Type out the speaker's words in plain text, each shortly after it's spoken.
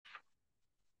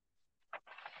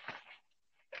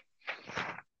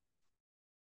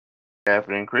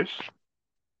happening, Chris?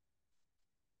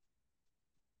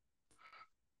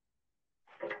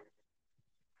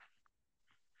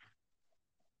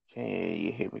 Can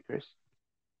you hear me, Chris?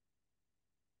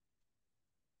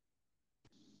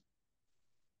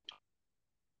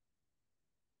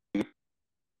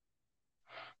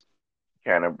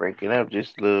 Kind of breaking up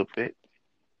just a little bit.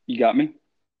 You got me?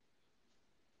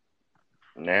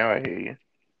 Now I hear you.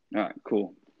 All right,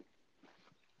 cool.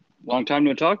 Long time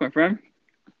no talk, my friend.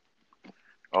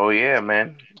 Oh yeah,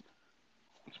 man.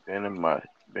 It's been a month.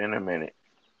 Been a minute.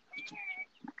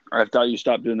 I thought you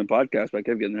stopped doing the podcast, but I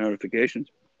kept getting the notifications.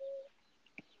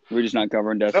 We're just not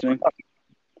covering Destiny.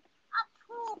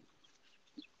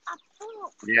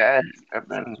 Yeah, I've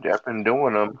been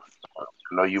doing them.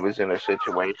 I know you was in a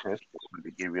situation so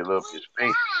to give you a little bit of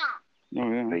space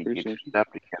Oh, yeah, I so you get appreciate your you. stuff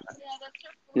together.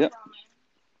 Yep,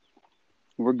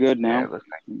 we're good Yeah, now. looks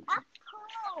like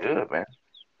good, man.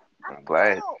 I'm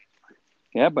glad.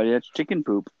 Yeah, buddy, that's chicken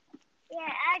poop.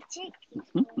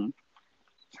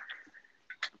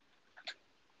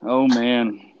 Oh,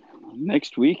 man.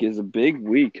 Next week is a big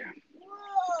week.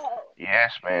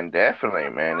 Yes, man, definitely,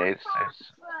 man. It's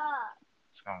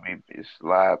gonna be it's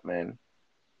live, man.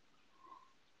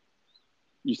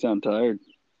 You sound tired.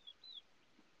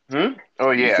 Hmm?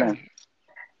 Oh You yeah, sound.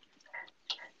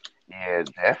 yeah,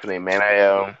 definitely, man.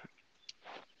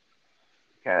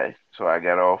 So I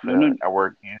got off. No, no. I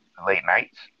work late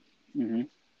nights, Mm-hmm.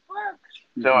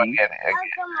 so I Mm-hmm. get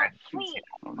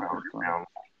Oh, no, that's fine. around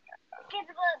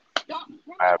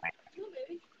 5.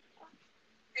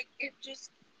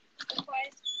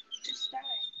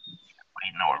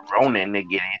 Waiting on Ronan to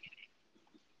get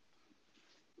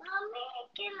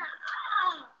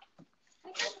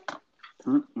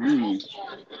Mm-mm. in.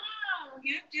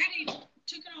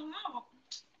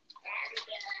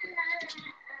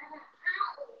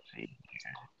 See,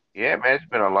 yeah, man, it's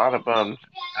been a lot of stuff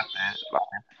that a lot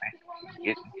of information to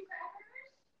getting.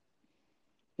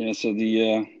 Yeah, so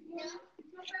the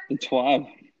twab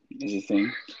is a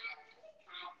thing.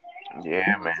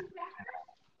 Yeah, man,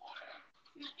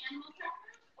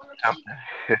 something.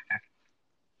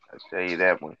 I'll tell you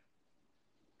that one.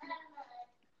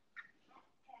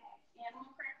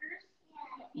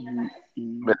 Mm-mm.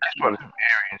 But this one is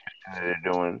very interesting that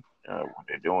they're doing. What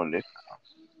they're doing this.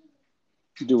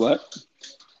 Do what?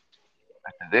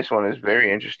 This one is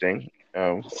very interesting.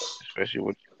 Especially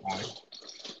what they're doing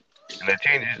and the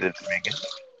changes that they're making.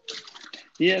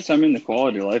 Yes, I mean the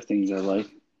quality of life things I like.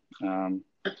 Um,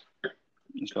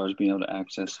 as far as being able to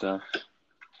access stuff.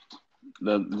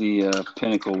 The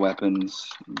pinnacle weapons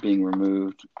being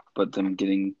removed, but them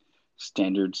getting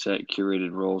standard set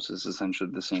curated roles is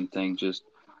essentially the same thing, just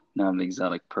not an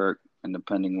exotic perk. And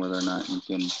depending whether or not you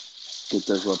can get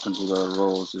those weapons with other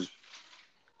roles, is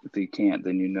if you can't,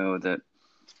 then you know that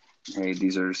hey,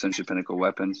 these are essentially pinnacle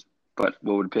weapons. But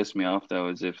what would piss me off though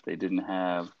is if they didn't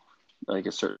have like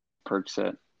a certain perk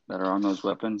set that are on those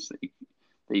weapons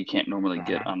that you can't normally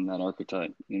get Hmm. on that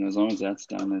archetype. You know, as long as that's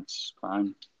done, it's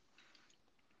fine.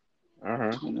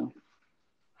 Hmm. You know.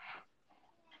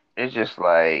 It's just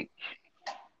like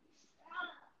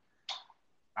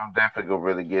I'm definitely gonna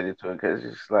really get into it because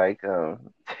it's like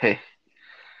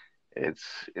it's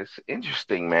it's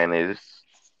interesting, man. It's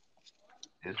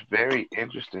very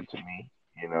interesting to me,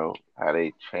 how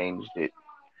they changed it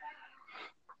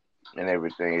and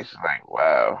everything. It's like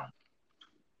wow,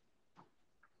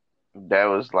 that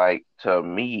was like to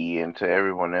me and to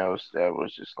everyone else, that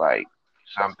was just like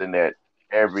something that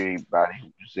everybody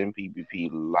who's in PvP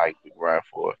liked to grind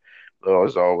for. But I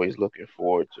was always looking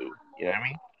forward to. You know what I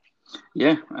mean?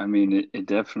 Yeah, I mean, it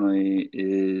definitely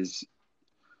is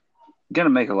going to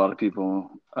make a lot of people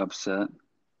upset.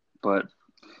 But,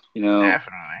 you know,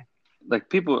 Definitely. like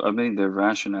people, I mean, their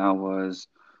rationale was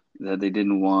that they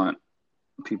didn't want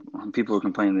people were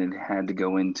complaining they had to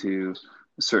go into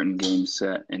a certain game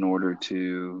set in order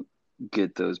to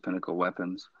get those pinnacle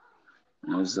weapons.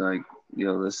 And I was like,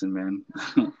 yo, listen, man,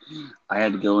 I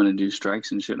had to go in and do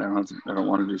strikes and shit. I don't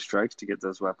want to do strikes to get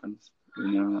those weapons. You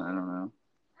know, I don't know.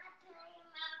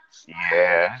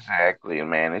 Yeah, exactly,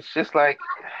 man. It's just like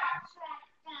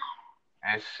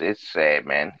it's sad,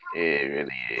 man. It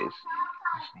really is.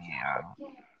 See,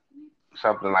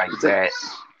 something like It's like, that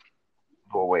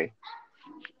go away.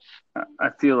 I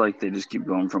feel like they just keep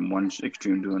going from one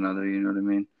extreme to another. You know what I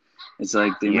mean? It's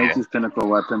like they make Yeah, these pinnacle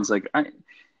weapons. Like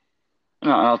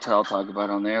no, I'll talk about it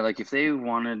on there. Like if they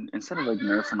wanted instead of like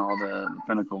nerfing all the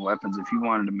pinnacle weapons, if you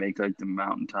wanted to make like the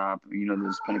mountaintop, you know,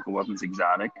 those pinnacle weapons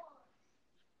exotic,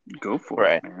 go for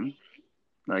it, right. man.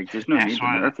 Like there's no That's need to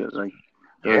what. nerf it. Like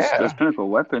those Yeah, pinnacle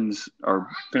weapons are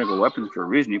pinnacle weapons for a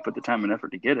reason. You put the time and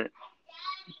effort to get it.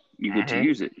 you get to Hmm.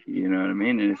 use it. You know what I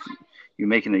mean? And if you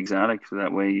make an exotic, so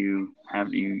that way you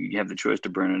have the choice to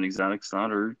burn an exotic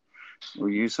slot or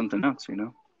use something else. You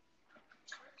know?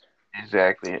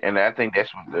 Exactly. And I think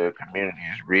that's what the community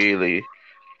is really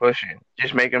pushing.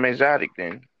 Just make them exotic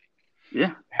then.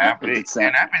 Yeah. If Happy. it's that,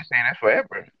 And I've been saying this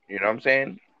forever. You know what I'm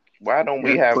saying? Why don't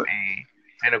we yeah, have a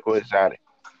pinnacle exotic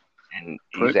in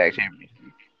these put activities?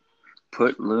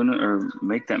 put Luna or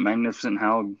make that magnificent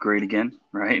howl great again,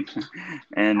 right?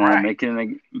 And Right. make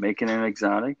it an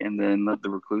exotic, and then let the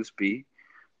recluse be.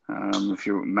 If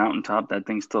you're mountaintop, that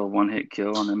thing's still a one hit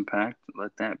kill on impact.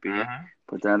 Let that be. Hmm.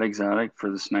 Put that exotic for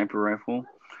the sniper rifle.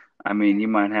 I mean, you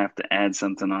might have to add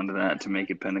something onto that to make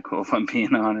it pinnacle. If I'm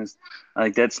being honest,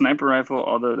 like that sniper rifle,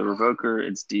 although the revoker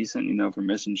it's decent, for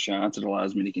missing shots, it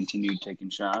allows me to continue taking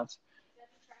shots.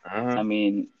 I Hmm.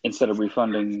 mean, instead of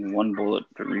refunding one bullet,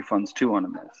 if it refunds two on a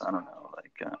miss, I don't know.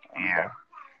 Like, Yeah.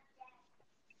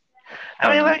 I I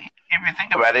don't mean, know. like if you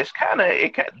think about it, it's kind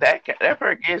of that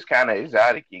perk is kind of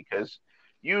exotic because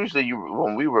usually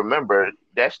when we remember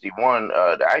Destiny One,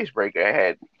 the Icebreaker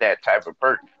had that type of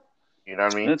perk. You know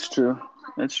what I mean? That's true.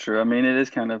 That's true. I mean, it is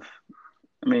kind of.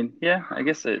 I mean, yeah, I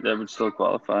guess that would still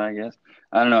qualify. I guess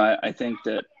I don't know. I think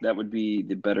that would be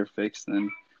the better fix than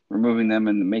removing them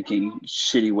and making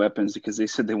shitty weapons because they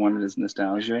said they wanted as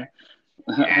nostalgia.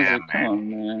 I was Yeah, like, come on,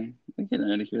 man, get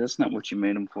out of here. That's not what you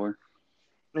made them for.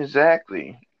 man.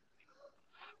 Exactly.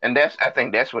 And I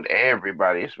think that's what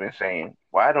everybody has been saying.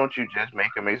 Why don't you just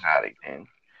make them exotic then?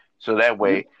 So that Yep.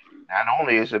 way, not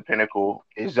only is a pinnacle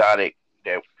exotic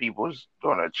that people's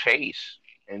gonna chase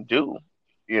and do,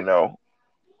 you know,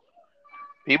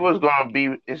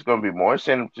 it's gonna be more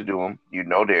incentive to do them. You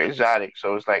know they're exotic,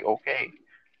 so it's like okay,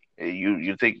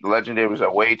 you think the legendaries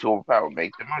are way too overpowered,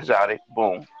 make them exotic.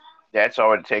 Boom, that's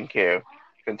already taken care of.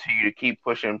 Continue to keep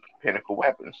pushing pinnacle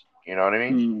weapons. You know what I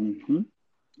mean? Mm-hmm.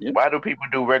 Yep. Why do people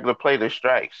do regular playlist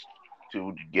strikes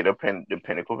to get the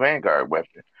pinnacle vanguard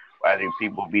weapon? Why do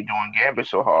people be doing gambit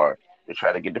so hard to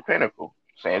try to get the pinnacle?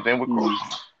 Same thing with Mm.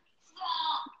 crucible.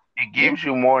 It Yeah. gives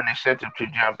you more an incentive to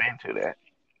jump into that.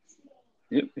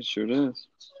 Yep. It sure does.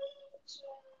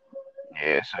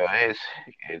 Yeah, so it's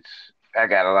I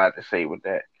got a lot to say with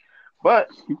that. But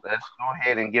let's go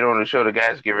ahead and get on the show. The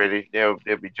guys get ready. They'll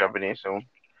be jumping in soon.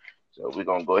 So we're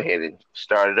gonna go ahead and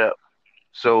start it up.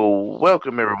 So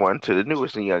welcome everyone to the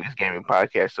newest and youngest gaming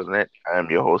podcast on the net. I'm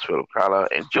your host Philip Carla,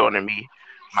 and joining me,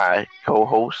 my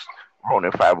co-host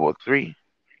Ronan 503,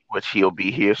 which he'll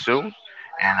be here soon,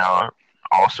 and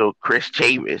also Chris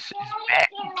Chavis is back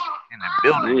in the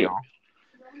building, Yeah. y'all,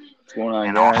 What's going on,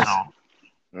 and guys?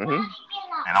 hmm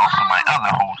my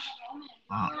other host,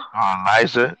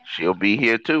 Liza, she'll be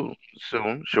here too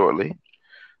soon, shortly.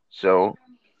 So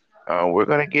we're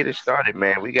gonna get it started,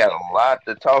 man. We got a lot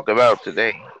to talk about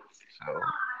today. So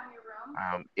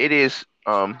it is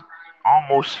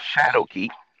almost Shadowkeep,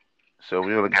 so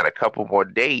we only got a couple more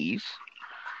days.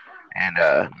 And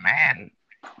man,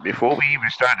 before we even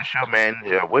start the show, man,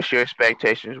 what's your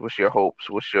expectations? What's your hopes?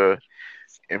 What's your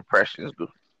impressions?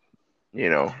 You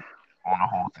know, on the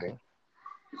whole thing.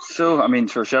 So, I mean,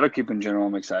 for Shadowkeep in general,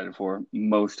 I'm excited for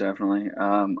most definitely.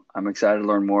 I'm excited to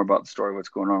learn more about the story, what's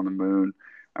going on the moon.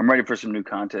 I'm ready for some new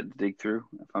content to dig through.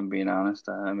 If I'm being honest,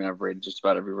 I mean, I've raided just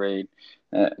about every raid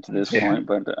to this Yeah. point,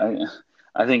 but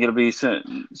I think it'll be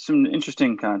some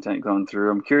interesting content going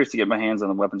through. I'm curious to get my hands on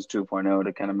the Weapons 2.0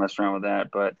 to kind of mess around with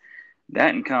that, but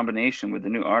that in combination with the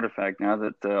new artifact, now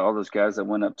that all those guys that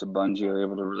went up to Bungie are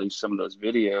able to release some of those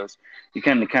videos, you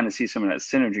kind of see some of that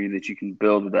synergy that you can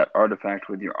build with that artifact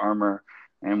with your armor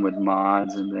and with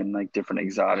mods and then like different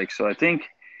exotics. So I think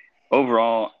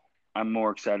overall, I'm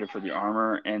more excited for the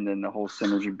armor and then the whole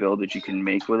synergy build that you can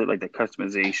make with it, like the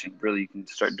customization. Really, you can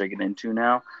start digging into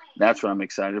now. That's what I'm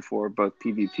excited for, both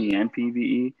PvP and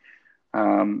PvE.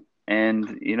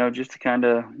 And just to kind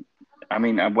of I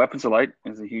mean, Weapons of Light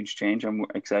is a huge change. I'm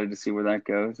excited to see where that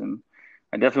goes, and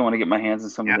I definitely want to get my hands on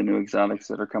some of Yep. the new exotics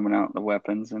that are coming out, the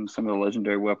weapons, and some of the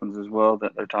legendary weapons as well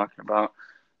that they're talking about.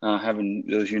 Having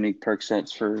those unique perk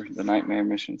sets for the nightmare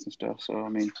missions and stuff. So, I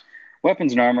mean,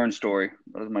 weapons and armor and story.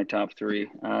 Those are my top three.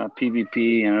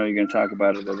 PvP, I know you're going to talk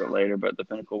about it a little bit later, but the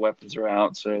pinnacle weapons are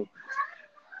out. So,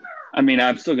 I mean,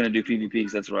 I'm still going to do PvP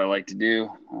because that's what I like to do.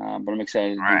 But I'm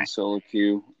excited to do the Right. solo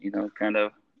queue. Kind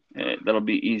of that'll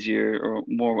be easier or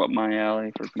more up my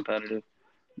alley for competitive.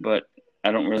 But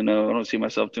I don't really know. I don't see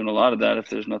myself doing a lot of that if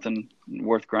there's nothing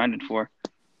worth grinding for.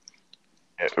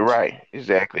 Right.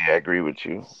 Exactly. I agree with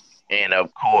you. And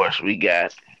of course, we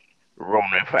got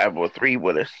Roman 503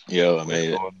 with us. Yo, I What's made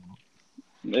it. going on?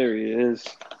 There he is.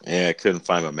 Yeah, I couldn't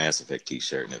find my Mass Effect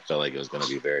T-shirt, and it felt like it was going to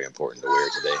be very important to wear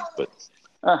today. But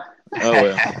Ah, Oh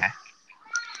well,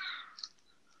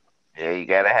 Yeah, you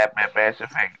gotta have that Mass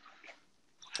Effect.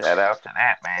 Shout out to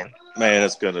that, man. man,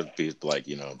 it's gonna be like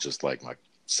just like my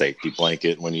safety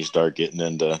blanket when you start getting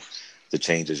into the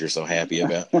changes you're so happy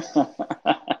about.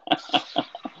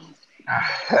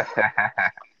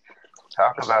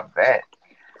 Talk about that.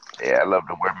 Yeah, I love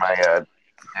to wear my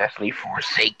Destiny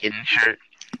Forsaken shirt.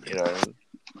 You know,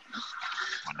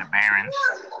 with the Barons.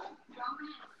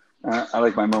 I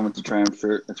like my Moments of Triumph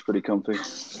shirt. It's pretty comfy.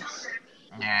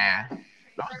 Yeah,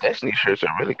 those Destiny shirts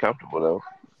are really comfortable though.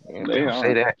 Yeah, They people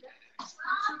say are. that.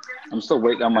 I'm still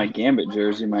waiting on my Gambit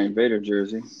jersey, my Invader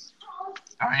jersey.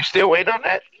 Are you still waiting on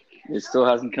that? It still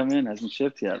hasn't come in, hasn't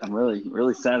shipped yet. I'm really,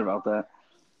 really sad about that.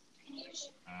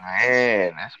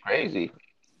 Man, that's crazy.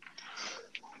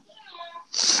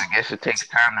 I guess it takes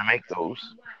time to make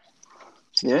those.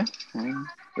 Yeah,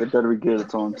 it better be good.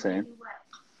 That's all I'm saying.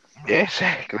 Yeah,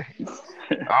 exactly.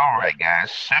 All right,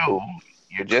 guys. So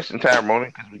you're just in time, Ronan,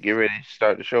 because we get ready to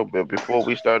start the show. But before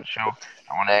we start the show,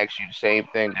 I want to ask you the same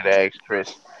thing that I asked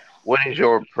Chris. What is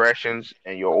your impressions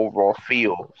and your overall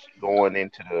feels going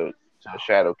into the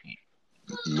Shadow Keep?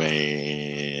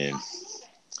 Man,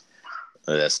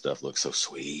 that stuff looks so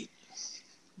sweet.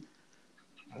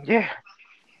 Yeah,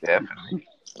 definitely.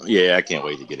 Yeah, I can't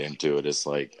wait to get into it. It's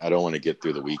like I don't want to get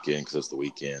through the weekend because it's the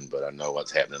weekend, but I know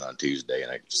what's happening on Tuesday,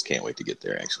 and I just can't wait to get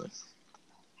there. Actually,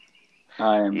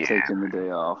 I am Yeah. taking the day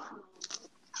off.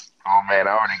 Oh man,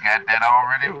 I already got that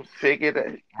already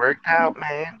figured, worked out,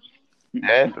 man.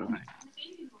 Definitely.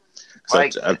 because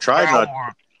Like I've y'all tried not.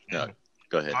 were. No, Mm,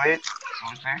 go go ahead. ahead.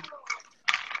 What was that?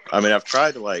 I mean, I've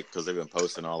tried to because they've been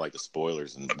posting all like the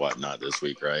spoilers and whatnot this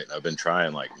week, right? I've been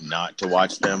trying like not to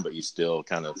watch them, but you still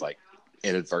kind of like Oh,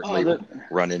 inadvertently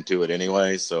run into it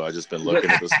anyway. So I just been they're,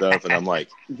 looking at the stuff, and I'm like,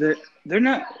 they're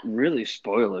not really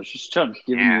spoilers. Just trying to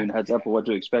giving you Yeah. a heads up of what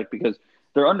to expect because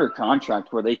they're under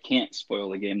contract where they can't spoil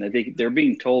the game. They're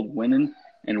being told when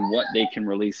and what they can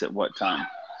release at what time.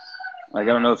 Like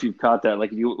I don't know Mhm. if you've caught that.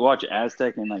 Like if you watch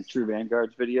Aztec and like True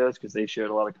Vanguard's videos because they shared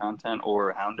a lot of content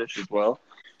or Houndish as well.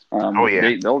 Oh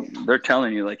yeah. They're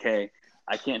telling you like, hey,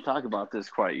 I can't talk about this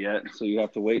quite yet, so you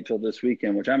have to wait till this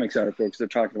weekend, which I'm excited for because they're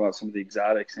talking about some of the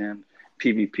exotics and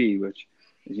PvP, which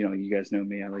you guys know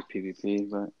me, I like PvP,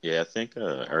 but yeah, I think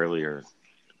earlier,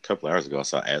 a couple hours ago, I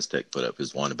saw Aztec put up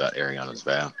his one about Ariana's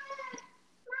vow.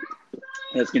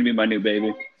 that's gonna be my new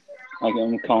baby.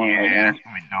 I'm calling it right Yeah, now. that's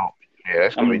gonna be dope. Yeah,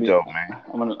 that's I'm gonna gonna be be dope, man.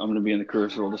 I'm gonna be in the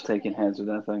crucible just taking heads with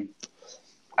that thing.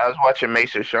 I was watching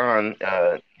Mesa Sean,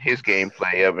 his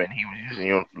gameplay of it, and he was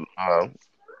using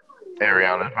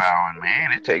Ariana's Vow, and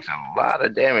man, it takes a lot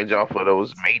of damage off of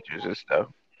those mages and stuff.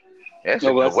 That's a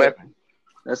No, well, good weapon.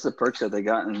 that's the perks that they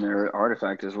got in their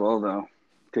artifact as well, though,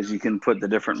 because you can put the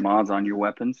different mods on your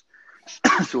weapons.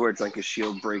 So where it's like a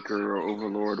shield breaker or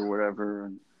overlord or whatever,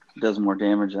 and it does more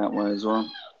damage that way as well.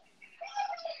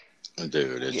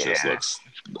 Dude, it Yeah, just looks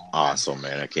it's cool, man. awesome,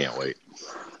 man. I can't wait.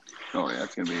 Oh yeah,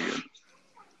 it's gonna be good.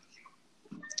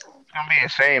 It's gonna be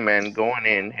insane, man. Going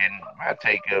in and my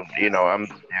take of, I'm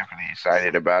definitely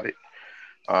excited about it.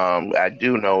 I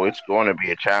do know it's going to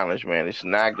be a challenge, man. It's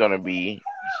not gonna be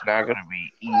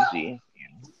easy.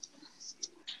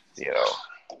 You know,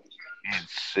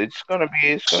 it's gonna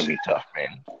be tough,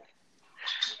 man.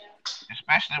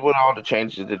 Especially with all the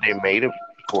changes that they made. Of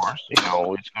course, it's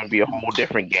gonna be a whole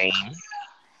different game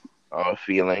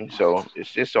feeling. So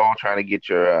it's just all trying to get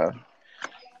your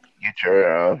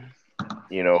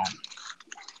you know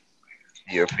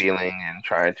your feeling and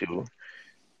trying to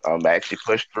actually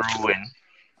push through and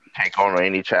take on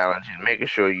any challenge and making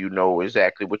sure you know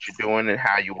exactly what you're doing and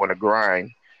how you want to grind.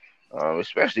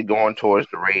 Especially going towards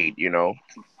the raid, you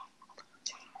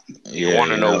Yeah,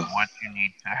 want to know what you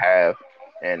need to have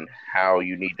and how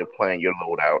you need to plan your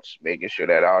loadouts, making sure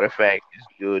that artifact is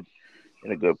good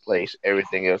in a good place.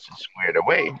 Everything else is squared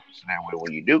away, so that way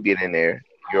when you do get in there,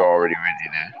 you're already ready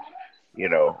to, you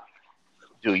know,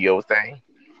 do your thing.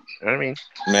 You know what I mean?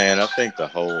 man, I think the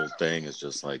whole thing is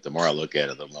just like the more I look at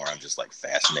it, the more I'm just like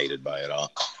fascinated by it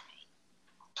all.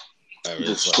 I mean,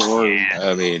 The it's like, story. Yeah,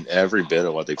 I mean, every bit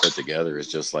of what they put together is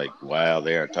just like, wow,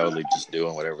 they are totally just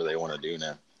doing whatever they want to do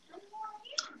now.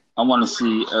 I want to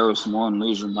see Eris One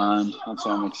lose her mind. That's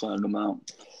what I'm excited about.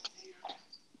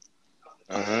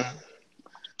 hmm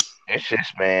it's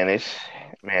just man.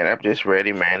 I'm just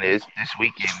ready, man. It's this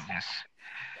weekend.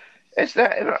 It's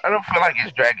not. I don't feel like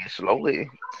it's dragging slowly.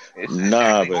 It's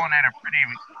Nah, actually but going at a pretty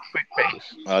quick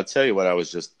pace. I'll tell you what I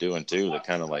was just doing too that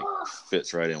kind of like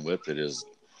fits right in with it is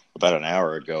about an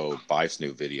hour ago, Bife's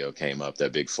new video came up,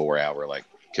 that big 4 hour, like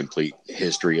complete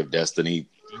history of Destiny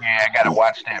Yeah, I gotta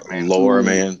watch that, man. Lore,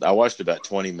 man. I watched about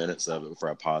 20 minutes of it before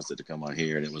I paused it to come on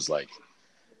here, and it was like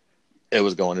it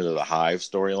was going into the Hive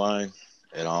storyline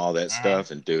and all that Mm-hmm.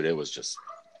 stuff. And dude, it was just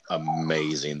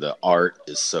amazing. The art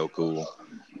is so cool.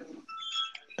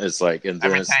 It's like, and Let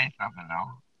then me it's tell you something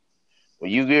though.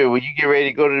 When you get ready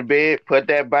to go to the bed, put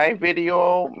that bike video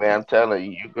on, man. I'm telling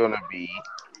you, you're gonna be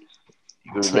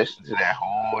listening to that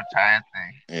whole entire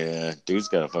thing. yeah, dude's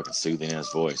got a fucking soothing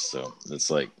ass voice. So it's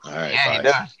like, all right, Yeah, he fine,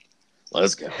 does.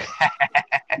 let's go.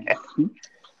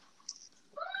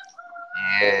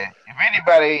 Yeah. If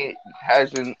anybody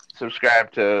hasn't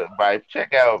subscribed to Bife,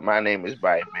 check out My Name is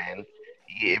Bife, man.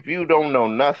 If you don't know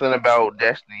nothing about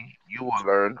Destiny, you will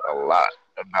learn a lot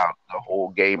about the whole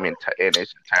game in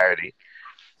its entirety.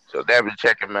 So definitely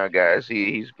check him out, guys.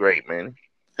 He's great, man.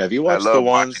 Have you I watched the love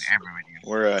watching ones every video.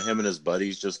 where him and his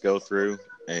buddies just go through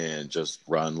and just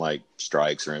run like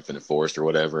strikes or Infinite Forest or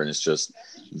whatever, and it's just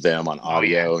them on Oh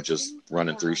yeah. audio just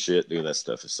running through shit? Dude, that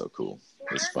stuff is so cool.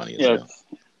 It's funny as Yeah, hell.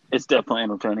 it's definitely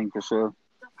entertaining for sure.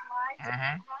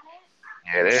 Hmm.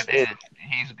 Yeah,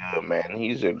 he's good, man.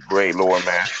 He's a great lore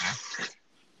master.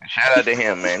 And shout out to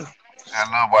him, man.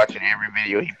 I love watching every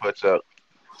video he puts up.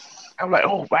 I'm like,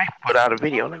 oh, Bife put out a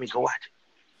video. Let me go watch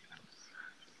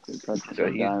Good it. Patrick's So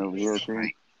gonna die over here he's too.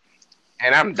 great.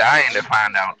 And I'm dying to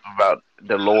find out about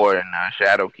the lore and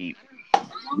Shadowkeep.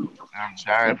 I'm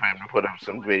dying for him to put up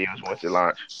some videos once it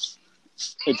launch.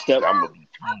 It's that I'm gonna be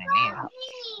tuning in.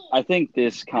 I think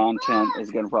this content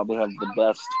is gonna probably have the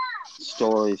best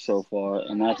story so far,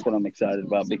 and that's what I'm excited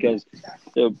about because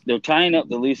they're tying up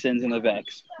the loose ends in the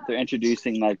Vex. They're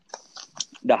introducing like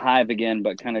the Hive again,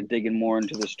 but kind of digging more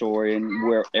into the story and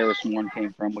where Eris Morn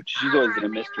came from, which she's always been a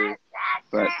mystery.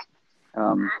 But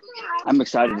um, I'm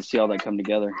excited to see all that come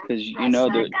together because you know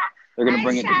they're going to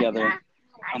bring it together,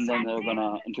 and then they're going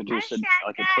to introduce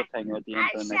like a cliffhanger at the end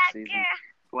of the next season.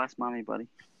 Go ask mommy, buddy.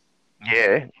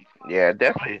 Yeah, yeah,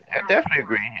 definitely. I definitely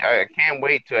agree. I can't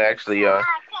wait to actually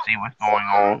see what's going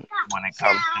on when it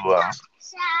comes to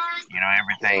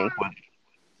everything with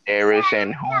Eris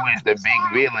and who is the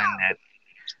big villain that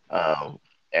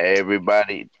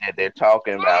everybody that they're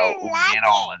talking about who did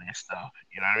all of this stuff.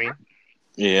 You know what I mean?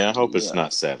 Yeah, I hope it's Yeah,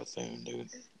 not Savathun, dude.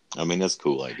 I mean, that's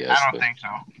cool, I I guess, don't but think so.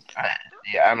 I,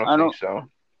 yeah, I don't I think don't. so.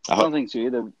 I I don't hope, think so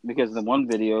either because the one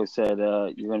video said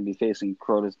you're going to be facing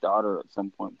Crota's daughter at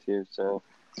some point too. So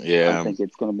I yeah, think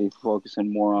it's going to be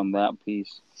focusing more on that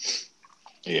piece.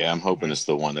 yeah, I'm hoping it's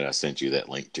the one that I sent you that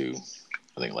link to,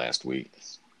 I think last week.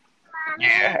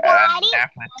 Yeah, I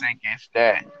definitely think it's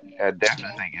that. I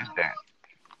definitely think it's that.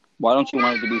 Why don't you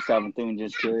want it to be Savathun?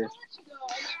 Just curious.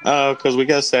 Because we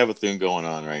got Savathun going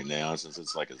on right now, since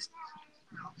it's like a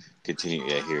continue.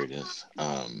 Yeah, here it is.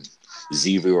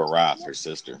 Zivu Arath, her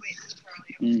sister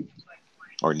Mm.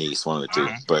 or niece, one of the two.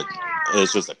 Hmm. But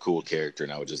it's just a cool character,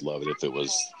 and I would just love it if it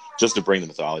was just to bring the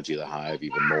mythology of the Hive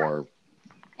even more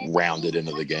rounded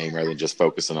into the game, rather than just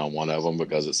focusing on one of them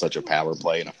because it's such a power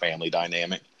play and a family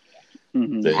dynamic.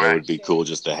 Hmm. That it Right. would be cool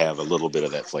just to have a little bit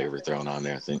of that flavor thrown on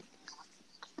there. I think.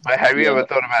 But have you Yeah, ever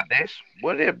thought about this?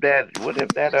 What if that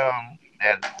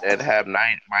have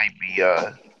night might be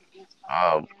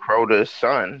Crota's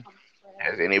son?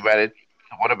 Has anybody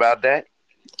thought about that?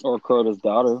 or Crota's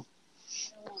daughter.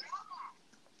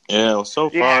 Yeah, well, so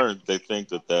Yeah. far they think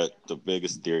that the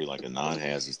biggest theory like Anon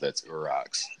has is that's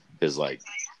Urok's his like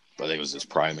I think it was his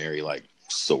primary like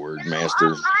sword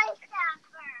master.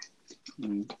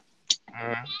 Mm.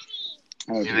 Mm-hmm.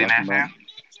 I know what You you're think talking that's about.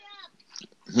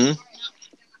 him?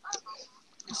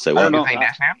 Hmm. Say I don't what? You know. think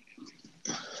that's him?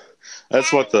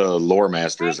 That's what the lore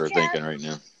masters are thinking right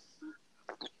now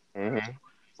Mm-hmm.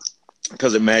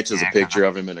 because it matches a Yeah, picture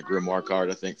of him in a grimoire card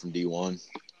I think from D1,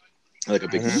 like a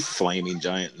big mm-hmm. flaming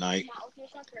giant knight,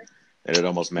 and it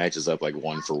almost matches up like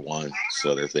one for one.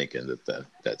 So they're thinking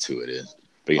that's who it is.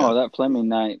 But Oh, that Flaming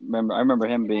Knight. I remember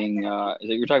him being.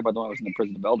 You're talking about the one that was in the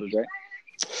Prison of Elders, right?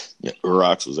 yeah,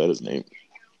 Urok's was that his name?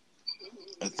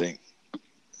 I think.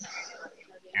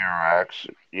 You're right.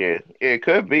 Yeah, it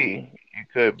could be. It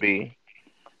could be.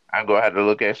 I'm gonna have to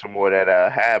look at some more of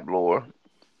that Hab lore.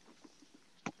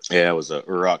 Yeah, it was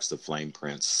Urok's the Flame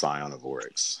Prince, Scion of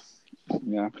Oryx.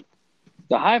 Yeah.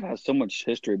 The Hive has so much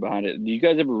history behind it. Do you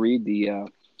guys ever read the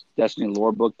Destiny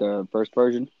lore book, the first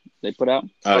version they put out?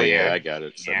 Oh Oh yeah, yeah, I got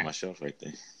it set on yeah, my shelf right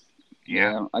there.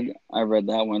 yeah. Yeah, I read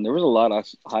that one. There was a lot of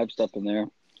Hive stuff in there.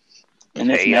 The And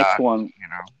this next chaos, one, you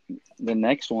know. the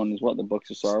next one is what the Books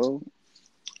of Sorrow.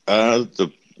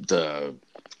 The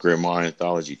Grimoire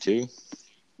Anthology too.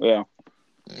 Yeah.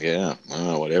 Yeah,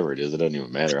 whatever it is, it doesn't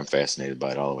even matter. I'm fascinated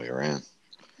by it all the way around.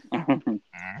 I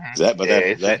That, but Yeah,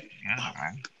 it's that good,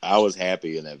 man. I was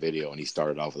happy in that video when he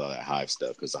started off with all that hive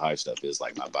stuff because the hive stuff is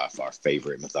like my by far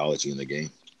favorite mythology in the game.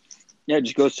 Yeah, it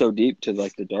just goes so deep to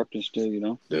like the darkness too. Dude,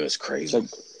 it's It's crazy.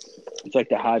 like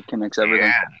the hive connects everything.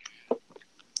 Yeah,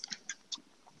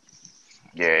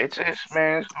 yeah. It's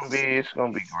man. It's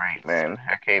gonna be great, man.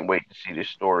 I can't wait to see this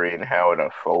story and how it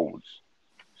unfolds,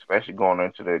 especially going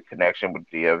into the connection with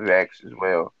the Vex as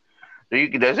well.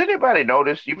 Does anybody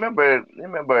notice? You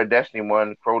remember Destiny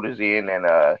One, Crotazian, and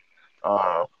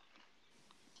uh,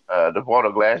 the Vault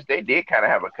of Glass? They did kind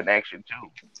of have a connection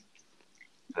too.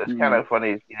 So it's kind Hmm. of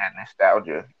funny to see that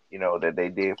nostalgia, that they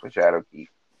did for Shadowkeep.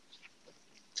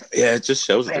 Yeah, it just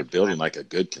shows It's that they're building interesting. like a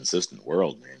good, consistent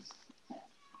world, man.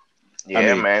 I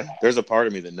Yeah, mean, man. there's a part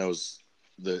of me that knows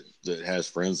that has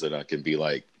friends that I can be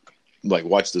like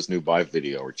watch this new Bife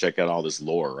video or check out all this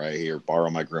lore right here, borrow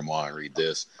my grimoire and read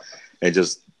this, and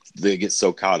just they get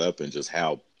so caught up in just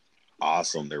how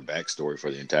awesome their backstory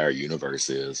for the entire universe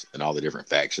is and all the different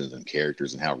factions and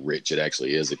characters and how rich it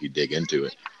actually is if you dig into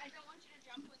it.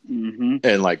 Hmm.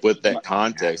 And like with that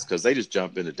context, because they just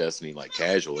jump into Destiny like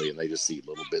casually and they just see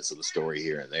little bits of the story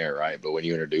here and there, right? But when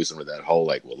you introduce them to that whole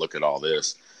like, well, look at all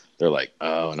this, they're like,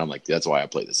 oh, and I'm like, that's why I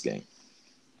play this game.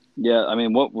 Yeah, I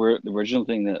mean, what were the original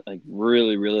thing that like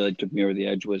really, really like took me over the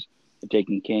edge was the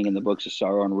Taken King and the Books of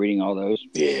Sorrow and reading all those.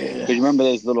 Yeah, Because you remember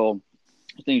those little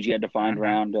things you had to find Hmm.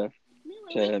 around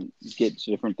to get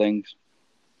to different things.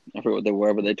 I forget what they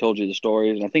were, but they told you the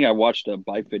stories. And I think I watched a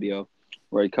bike video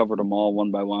where he covered them all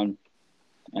one by one,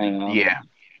 and Yeah.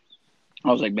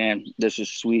 I was like, man, this is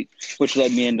sweet. Which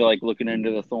led me into like looking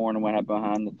into the thorn and what happened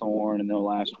behind the thorn and the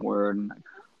last word and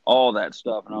all that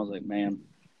stuff. And I was like, man,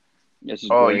 this is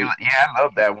Oh, great. yeah, I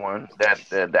love that one. That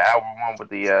the album one with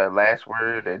the last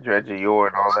word and Dredge of Yore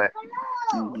and all that.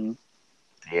 Hmm.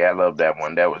 Yeah, I love that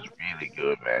one. That was really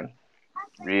good, man.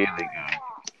 Really good.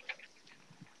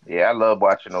 Yeah, I love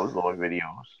watching those lore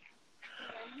videos.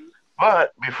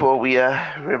 But before we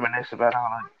reminisce about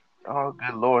all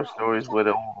good lore stories with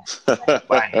old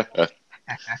Bife,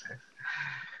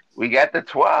 we got the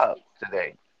 12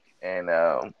 today, and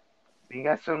we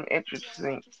got some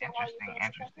interesting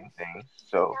things.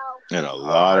 So and a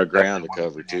lot I of ground definitely to want to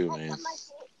cover get too, in. man.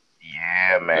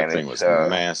 Yeah, That man, thing it's was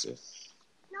massive.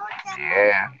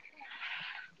 yeah.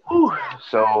 Whew.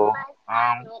 So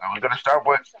we're gonna start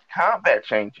with combat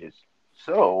changes.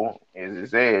 So as it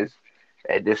says,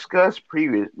 we discussed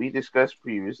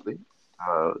previously,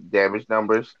 damage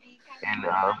numbers and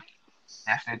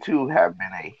Destiny 2 have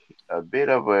been a bit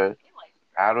of a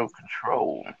out of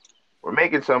control. We're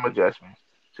making some adjustments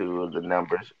to the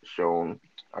numbers shown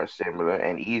are similar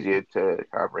and easier to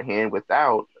comprehend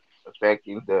without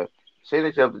affecting the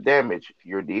percentage of the damage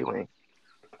you're dealing.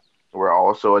 We're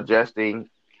also adjusting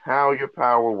how your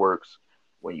power works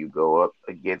when you go up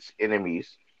against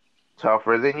enemies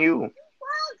tougher than you.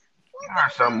 Here are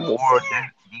some more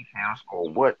details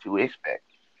on what to expect.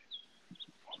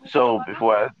 So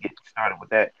before I get started with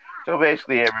that, so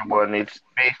basically everyone, it's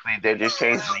basically they're just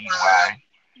changing the UI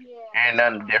and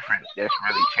nothing different that's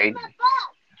really changing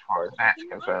as far as that's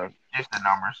concerned. Just the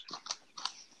numbers. I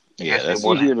Yeah, guess they It's that's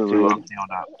wanted easier to to read.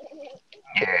 build up.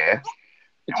 Yeah, they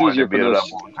It's wanted to easier for build up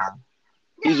those over time.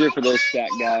 stat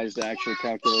guys to actually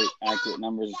calculate accurate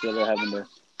numbers instead of having to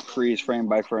freeze frame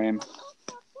by frame.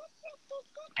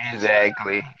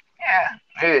 Exactly. Yeah,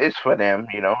 it's for them.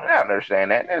 I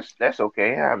understand that. That's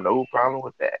okay. I have no problem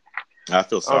with that. I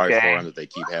feel sorry Okay. for them that they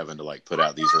keep having to like put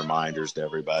out these reminders to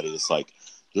everybody. It's like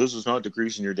this is not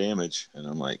decreasing your damage, and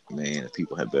I'm like, man, if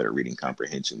people had better reading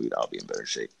comprehension, we'd all be in better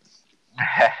shape.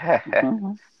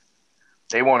 Mhm.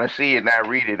 They want to see it, not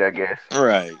read it, I guess. All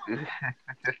right.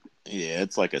 Yeah,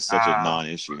 it's like such a uh,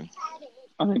 non-issue.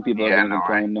 I think people are yeah, I going to know, right?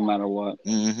 complain no matter what.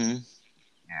 Mm-hmm.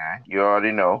 Yeah, you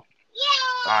already know. All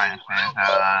right, it says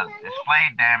display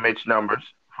damage numbers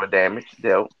for damage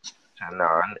dealt to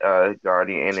non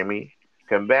guardian enemy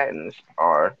combatants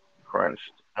are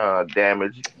crunched.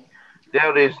 Damage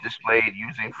dealt is displayed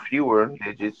using fewer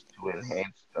digits to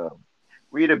enhance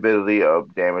readability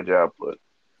of damage output.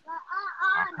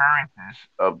 Occurrences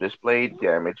of displayed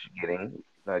damage getting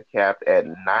capped at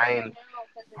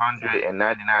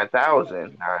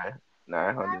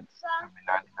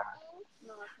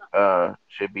 999,999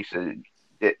 should be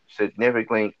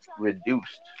significantly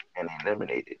reduced and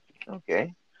eliminated.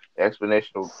 Okay,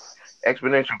 exponential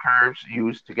curves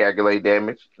used to calculate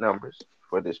damage numbers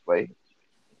for display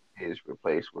is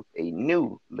replaced with a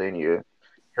new linear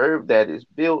curve that is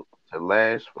built to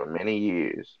last for many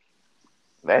years.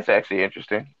 That's actually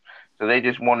interesting. So they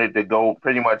just wanted to go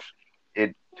pretty much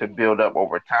it to build up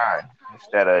over time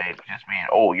instead of it just being,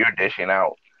 oh, you're dishing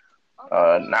out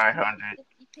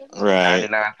 900. Right.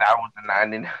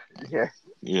 99,099.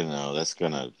 Yeah. That's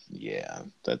gonna, yeah,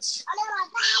 that's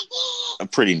a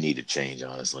pretty needed change,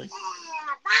 honestly.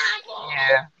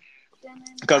 Yeah. I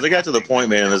Because it got to the definitely agree point, with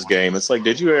man, in that this one. game, it's like,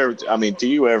 did you ever, I mean, do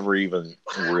you ever even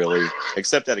really,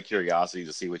 except out of curiosity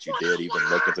to see what you did, even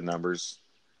look at the numbers?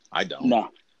 I don't, No.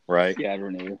 right? Yeah, I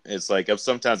don't either. It's like,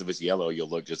 sometimes if it's yellow, you'll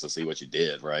look just to see what you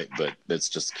did, right? But it's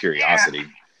just Yeah. curiosity,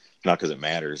 not because it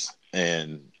matters.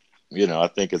 And, I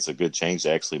think it's a good change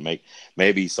to actually make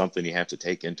maybe something you have to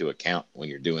take into account when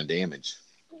you're doing damage.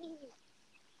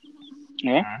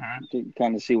 Yeah, Hmm. to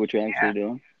kind of see what you're Yeah. actually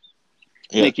doing.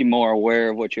 Yeah. Make you more aware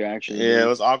of what you're actually Yeah, it doing.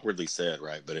 was awkwardly said,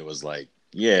 right? But it was like,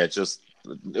 yeah, it It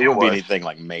wouldn't be was. anything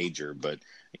like major, but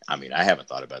I mean, I haven't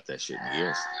thought about that shit in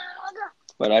years.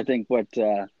 But I think with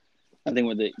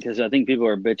it, because I think people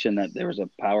are bitching that there was a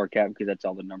power cap because that's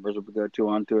all the numbers would go to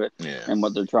onto it. Yeah. And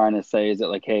what they're trying to say is that,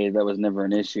 like, hey, that was never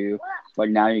an issue. But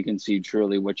now you can see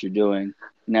truly what you're doing.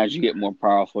 And as you get more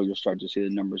powerful, you'll start to see the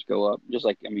numbers go up. Just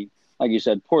like, I mean, like you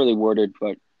said, poorly worded,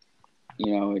 but,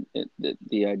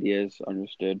 the idea is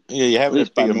understood. Yeah, you At have it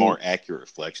least by be a more me. accurate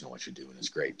reflection of what you're doing is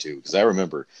great too. Because I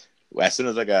remember as soon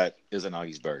as I got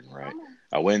Izanagi's burden, right?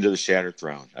 I went into the Shattered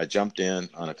Throne. I jumped in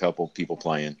on a couple people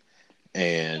playing,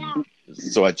 and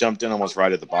so I jumped in almost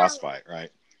right at the boss fight, right?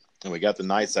 And we got the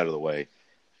knights out of the way,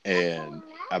 and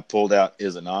I pulled out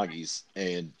Izanagi's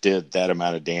and did that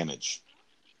amount of damage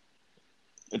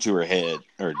to her head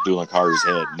or Dulankaru's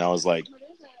head, and I was like,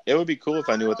 it would be cool if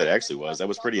I knew what that actually was. That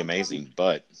was pretty amazing,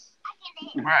 but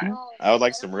Right. I would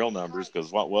like some real numbers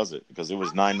because what was it? Because it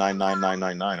was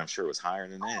 999,999. I'm sure it was higher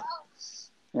than that.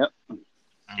 Yep.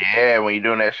 Yeah, when you're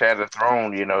doing that Shadow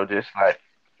Throne, just like,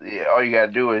 yeah, all you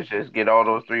gotta do is just get all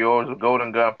those three orbs of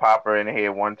golden gun, pop her in the head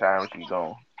one time, she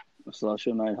gone.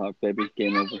 Celestial Nighthawk, baby.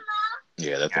 Game over.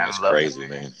 Yeah, that thing I was love it, crazy,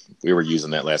 man. We were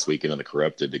using that last weekend on the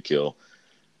Corrupted to kill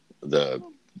the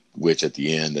witch at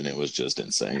the end, and it was just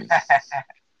insane. man.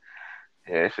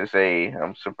 Yeah, it's just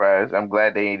I'm surprised. I'm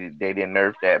glad they didn't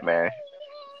nerf that, man.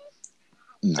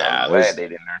 I'm Nah, glad there's they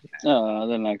didn't nerf No,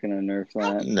 they're not going to nerf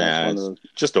that. That's nah. one of It's the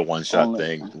just a one shot only.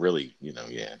 thing, really.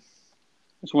 Yeah,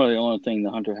 It's one of the only thing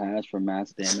the hunter has for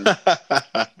mass damage.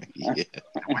 yeah.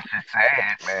 that, which is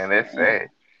sad, man. That's sad.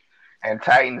 And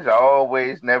Titans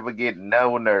always never get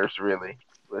no nerfs really,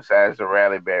 besides the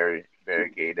rally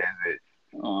barricade. That's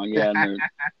Oh yeah, and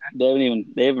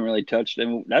they haven't really touched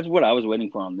them. That's what I was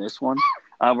waiting for on this one.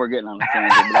 We're getting on a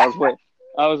tangent, but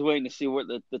I was waiting to see what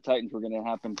the Titans were going to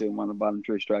happen to him on the bottom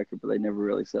tree striker, but they never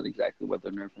really said exactly what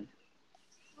they're nerfing. it.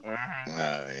 Hmm.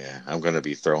 Oh yeah, I'm gonna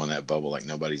be throwing that bubble like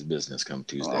nobody's business come Oh, I Oh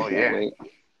Tuesday. can't yeah. wait.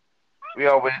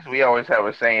 We always have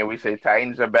a saying. We say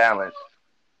Titans are balanced.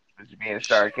 It's being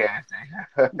sarcastic.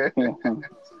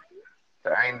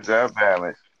 Titans are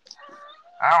balanced.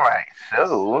 All right.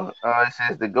 So it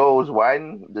says the goals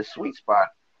widen the sweet spot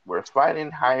where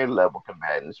fighting higher level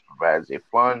combatants provides a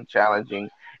fun, challenging,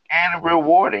 and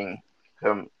rewarding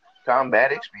com-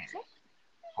 combat experience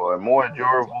for a more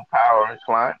durable power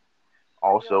climb.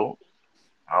 Also,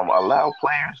 allow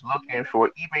players looking for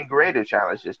even greater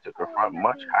challenges to confront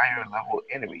much higher level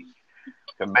enemies.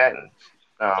 Combatants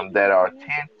that are 10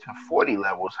 to 40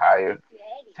 levels higher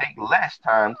take less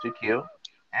time to kill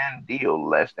and deal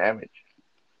less damage.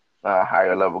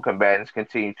 Higher level combatants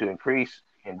continue to increase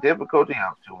in difficulty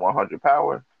up to 100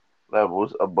 power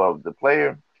levels above the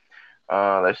player.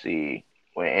 Let's see.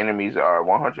 When enemies are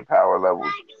 100 power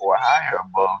levels or higher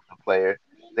above the player,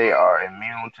 they are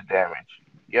immune to damage.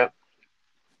 Yep.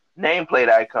 Nameplate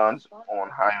icons on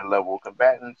higher level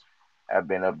combatants have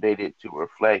been updated to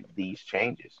reflect these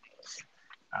changes.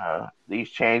 These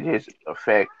changes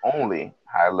affect only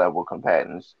high level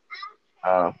combatants.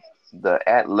 Uh, the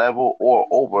at level or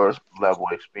over level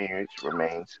experience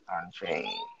remains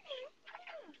unchanged.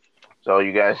 So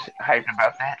you guys hyped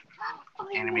about that?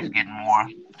 Enemies getting more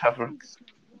tougher.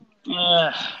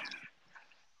 Uh,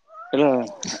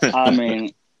 I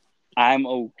mean, I'm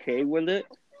okay with it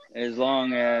as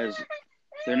long as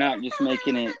they're not just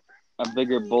making it a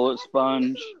bigger bullet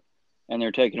sponge and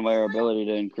they're taking away our ability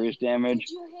to increase damage.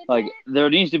 Like there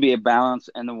needs to be a balance,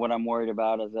 and then what I'm worried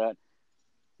about is that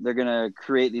they're gonna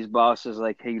create these bosses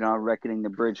like, hey, reckoning the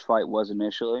bridge fight was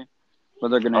initially, but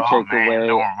they're gonna Oh take man, away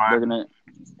don't remind me.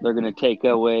 they're gonna take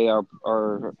away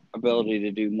our ability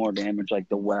to do more damage, like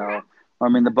the well. I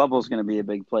mean, the bubble's gonna be a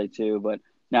big play too, but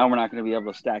now we're not gonna be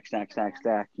able to stack, stack, stack,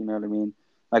 stack. You know what I mean?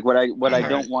 Like what I Hmm.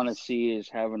 don't want to see is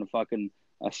having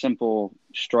a simple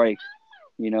strike.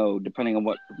 Depending on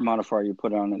what modifier you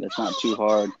put on it, that's not too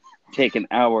hard. Take an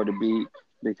hour to beat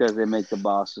because they make the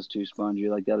bosses too spongy.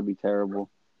 Like that'd be terrible.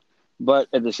 But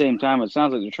at the same time, it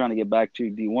sounds like they're trying to get back to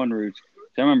D1 roots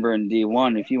I remember in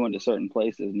D1, if you went to certain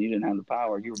places and you didn't have the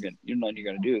power, you know what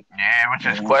you're gonna do. Yeah, which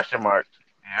You is know. question mark.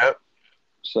 Yep.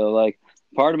 So like,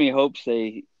 part of me hopes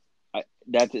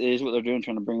that is what they're doing,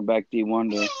 trying to bring back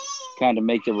D1 to kind of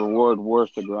make the reward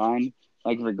worth the grind.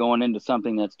 Like if you're going into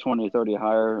something that's 20 or 30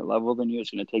 higher level than you, it's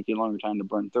going to take you a longer time to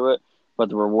burn through it, but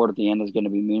the reward at the end is going to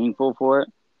be meaningful for it.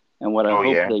 And what I Oh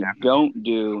hope yeah, they definitely. don't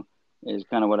do is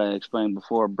kind of what I explained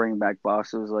before: bring back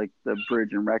bosses like the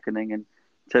Bridge and Reckoning and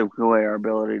take away our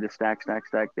ability to stack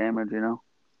damage. You know?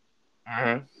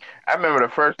 I remember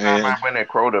the first time I And went at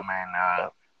Crota,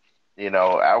 man.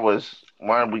 I was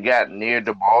when we got near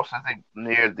the boss. I think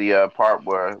near the part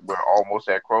where we're almost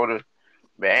at Crota.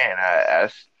 Man,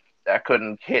 I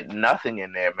couldn't hit nothing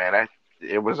in there, man.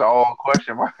 It was all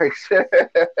question marks.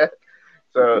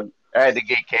 So I had to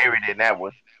get carried in that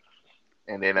one,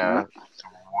 and then Yeah. the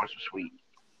rewards were sweet,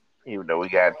 even though we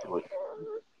got to it.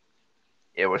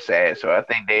 It was sad. So I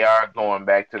think they are going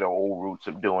back to the old roots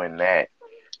of doing that.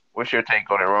 What's your take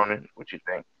on it, Ronan? What you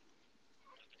think?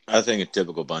 I think in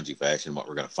typical Bungie fashion, what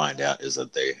we're going to find out is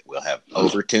that they will have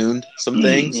overtuned some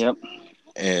things, Yep.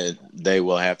 and they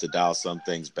will have to dial some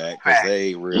things back because Fact.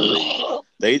 they really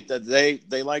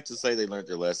they like to say they learned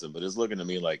their lesson, but it's looking to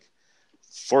me like,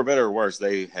 for better or worse,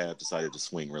 they have decided to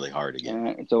swing really hard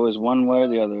again. It's always one way or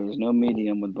the other. There's no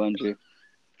medium with Bungie.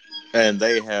 And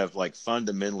they have like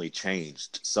fundamentally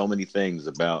changed so many things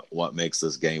about what makes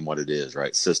this game what it is,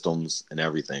 right? Systems and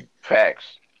everything. Facts.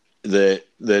 That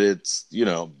it's,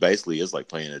 basically is like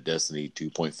playing a Destiny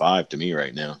 2.5 to me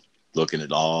right now. Looking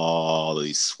at all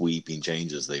these sweeping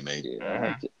changes they made.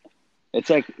 Yeah, Hmm. it's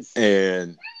like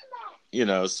And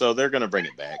so they're going to bring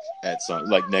it back at some,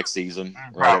 like next season,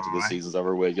 right after this Probably. season's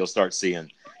over with. You'll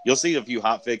see a few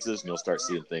hot fixes, and you'll start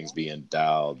seeing things being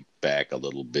dialed back a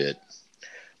little bit.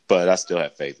 But I still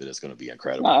have faith that it's going to be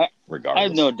incredible, I I have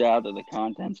regardless. no doubt that the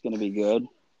content's going to be good,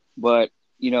 but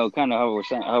kind of how we're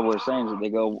saying is that they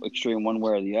go extreme one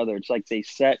way or the other. It's like they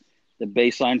set the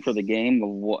baseline for the game of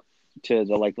what to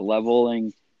the like the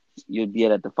leveling you'd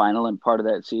get at the final and part of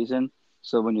that season.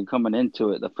 So when you're coming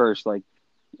into it, the first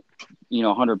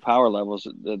 100 power levels,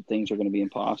 the things are going to be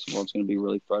impossible. It's going to be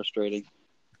really frustrating,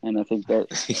 and I think that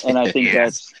and I think Yeah.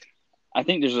 that's I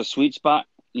think there's a sweet spot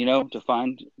to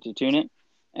find to tune it,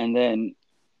 and then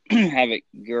have it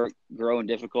grow in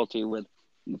difficulty with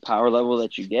the power level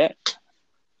that you get.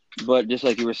 But just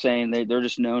like you were saying, they're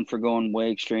just known for going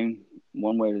way extreme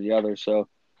one way or the other. So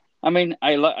I mean,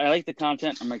 I like the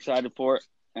content. I'm excited for it,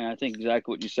 and I think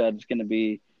exactly what you said. It's going to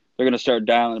be they're going to start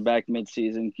dialing it back mid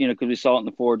season. Because we saw it in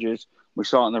the Forges, we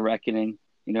saw it in the Reckoning.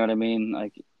 You know what I mean?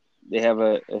 Like they have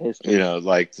a history.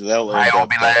 Like Niobe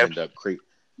they'll end Labs. up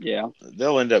Yeah.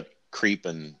 they'll end up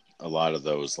creeping a lot of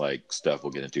those like stuff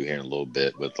we'll get into here in a little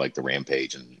bit with like the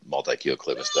rampage and multi-kill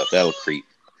clip and stuff. That'll creep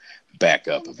back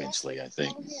up eventually, I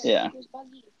think. Yeah.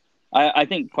 I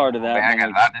think part of Oh man, that I got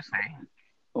a lot to say.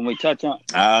 when we touch on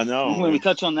I know. when we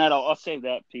touch on that, I'll save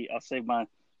that, Pete. I'll save my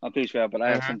piece for that, but I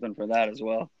have Hmm. something for that as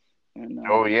well. And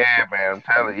Oh yeah, man, I'm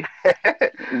telling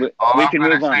you. All we I'm can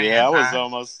gonna move on. say Yeah, I is, was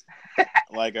almost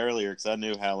like earlier because I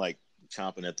knew how like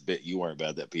chomping at the bit you weren't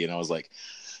about that, P. And I was like,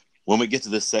 when we get to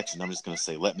this section, I'm just going to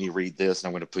say, let me read this, and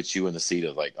I'm going to put you in the seat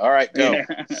of like, all right, go. Yeah,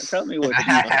 tell me what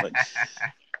you think.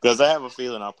 Because I have a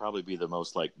feeling I'll probably be the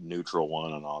most like neutral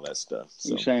one on all that stuff.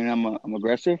 You So saying I'm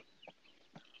aggressive?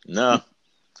 no,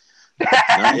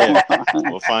 not yet.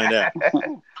 We'll find out.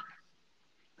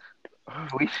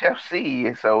 we shall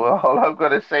see. So all I'm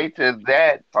gonna say to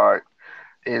that part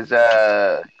is,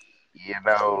 you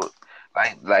know,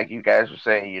 like you guys were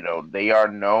saying, they are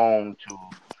known to.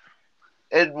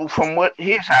 From what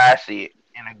here's how I see it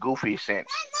in a goofy sense.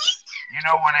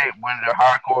 When the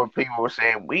hardcore people were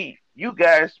saying, you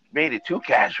guys made it too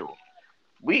casual.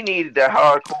 We needed the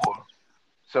hardcore.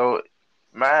 So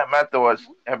my thoughts.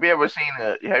 Have you ever seen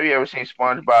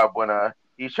SpongeBob when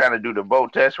he's trying to do the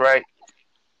boat test, right?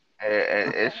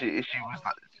 And she was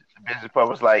the business part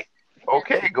was like,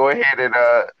 okay, go ahead and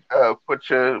put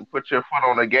your foot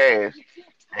on the gas.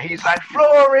 And he's like,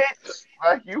 floor it,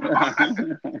 like you want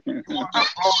to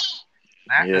floor.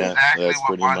 That's Yeah, exactly that's what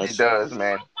pretty Bungie much. does,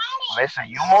 man. When they say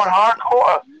you want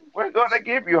hardcore, we're gonna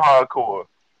give you hardcore.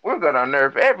 We're gonna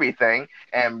nerf everything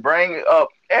and bring up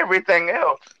everything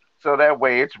else, so that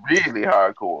way it's really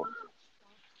hardcore.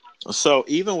 So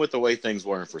even with the way things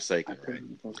were in I Forsaken, right,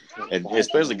 couldn't focus on and that,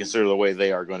 especially man. consider the way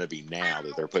they are going to be now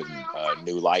that they're putting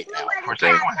new light out.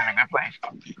 Forsaken Okay, was in a good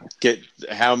place.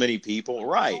 get how many people?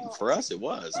 Right, for us it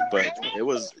was, but it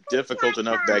was difficult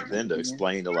enough back then to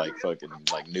explain to like fucking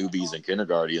like newbies and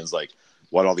kindergartens like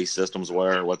what all these systems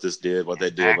were, what this did, what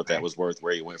that did, what that Exactly. was worth,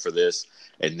 where you went for this,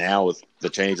 and now with the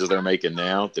changes they're making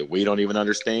now that we don't even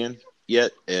understand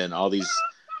yet, and all these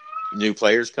new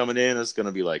players coming in, it's going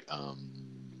to be like,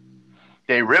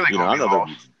 They really you know, gonna I be know there'll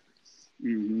be, lost.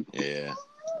 Mm-hmm. yeah,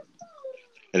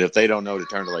 and if they don't know to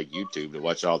turn to like YouTube to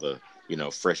watch all the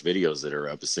fresh videos that are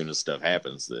up as soon as stuff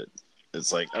happens, that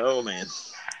it's like, oh man,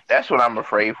 That's what I'm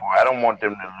afraid for. I don't want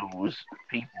them to lose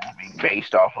people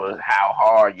based off of how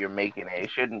hard you're making it. It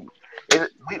shouldn't.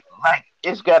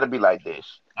 It's got to be like this.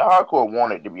 The hardcore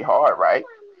want it to be hard, right?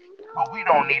 But we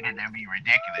don't need it to be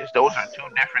ridiculous. Those are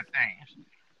two different things.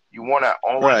 You want to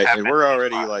always right? have And the we're sweet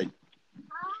already spot. like,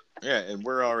 yeah, and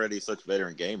we're already such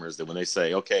veteran gamers that when they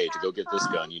say, okay, to go get this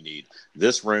gun, you need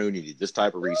this rune, you need this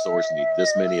type of resource, you need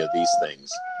this many of these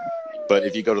things. But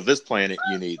if you go to this planet,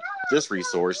 you need this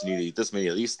resource, and you need this many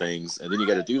of these things, and then you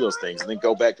got to do those things, and then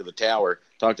go back to the tower,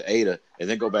 talk to Ada, and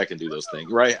then go back and do those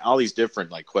things. Right? All these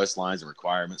different like quest lines and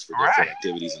requirements for different Right.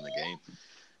 activities in the game,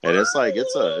 and it's like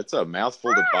it's a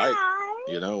mouthful to bite,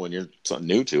 when you're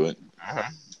new to it. Hmm.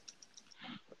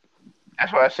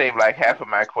 That's why I save like half of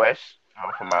my quests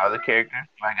for my other character.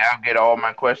 Like I'll get all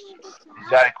my quests,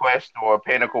 exotic quests or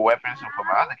pinnacle weapons for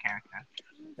my other character.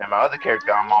 And my other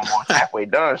character, I'm almost halfway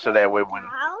done, so that way when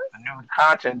the new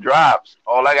content drops,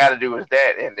 all I got to do is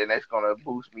that, and then it's gonna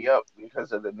boost me up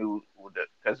because of the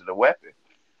weapon.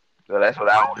 So that's what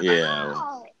I always like to Yeah,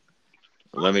 well,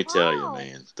 let me tell you,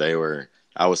 man, they were.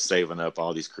 I was saving up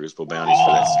all these Crucible do. bounties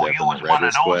for that Oh, step you in the was one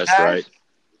of Redris those quest, right? guys?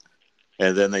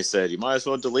 And then they said you might as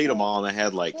well delete them all, and I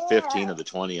had like 15 of the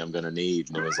 20 I'm gonna need,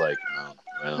 and it was like, oh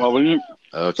well,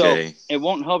 Well, so okay, it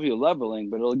won't help you leveling,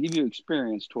 but it'll give you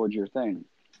experience towards your thing.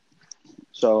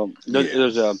 So yeah,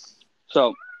 there's a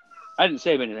so I didn't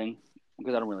save anything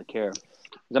because I don't really care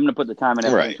because I'm going to put the time and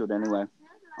effort right, into it anyway.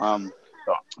 Um,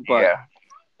 So, but yeah,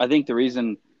 I think the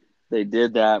reason they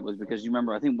did that was because you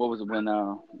remember I think what was it when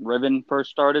Riven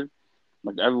first started?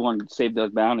 Like everyone saved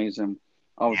those bounties and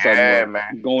all of a sudden yeah, we're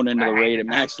man. going into I the raid hated at that.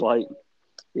 max light.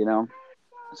 You know,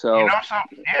 You so know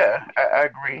something? Yeah, I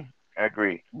agree. I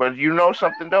agree. But you know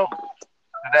something though?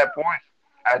 To that point,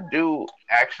 I do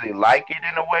actually like it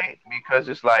in a way because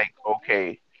it's like,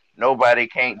 okay, nobody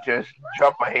can't just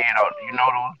jump ahead on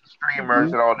those streamers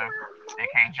mhm. and all them. They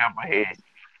can't jump ahead.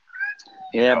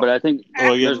 You Yeah, know. but I think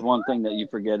well, there's you, one thing that you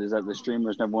forget is that the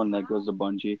streamers, number one that goes to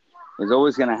Bungie, is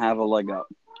always going to have a leg up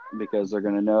because they're oh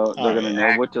gonna yeah,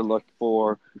 know what to Exactly. look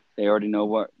for. They already know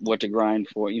what to grind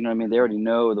for. You know what I mean? They already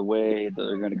know the way that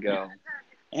they're going to go.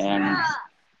 And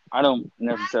I don't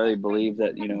necessarily believe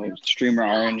that streamer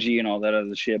RNG and all that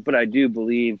other shit, but I do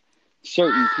believe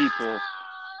certain people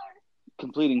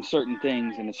completing certain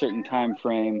things in a certain time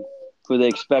frame who they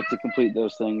expect to complete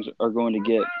those things are going to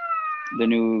get the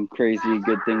new crazy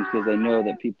good things because they know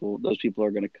that those people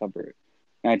are going to cover it.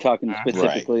 And I'm talking Hmm. right,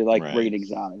 specifically like right. raid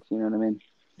exotics. You know what I mean?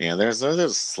 Yeah, there's a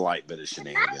slight bit of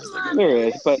shenanigans that go There on.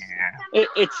 is, but Yeah.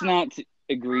 it's not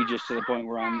egregious to the point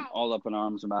where I'm all up in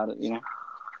arms about it. You know?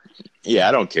 Yeah,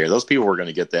 I don't care. Those people were going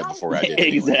to get that before I did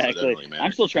anyway, so it doesn't Exactly. really I'm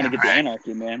matter. still trying to get to Right.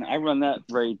 anarchy, man. I run that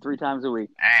raid 3 times a week,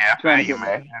 Hey, I trying to feel you,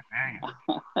 get. man. I feel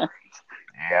you.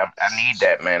 Yeah, I need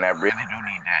that, man. I really do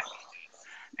need that.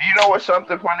 You know what's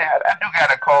something funny? I do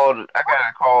gotta call. I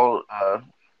gotta call.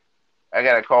 I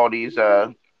gotta call these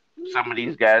some of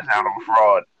these guys out on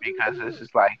fraud because this is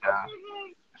like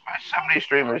some of these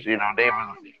streamers. They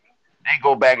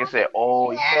go back and say,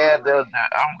 "Oh yeah,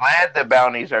 I'm glad the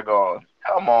bounties are gone."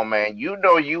 Come on, man. You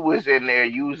know you was in there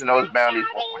using those bounties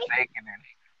for Forsaken and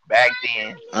back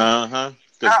then. Uh-huh.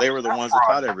 Because Stop, they were the stop ones that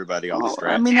taught frauding. everybody all the Oh,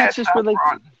 I strats. mean, Yeah, that's just stop where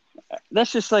frauding.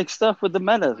 that's just like stuff with the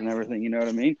metas and everything. You know what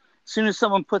I mean? As soon as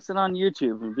someone puts it on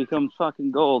YouTube, it becomes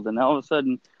fucking gold, and all of a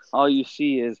sudden, all you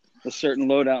see is a certain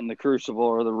loadout in the Crucible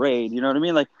or the raid. You know what I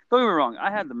mean? Like, don't get me wrong,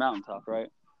 I had the mountaintop, right?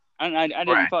 And I didn't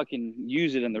Right. fucking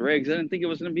use it in the raid because I didn't think it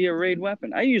was going to be a raid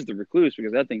weapon. I used the Recluse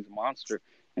because that thing's a monster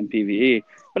in PvE,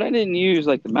 but I didn't use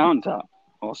like the mountaintop.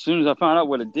 Well, as soon as I found out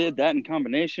what it did, that in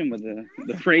combination with the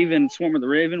Raven, Swarm of the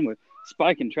Raven with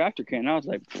Spike and Tractor Cannon, I was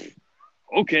like,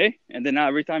 okay. And then now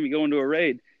every time you go into a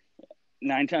raid,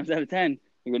 9 times out of 10,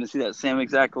 you're going to see that same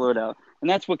exact loadout. And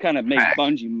that's what kind of makes Facts.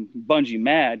 Bungie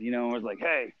mad. It's like,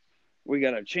 hey, we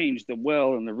got to change the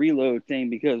well and the reload thing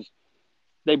because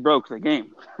they broke the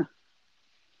game.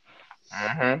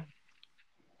 Mm-hmm.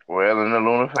 Well, in the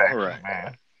lunar All factions, right.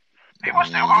 man. People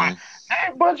still going.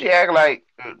 Mm-hmm. They Bungie act like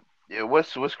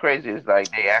what's crazy is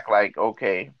like they act like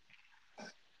okay,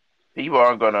 people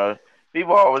aren't gonna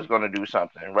people are always gonna do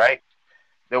something, right?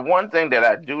 The one thing that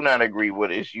I do not agree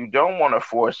with is you don't want to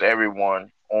force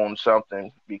everyone on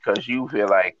something because you feel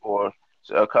like, or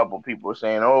a couple people are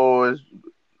saying,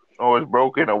 it's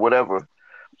broken or whatever.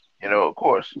 Of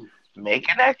course,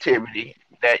 make an activity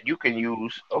that you can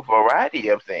use a variety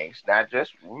of things, not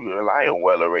just rely on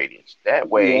weather radiance. That Yeah.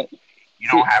 way, you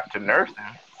See, don't have to nerf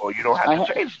them or you don't have I to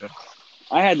ha- change them.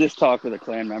 I had this talk with a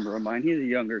clan member of mine. He's a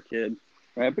younger kid,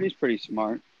 right? But he's pretty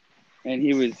smart. And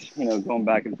he was, going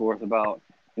back and forth about,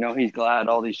 he's glad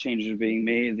all these changes are being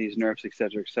made, these nerfs, et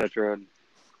cetera, et cetera. And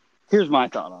here's my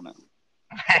thought on it.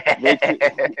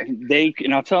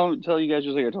 And I'll tell you guys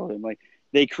just like I told him, like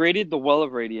they created the Well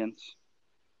of Radiance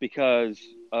because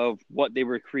of what they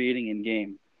were creating in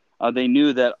game. They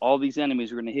knew that all these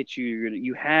enemies were going to hit you.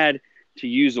 You had to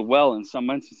use a well in some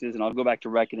instances, and I'll go back to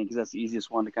Reckoning because that's the easiest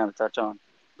one to kind of touch on.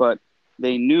 But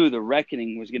they knew the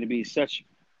Reckoning was going to be such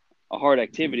a hard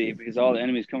activity because all the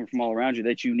enemies coming from all around you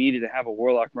that you needed to have a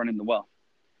Warlock running the well.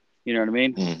 You know what I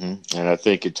mean? And I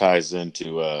think it ties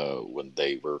into when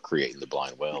they were creating the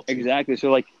blind well too. Exactly.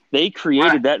 So like they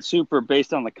created that super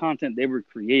based on the content they were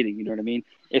creating. You know what I mean?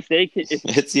 If they could, if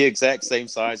It's the exact same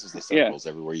size as the yeah, circles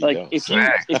everywhere you like go.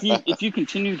 if you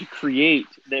continue to create,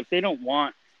 if they don't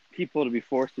want people to be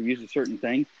forced to use a certain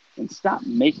thing, then stop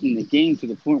making the game to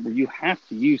the point where you have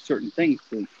to use certain things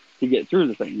to get through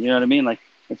the thing. You know what I mean? Like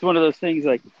it's one of those things.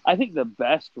 Like I think the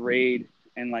best raid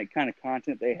and like kind of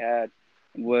content they had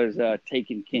was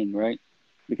Taken King, right?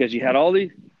 Because you had all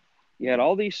these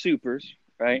supers,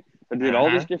 right? That did all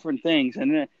these Hmm. different things,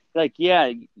 and then like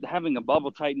yeah, having a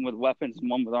bubble titan with weapons and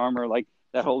one with armor, like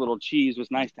that whole little cheese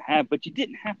was nice to have, but you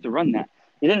didn't have to run that.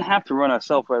 You didn't have to run a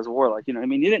self-res warlock. You know what I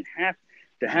mean? You didn't have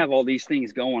to have all these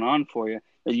things going on for you.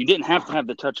 You didn't have to have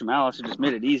the touch of malice. It just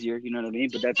made it easier. You know what I mean?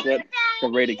 But that's what the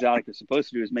raid exotic is supposed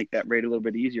to do, is make that raid a little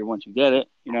bit easier once you get it.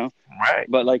 Right.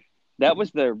 But like that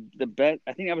was the best.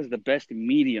 I think that was the best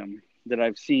medium that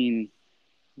I've seen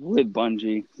with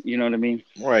Bungie. You know what I mean?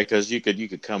 Right, because you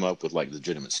could come up with like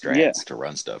legitimate Yeah. strats to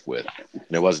run stuff with,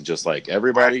 and it wasn't just like Right.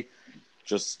 everybody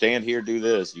just stand here, do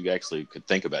this. You actually could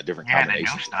think about different You had to do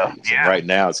combinations of stuff. things. And Yeah. right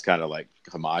now, it's kind of like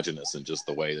homogenous in just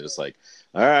the way that it's like,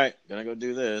 all right, gonna go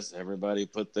do this. Everybody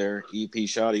put their EP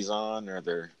shotties on or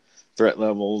their threat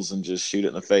levels and just shoot it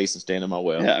in the face and stand in my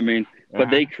well. Yeah, I mean, but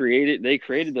Hmm. they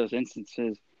created those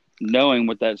instances knowing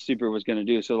what that super was going to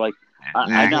do. So like, I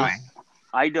Exactly. don't,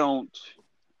 I don't,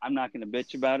 I'm not going to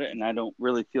bitch about it, and I don't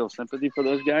really feel sympathy for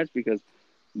those guys because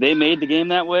they made the game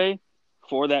that way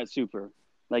for that super.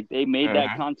 Like they made that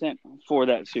Hmm. content for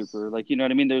that super. Like you know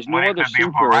what I mean? There's Well, no it other could be a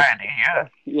super. variety. Yeah.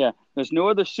 Yeah, there's no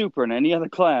other super in any other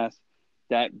class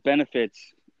that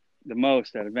benefits the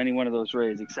most out of any one of those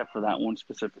raids except for that one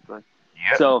specifically.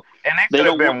 Yep. So And it they could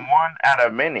have don't want. been one out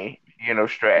of many,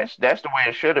 strats. That's the way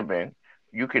it should have been.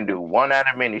 You can do one out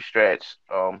of many strats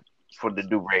for the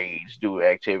do raids, do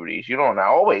activities. You don't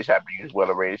always have to use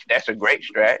weather raids. That's a great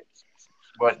strat,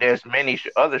 but there's many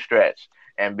other strats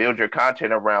and build your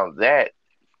content around that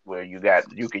where you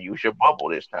can use your bubble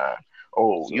this time.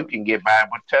 Oh, you So can get by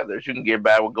with tethers. You can get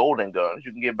by with golden guns.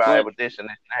 You can get by what with this and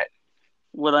this and that.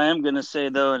 what I am gonna say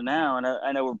though now, and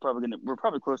I know we're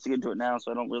probably close to getting to it now,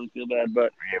 so I don't really feel bad.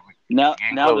 But Yeah, now we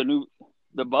getting now close.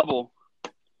 the bubble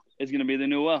is gonna be the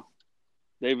new well.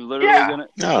 They've literally Yeah. gonna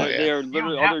Oh they yeah, are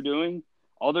literally Yep.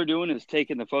 all they're doing is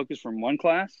taking the focus from one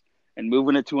class and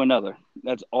moving it to another.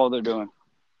 That's all they're doing.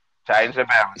 Titans and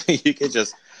balance. you could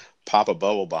just pop a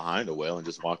bubble behind a well and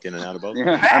just walk in and out of both of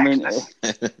Yeah, I Facts.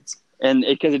 mean, them. and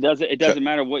because it doesn't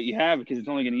matter what you have because it's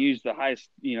only going to use the highest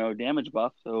damage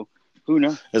buff. So who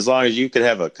knows? As long as you could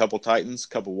have a couple titans,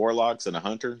 couple warlocks, and a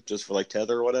hunter just for like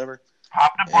tether or whatever,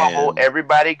 Pop the bubble, and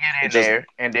everybody get in just there,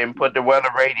 and then put the weather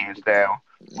radiance down.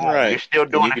 Boom, you're right, still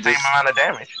and doing the same amount of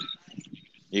damage.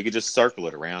 you could just circle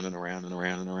it around and around and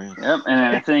around and around. Yep,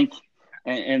 and I think,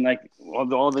 and like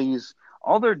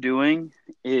all they're doing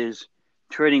is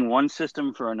trading one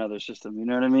system for another system. You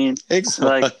know what I mean? Like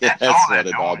Exactly. That's all That's they're what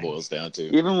it all doing. boils down to.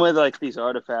 even with like these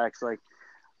artifacts, like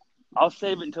I'll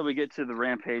save it until we get to the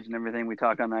rampage and everything. We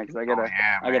talk on that because I got Oh a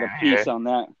yeah, I got a man. Yeah. piece on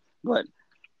that. But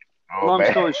Oh long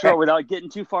man. story short, without getting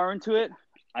too far into it,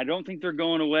 I don't think they're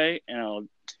going away, and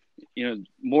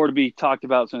more to be talked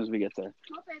about as soon as we get there.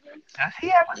 Does he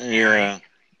have a theory? Yeah.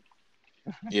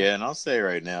 Yeah, and I'll say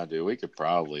right now, dude, we could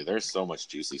probably. There's so much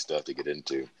juicy stuff to get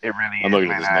into. It really I'm is,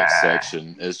 looking at man. this next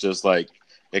section. It's just like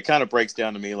it kind of breaks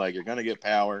down to me like you're gonna get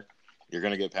power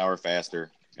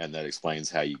faster, and that explains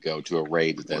how you go to a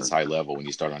raid that's high level when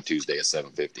you start on Tuesday at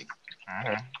 750.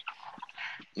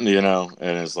 Mhm.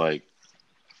 And it's like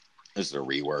This is a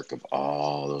rework of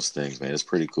all those things, man. It's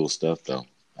pretty cool stuff, though.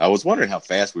 I was wondering how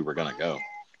fast we were gonna go.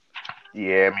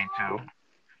 Yeah, me too.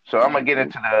 So I'm Yeah, gonna get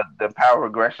into the power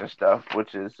regression stuff,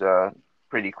 which is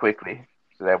pretty quickly,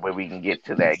 so that way we can get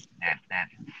to that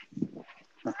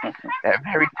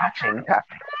very touching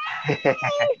topic.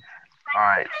 All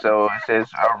right, so it says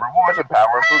rewards and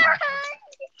power progression.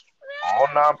 All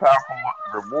non-powerful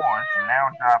rewards now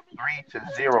drop 3 to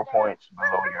 0 points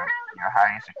below your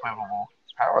highest equivalent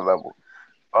power level,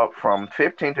 up from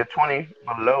 15 to 20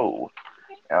 below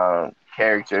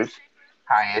characters'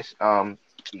 highest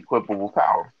equipable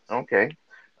power. Okay.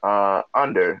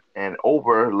 Under and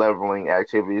over leveling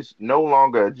activities no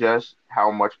longer adjust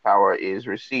how much power is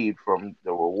received from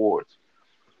the rewards.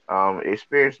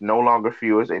 Experience no longer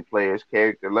fuels a player's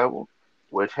character level,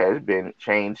 which has been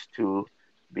changed to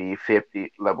be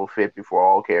 50 level 50 for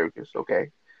all characters. Okay.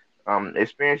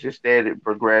 Experience instead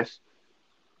progresses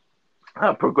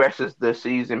the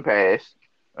season pass,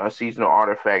 seasonal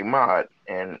artifact mod,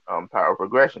 and power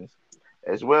progressions,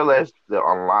 as well as the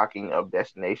unlocking of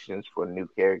destinations for new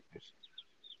characters.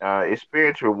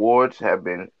 Experience rewards have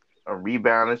been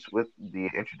rebalanced with the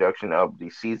introduction of the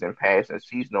season pass and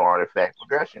seasonal artifact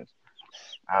progressions.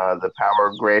 The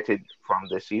power granted from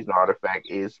the seasonal artifact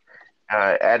is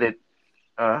added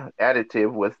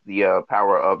additive with the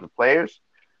power of the players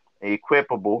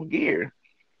equipable gear,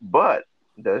 but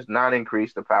does not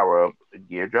increase the power of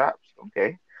gear drops.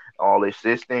 Okay, all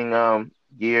existing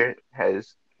gear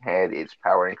has had its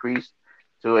power increased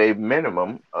to a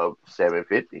minimum of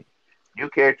 750. New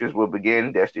characters will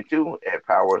begin Destiny 2 at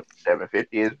power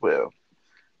 750 as well.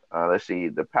 Let's see,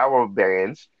 the power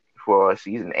bands for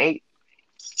Season 8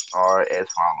 are as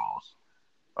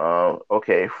follows.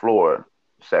 Okay, floor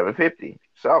 750,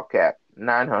 soft cap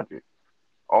 900.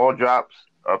 All drops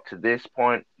up to this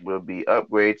point will be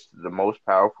upgrades to the most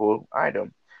powerful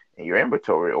item in your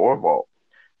inventory or vault.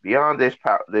 Beyond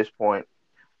this point,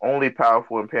 only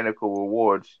powerful and pinnacle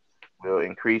rewards will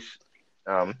increase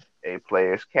a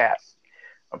player's cap.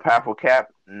 A powerful cap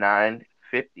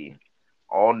 950.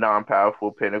 All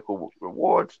non-powerful pinnacle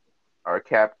rewards are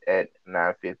capped at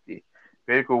 950.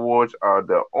 Pinnacle rewards are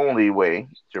the only way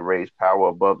to raise power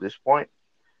above this point.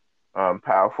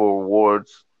 Powerful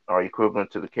rewards are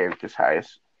equivalent to the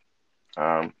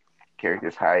um,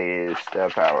 character's highest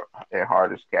power and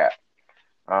hardest cap.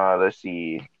 Let's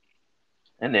see,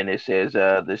 and then it says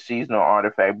the seasonal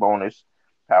artifact bonus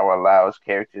power allows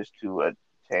characters to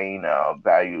attain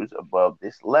values above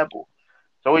this level.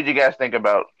 So, what did you guys think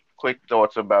about? Quick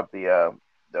thoughts about the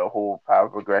whole power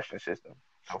progression system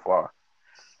so far.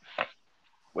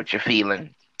 What you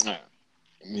feeling? Uh,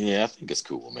 Yeah, I think it's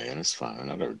cool, man. It's fine.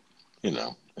 I don't,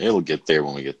 it'll get there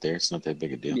when we get there. It's not that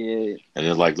big a deal. yeah, And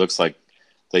it looks like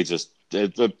they just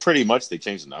pretty much they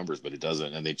changed the numbers, but it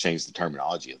doesn't, and they changed the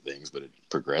terminology of things, but it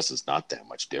progresses not that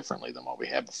much differently than what we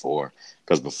had before.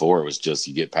 Because before it was just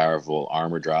you get powerful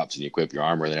armor drops and you equip your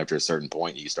armor, and then after a certain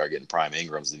point you start getting prime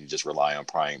Ingrams, and you just rely on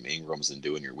prime Ingrams and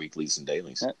doing your weeklies and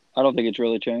dailies. I don't think it's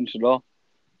really changed at all.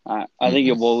 I think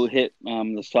it Mm-mm. will hit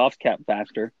the soft cap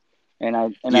faster, and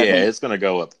Yeah, it's gonna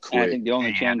go up I quick. think the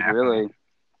only Yeah, change definitely. really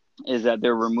is that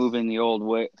they're removing the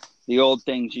old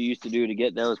things you used to do to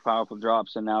get those powerful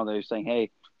drops, and now they're saying, hey,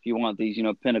 if you want these,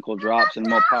 pinnacle drops and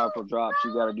more powerful drops,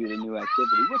 you got to do the new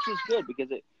activity, which is good because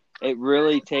it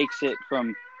really takes it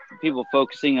from people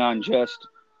focusing on just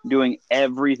doing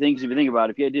everything. Because if you think about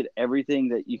it, if you did everything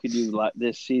that you could do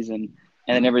this season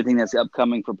and then everything that's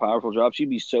upcoming for powerful drops, you'd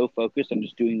be so focused on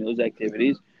just doing those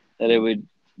activities that it would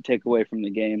take away from the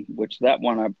game. Which that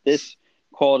one, this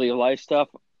quality of life stuff,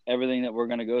 everything that we're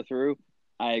going to go through,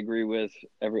 I agree with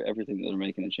everything that they're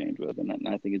making a change with, and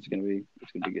I think it's gonna be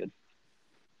good.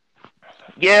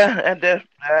 Yeah,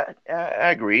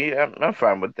 I agree. I'm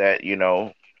fine with that.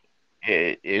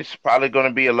 It's probably going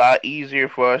to be a lot easier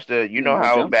for us to, More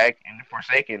how jumps. back in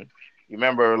Forsaken, you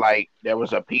remember like there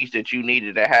was a piece that you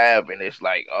needed to have, and it's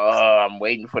like, oh, I'm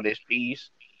waiting for this piece.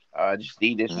 I just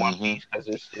need this one Mm-hmm. piece because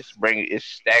it's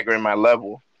staggering my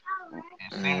level.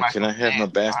 It seemed like Can I it have my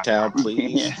did. bath towel, Yeah.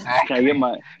 please? Exactly.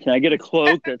 Can I get a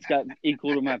cloak that's got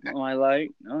equal to my light?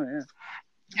 Oh yeah.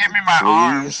 Give me my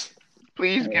arms. Please.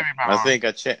 Please give Yeah. me my I arms. think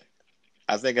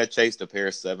I think I chased a pair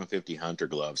of 750 hunter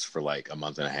gloves for like a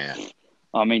month and a half.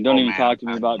 I mean, don't Oh even man, talk to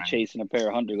me about chasing a pair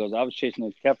of hunter goes. I was chasing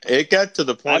those Kefir. It got to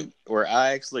the I point where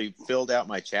I actually filled out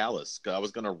my chalice because I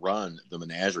was going to run the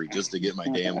menagerie just to get my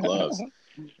damn gloves.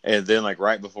 And then, like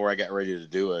right before I got ready to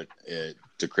do it,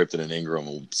 Decrypted an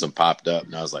Ingram some popped up,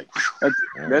 and I was like, that's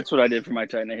all right. that's what I did for my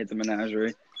Titan. I hit the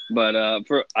menagerie, but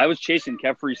I was chasing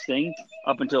Kefri's Sting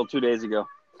up until 2 days ago.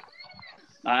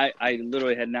 I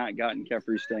literally had not gotten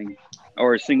Kefri's Sting.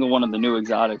 or a single one of the new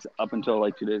exotics up until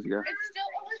like 2 days ago.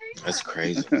 That's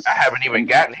crazy. I haven't even And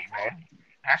gotten it, man.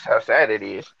 That's how sad it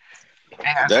is. It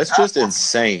hasn't That's dropped just for me.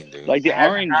 insane, dude. like the It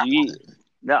hasn't dropped for RNG,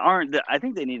 that aren't. I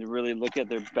think they need to really look at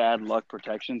their bad luck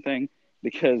protection thing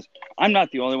because I'm not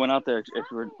the only one out there. If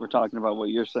we're talking about what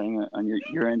you're saying on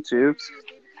your end too,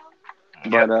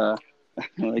 me. but Yep.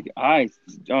 like I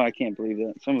can't believe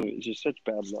that some of it is just such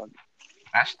bad luck.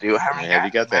 I still haven't Have you gotten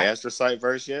it, got the man. astrocyte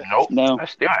verse yet, Nope. No, I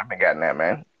still haven't gotten that,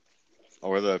 man.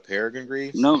 or the Peregrine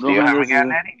Greaves? no, don't Still have haven't those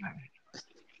gotten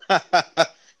either. that either.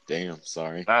 Damn,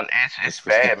 sorry. None, it's That's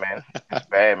bad, man. It's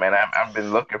bad, man. I've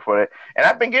been looking for it, and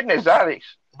I've been getting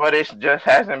exotics, but it just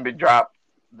hasn't been dropped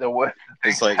the it's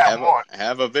things like I want.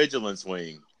 have a vigilance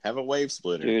wing, have a wave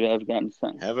splitter, Dude, I've gotten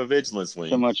have a vigilance so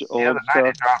wing. much The other old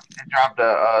night stuff. it dropped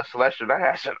the celestial.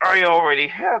 I said, "Oh, you already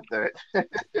have that."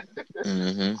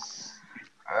 Mm-hmm.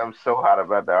 I'm so hot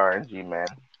about the RNG, man.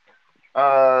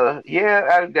 Yeah,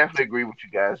 I definitely agree with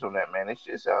you guys on that, man. It's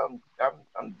just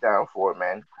I'm down for it,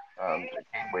 man. I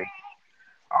can't wait.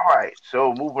 All right,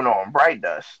 so moving on. Bright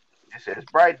Dust. It says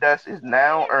Bright Dust is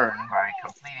now earned by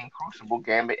completing Crucible,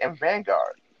 Gambit, and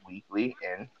Vanguard weekly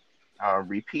and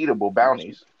repeatable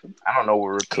bounties. I don't know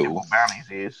what Cool. repeatable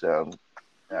bounties is.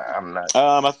 I'm not.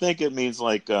 I think it means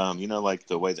like like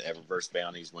the way the Eververse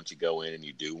bounties. Once you go in and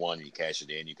you do one, you cash it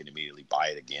in, you can immediately buy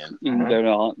it again. And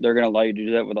Mhm. they're gonna allow you to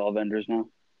do that with all vendors now.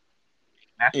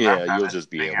 That's what I'm Yeah, trying you'll to just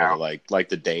be figure able to out. like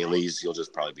the dailies. You'll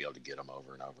just probably be able to get them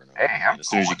over and over and Hey, over I'm again. As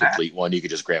soon cool as you with that. complete one, you can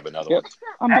just grab another Yep,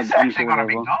 one. That's I'm actually cool with gonna that as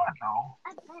be well. good though.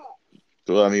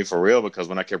 Well, I mean, for real, because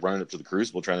when I kept running up to the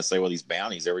Crucible trying to say, well, these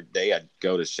bounties every day, I'd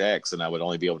go to Shacks and I would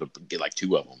only be able to get like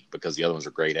two of them because the other ones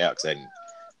were grayed out because I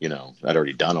hadn't, I'd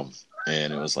already done them,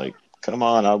 and it was like, come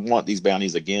on, I want these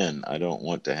bounties again. I don't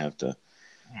want to have to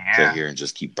sit Yeah. here and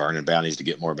just keep burning bounties to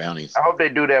get more bounties. I hope they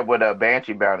do that with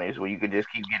Banshee bounties, where you could just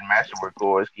keep getting masterwork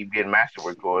cores, keep getting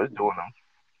masterwork cores, doing them.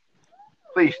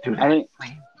 Please do I that. think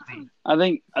Please, please. I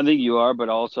think you are, but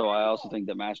I also think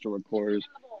that Masterwork cores,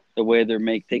 the way they're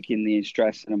taking the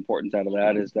stress and importance out of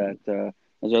that is that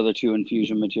those other two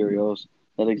infusion materials,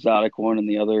 that exotic one and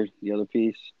the other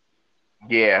piece.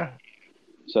 Yeah.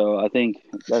 So I think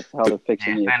that's how they're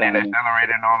fixing Yeah. the Sending economy.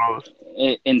 accelerator and all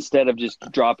those. Instead of just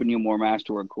dropping you more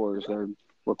Masterwork cores, they're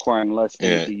requiring less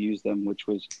things Yeah, to use them, which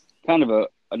was kind of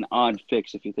an odd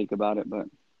fix if you think about it. But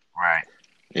Right.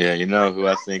 yeah. You know who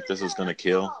I think this is going to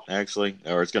kill actually,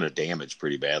 or it's going to damage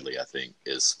pretty badly. I think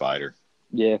is Spider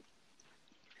yeah,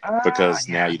 because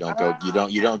now Yeah.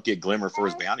 you don't get Glimmer for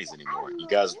his bounties anymore. You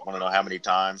guys want to know how many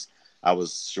times I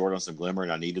was short on some Glimmer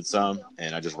and I needed some,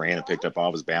 and I just ran and picked up all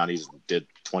of his bounties, did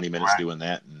 20 minutes Right. doing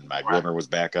that, and my Right. Glimmer was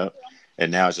back up.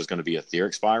 And now it's just going to be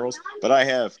etheric spirals. But I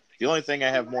have the only thing I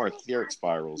have more etheric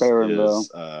spirals Baron Bell.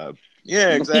 is yeah,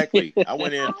 exactly. I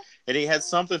went in and he had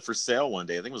something for sale one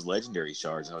day. I think it was legendary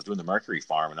shards, and I was doing the Mercury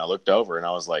farm, and I looked over and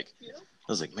I was like,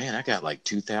 man, I got like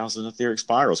 2,000 etheric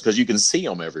spirals because you can see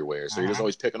them everywhere. So you're just Mhm.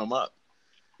 always picking them up.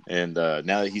 And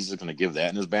now that he's just going to give that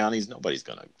in his bounties, nobody's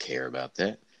going to care about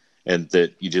that. And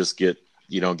that you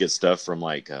don't get stuff from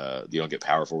you don't get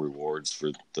powerful rewards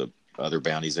for the other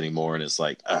bounties anymore. And it's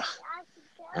like, ugh,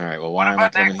 all right, well, What why am I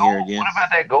about that coming here gold? What again? about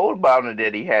that gold bounty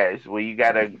that he has, where you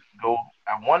gotta go?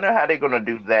 I wonder how they're gonna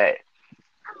do that.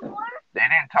 They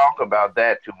didn't talk about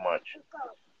that too much.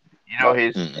 You know,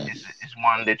 Mm-mm. his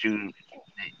one that you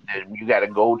gotta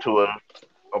go to a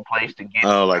place to get.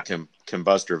 Oh, like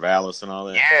Combuster Valis and all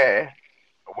that. Yeah.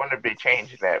 I wonder if they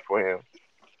changed that for him.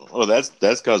 Well, that's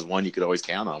because one you could always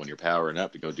count on when you're powering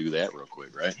up to go do that real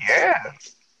quick, right? Yeah.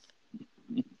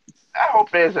 I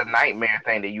hope there's a nightmare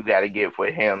thing that you got to get for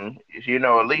him. Is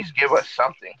at least give us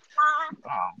something.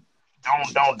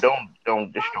 Um,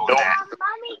 don't destroy that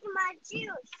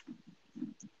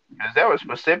because there was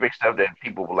specific stuff that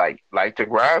people would like to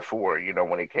grind for.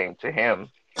 When it came to him,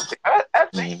 I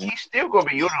think Mm-hmm. he's still gonna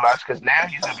be utilized because now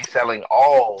he's gonna be selling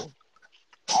all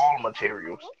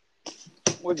materials.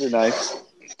 Which are nice.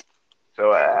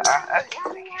 So I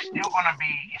think he's still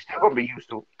gonna be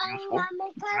useful. You know what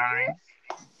I mean?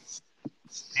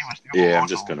 He was still Yeah, gonna I'm go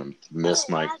just to. gonna miss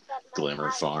my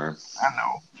Glimmer farm. I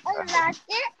know. I know.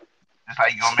 Just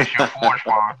like you gonna miss your forge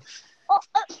farm.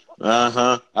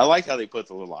 Uh-huh. I like how they put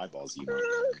the little eyeballs emote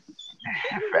on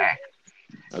there. Fact.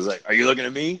 I was like, are you looking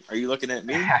at me? Are you looking at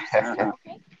me? All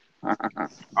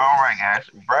right, guys.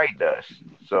 Bright dust.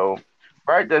 So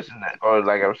bright dust, or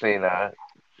like I was saying,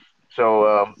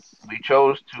 we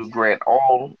chose to grant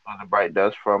all of the bright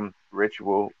dust from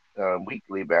ritual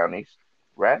weekly bounties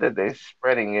rather than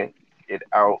spreading it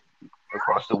out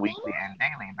across the weekly and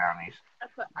daily bounties.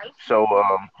 So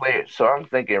play it. So I'm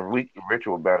thinking weekly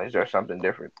ritual bounties are something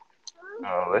different.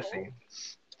 Let's see.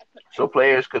 so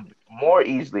players could more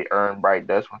easily earn bright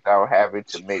dust without having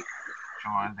to make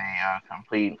sure they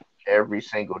complete every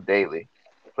single daily.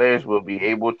 Players will be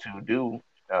able to do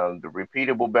the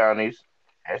repeatable bounties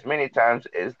as many times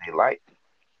as they like.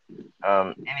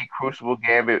 Any Crucible,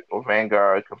 Gambit, or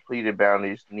Vanguard completed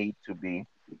bounties need to be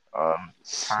um,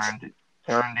 turned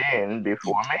turned in You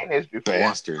before maintenance before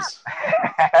bastards.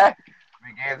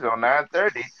 begins on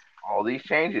 9:30. All these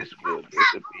changes will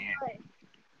disappear.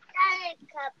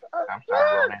 I'm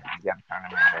sorry, Roman. You got to turn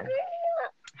them in,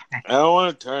 man. I don't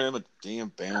want to turn him a damn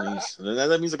bounties. And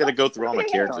that means I got to go through all my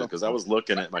characters because I was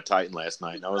looking at my Titan last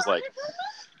night and I was like,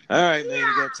 all right, man,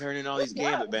 you got to turn in all these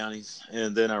Gambit bounties.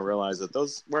 And then I realized that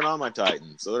those weren't on my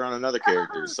Titan, so they're on another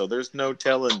character. So there's no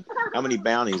telling how many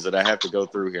bounties that I have to go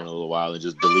through here in a little while and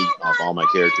just delete off all my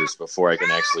characters before I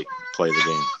can actually play the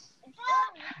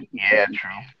game. Yeah, true.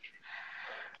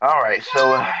 All right, so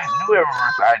new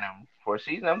Eververse item for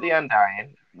Season of the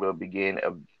Undying will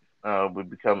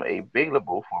become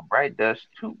available for Bright Dust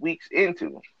 2 weeks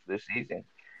into the season.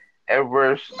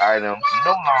 Eververse items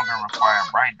no longer require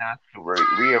Bright Dust to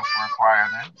require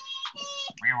them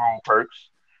reroll perks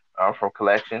from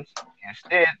collections.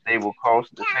 Instead, they will cost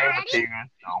the same materials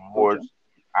towards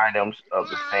items of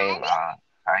the same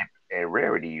type and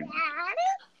rarity use.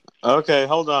 Okay,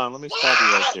 hold on. Let me stop you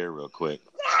right there real quick.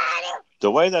 The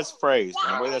way that's phrased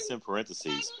and the way that's in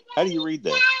parentheses, how do you read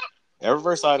that?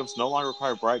 Eververse items no longer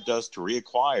require Bright Dust to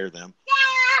reacquire them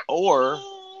or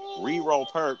re-roll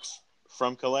perks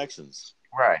from collections.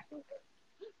 Right.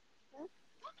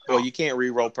 Well, you can't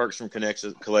re-roll perks from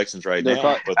collections right They're now,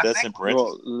 talk- but I that's think, in well,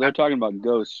 parentheses. they're talking about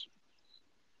ghosts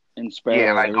and yeah,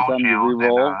 sparrows. like Every Ghost time you Shields and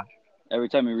re-roll, every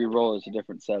time you re-roll, it's a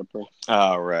different set of perks.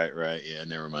 Oh, right. Yeah,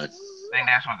 never mind. I think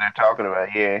that's what they're talking about.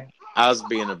 Yeah. I was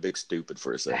being a big stupid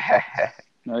for a second.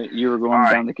 Right? You were All going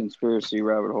right. down the conspiracy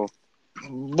rabbit hole.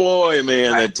 Boy,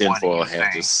 man, Like, that what do tinfoil you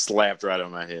hat say? just slapped right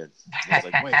on my head. I was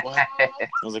like, wait, what? I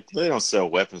was like, they don't sell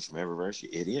weapons from Eververse, you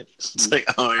idiot. It's like,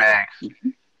 oh, yeah. Facts.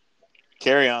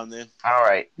 Carry on then. All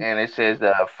right, and it says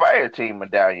the fire team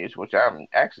medallions, which I'm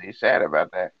actually sad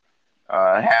about that.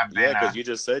 Have Yeah, been because you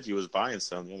just said you was buying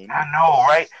some the other I night. know,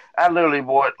 right? I literally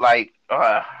bought like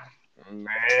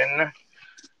man.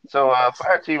 So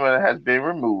fire team has been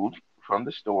removed from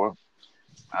the store.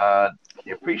 Uh,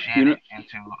 You know, depreciated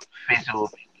into fizzled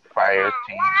fire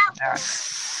team medallions.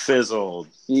 Fizzled.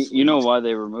 you know Sweet. why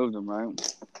they removed them, right?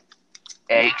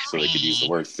 So they could use the XP.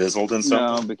 word fizzled in No,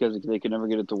 something? because they could never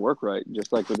get it to work right.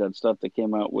 Just like with that stuff that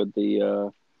came out with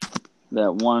the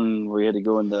that one where you had to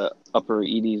go in the upper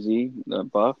EDZ, the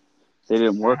buff, they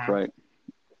didn't work Hmm. right.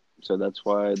 So that's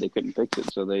why they couldn't fix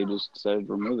it. So they just decided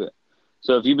to remove it.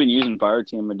 So if you've been using fire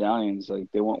team medallions,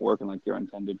 like they weren't working like they're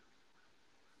intended.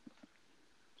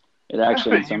 It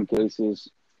actually, in some cases,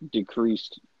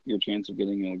 decreased your chance of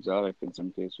getting an exotic. In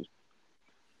some cases,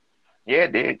 Yeah,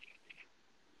 it did.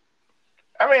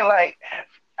 I mean, like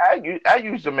I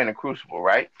use them in a crucible,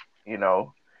 right? You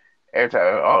know, every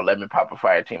time, oh, let me pop a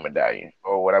fire team medallion,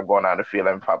 or when I'm going out the field,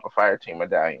 let me pop a fire team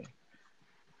medallion.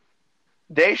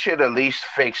 They should at least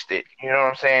fixed it. You know what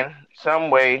I'm saying? Some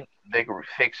way they could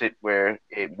fix it where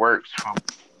it works from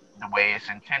the way it's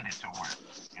intended to work.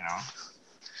 You know?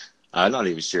 I'm not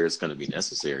even sure it's going to be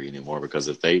necessary anymore because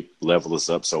if they level us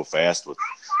up so fast with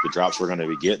the drops we're going to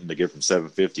be getting to get from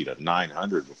 750 to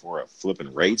 900 before a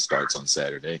flipping raid starts on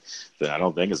Saturday, then I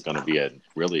don't think it's going to be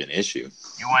really an issue.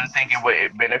 You wouldn't think it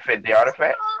would benefit the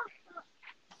artifact?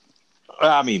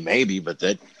 I mean, maybe, but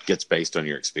that gets based on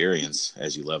your experience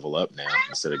as you level up now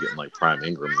instead of getting like Prime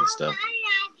Ingrams and stuff.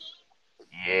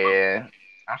 Yeah,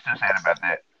 I'm still sad about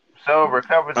that. So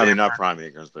recover I their mean, not purchase. Prime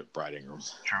Ingrams, but Bright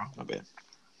Ingrams. True. My bad.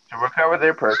 To recover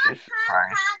their purchase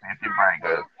price, 50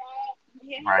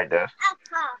 bright dust.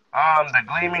 The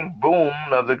gleaming boom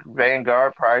of the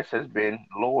Vanguard price has been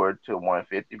lowered to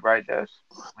 150 bright dust.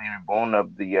 Gleaming boom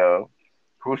of the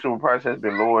Crucible price has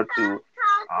been lowered to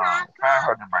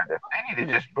 500 bright dust. They need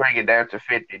to just bring it down to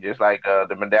 50, just like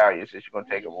the medallions, since you're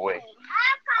gonna take them away.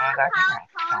 So that's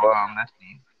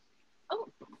the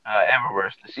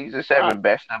Eververse, the season I, 7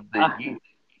 best of the I year.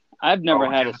 I've Oh, never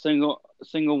what had you? a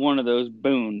single one of those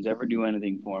boons ever do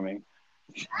anything for me.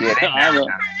 Yeah, So they've I never don't.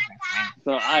 done anything for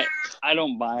me. So I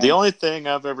don't buy The them. only thing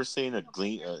I've ever seen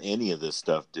any of this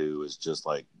stuff do is just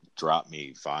like drop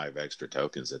me 5 extra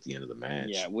tokens at the end of the Yeah,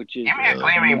 match. which Give is me a Really?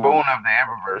 gleaming not. boon of the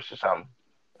Eververse or something.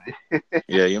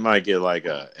 Yeah, you might get like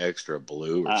a extra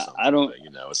blue or I something, don't.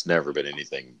 but it's never been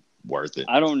anything worth it.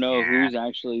 I don't know Yeah. who's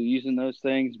actually using those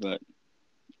things, but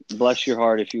bless your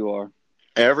heart if you are.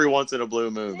 Every once in a blue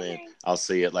moon, man, I'll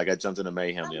see it. Like I jumped into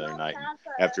Mayhem the other night, and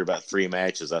after about 3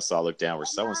 matches, I saw look down where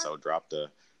so and so dropped a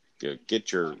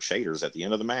get your shaders at the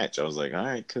end of the match. I was like, all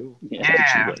right, cool. Yeah, I'll get you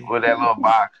Yeah, later. with that little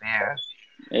box. Yeah.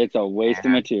 it's a waste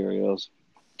of materials.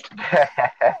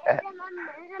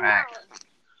 Facts.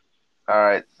 All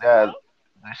right. The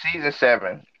season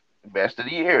 7 best of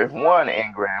the year one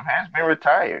engram has been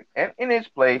retired, and in its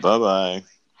place, Bye bye.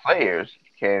 players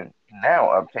can now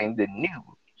obtain the new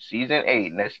season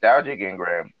 8 nostalgic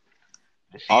engram.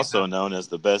 The Also season, known as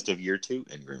the best of year 2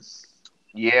 Ingram.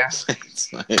 yeah.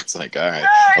 It's like, all right, You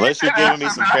unless you're said giving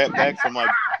that's me some crap enough. back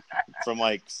from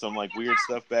like some like weird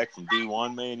stuff back from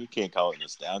D1, man, you can't call it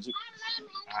nostalgic.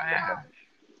 Oh, yeah.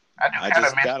 I do I kind of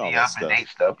just miss got all the that up to stuff. date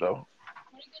stuff though.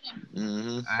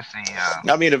 Hmm. Let's see.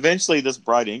 I mean, eventually this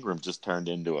Bright Ingram just turned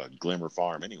into a Glimmer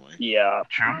Farm anyway. Yeah.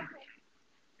 True.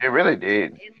 It really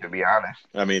did, to be honest.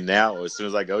 I mean, now as soon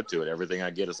as I go to it, everything I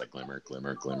get is like Glimmer,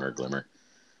 Glimmer, Glimmer, Glimmer.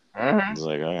 Hmm. It's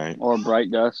like, all right. Or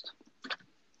bright dust.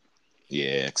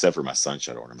 Yeah, except for my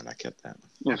Sunshine ornament. I kept that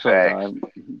Well, so did Facts.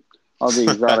 I. All the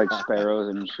one. exotic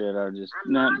sparrows and shit, I just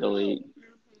not delete.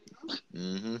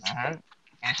 Hmm. Hmm.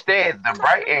 Instead, the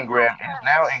Bright Engram is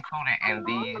now included in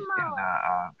the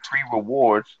free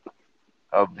rewards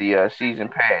of the season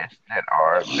pass that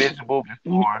are visible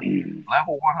before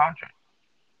level 100.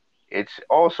 It's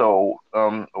also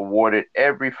awarded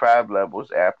every 5 levels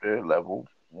after level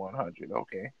 100.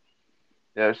 Okay.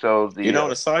 Yeah, so You the know,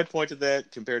 and a side point to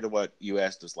that, compared to what you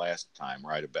asked us last time,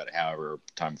 right, about however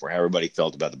time before how everybody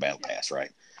felt about the battle pass,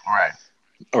 right, right,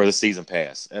 or the season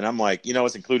pass, and I'm like,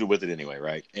 it's included with it anyway,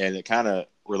 right, and it kind of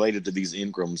related to these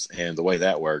Ingrams and the way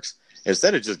that works.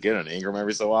 Instead of just getting an Ingram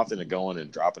every so often and going and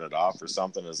dropping it off or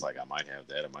something, it's like I might have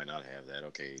that, I might not have that.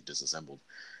 Okay, disassembled.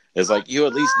 It's like you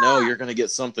at least know you're going to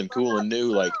get something cool and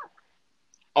new, like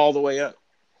all the way up.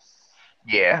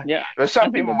 yeah. Yeah, But I some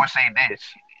think people that. would say this.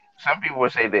 Some people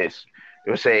would say this.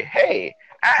 They would say, "Hey,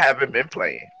 I haven't been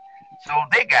playing, so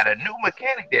they got a new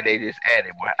mechanic that they just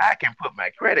added where I can put my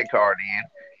credit card in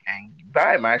and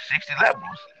buy my 60 levels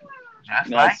just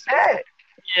like That's that."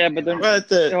 yeah, but You they're know? Well, at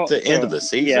the end of so the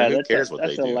season, yeah. who cares what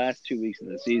That's they the do? last 2 weeks of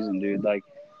the season, dude. Like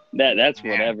that. That's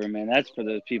Yeah, whatever, man. That's for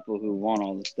those people who want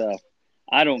all the stuff.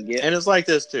 I don't get. And it's like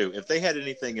this too. If they had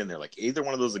anything in there, like either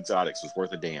one of those exotics was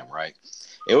worth a damn, right?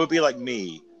 It would be like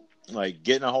me, like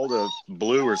getting a hold of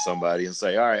Blue or somebody and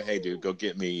say, "All right, hey, dude, go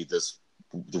get me this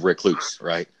the recluse,"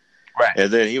 right? right. And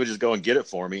then he would just go and get it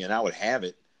for me, and I would have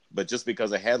it. But just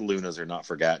because I had Lunas or not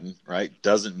forgotten, right,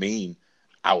 doesn't mean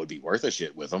I would be worth a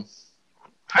shit with them.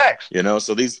 Facts.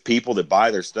 So these people that buy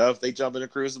their stuff, they jump in a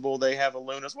Crucible, they have a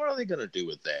Lunas. What are they going to do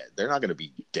with that? They're not going to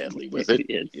be deadly with it.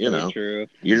 It's You so know, true.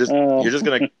 you're just Oh, you're just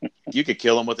gonna you could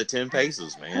kill them with the 10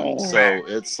 paces, man. oh, So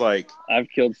Facts. I've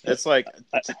killed. it's like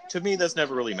I, to me that's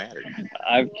never really mattered.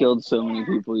 I've killed so many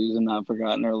people using not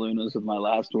forgotten or Lunas with my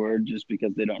last word just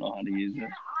because they don't know how to use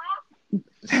it.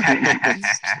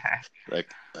 It's like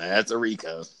that's a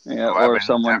Rico. Yeah, Oh, or I've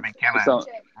someone, been killing some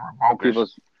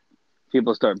revokers.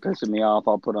 people start pissing me off.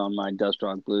 I'll put on my Dust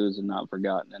Rock Blues and not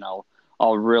forgotten, and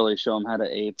I'll really show them how to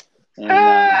ape. And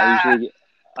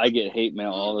I get hate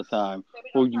mail all the time.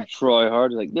 Oh, you try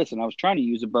hard. Like, listen, I was trying to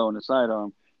use a bow and a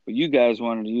sidearm, but you guys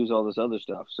wanted to use all this other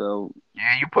stuff. So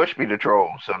Yeah, you pushed me to troll,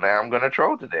 so now I'm gonna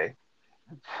troll today.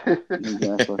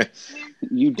 exactly,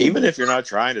 you did Even that. if you're not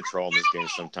trying to troll in this game,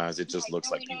 sometimes it just looks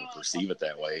like people perceive it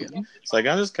that way. And it's like,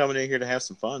 I'm just coming in here to have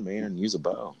some fun, man, and use a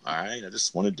bow. All right. I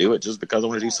just want to do it just because I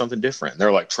want to do something different. And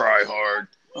they're like, try hard.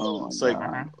 Oh It's my like,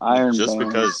 god, Mhm. Iron just Banner,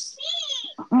 because.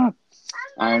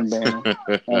 Iron Banner.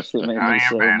 That shit made me Iron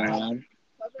so Banner. mad.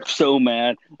 So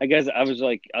mad. I guess I was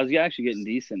actually getting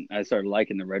decent. I started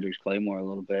liking the Redrix Claymore a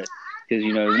little bit because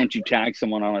once you tag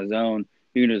someone on his own,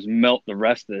 you can just melt the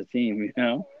rest of the team,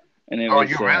 And it Oh, was,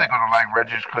 you really gonna like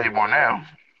Regis Claymore now?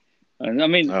 I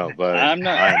mean, Oh, buddy. I'm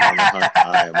not. I am on the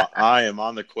hunt. I am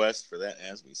on the quest for that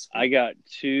as we I speak. got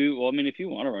two. Well, I mean, if you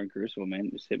want to run Crucible, man,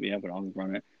 just hit me up and I'll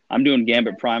run it. I'm doing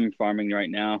Gambit Prime farming right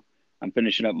now. I'm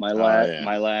finishing up Oh, yeah.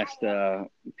 my last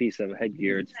piece of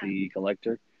headgear. It's the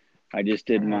collector. I just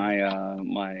did Mhm.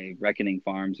 my reckoning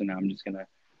farms, and I'm just gonna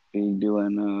be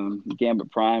doing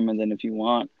Gambit Prime. And then if you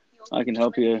want, I can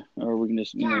help you, or we can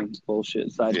just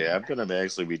bullshit side. Yeah, I'm going to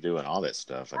actually be doing all that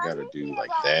stuff. I got to do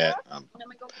like that.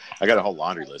 I got a whole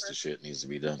laundry list of shit that needs to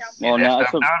be done. Get Well, that now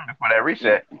stuff done before that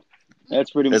reset.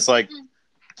 that's pretty. It's like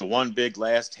the one big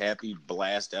last happy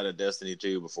blast out of Destiny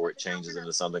 2 before it changes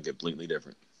into something completely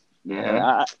different.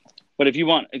 Yeah, Mhm. but if you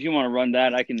want to run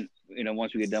that, I can.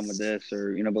 Once we get done with this,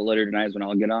 or but later tonight is when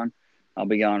I'll get on. I'll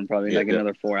be on probably Yep, like yep.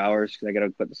 another 4 hours because I got to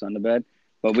put the son to bed.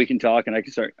 But we can talk, and I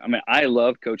can start. I mean, I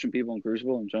love coaching people in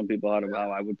Crucible and showing people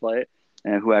how I would play it,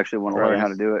 and who actually want to learn Right. how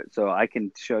Right. to do it. So I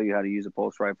can show you how to use a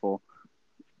pulse rifle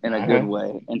in a good Mm-hmm.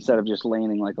 way instead of just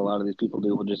laning like a lot of these people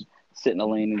do. Will just sit in a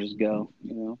lane and just go,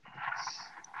 you know.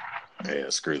 Yeah,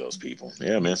 screw those people.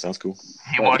 Yeah, man, sounds cool.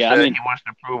 But yeah, I He mean, wants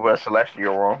to prove us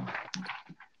celestial wrong.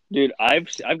 dude, I've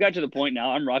got to the point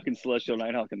now. I'm rocking Celestial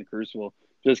Nighthawk in the Crucible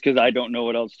just because I don't know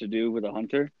what else to do with a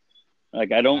hunter. Like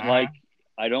Mm-hmm.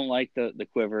 I don't like the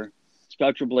quiver.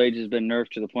 Spectral Blades has been nerfed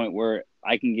to the point where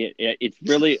I can get it.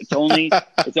 It's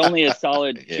only a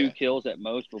solid two Yeah, kills at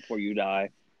most before you die.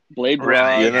 Blade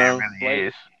Really, you Barrage, yeah, it know, Blade really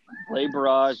is. Blade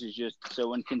Barrage is just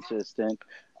so inconsistent.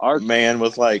 Arc, man,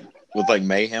 with like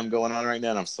mayhem going on right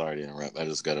now. And I'm sorry to interrupt. I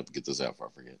just got to get this out before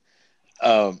I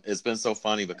forget. It's been so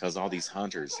funny because all these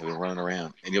hunters have been running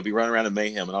around, and you'll be running around in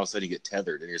mayhem, and all of a sudden you get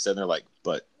tethered, and you're sitting there like,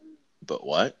 but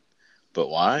what? But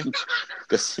why?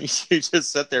 Because you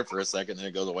just sit there for a second, and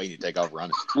it goes away, and you take off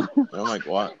running. And I'm like,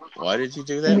 what? Why did you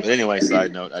do that? But anyway,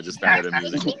 side note, I just found that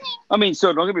amusing. I mean,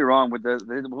 so don't get me wrong with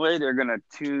the way they're gonna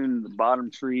tune the bottom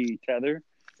tree tether.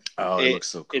 Oh, it It looks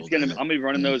so it's cool, gonna doesn't I'm it? gonna be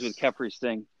running those with Kepri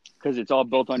Sting because it's all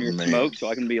built on your Man, smoke, so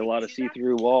I can be a lot of see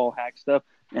through wall hack stuff,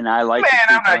 and I like to Man,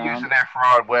 I'm creep not using around. that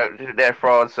fraud that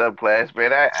fraud subclass,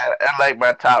 man. I like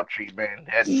my top tree, man.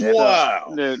 That's So,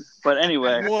 wow, dude, but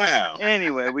wow.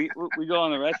 we go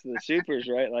on the rest of the supers,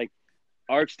 right? Like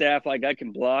arc staff, like I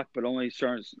can block, but only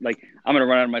certain. Like I'm gonna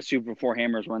run out of my super before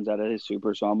Hammers runs out of his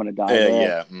super, so I'm gonna die there.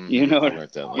 Yeah, You know I what?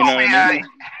 learned that You know what I lesson. gonna mean? be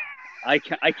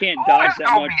Like I can't who dodge is that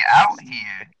gonna much. be out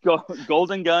here?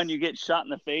 Golden gun, you get shot in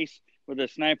the face with a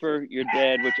sniper, you're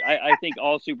dead. Which I think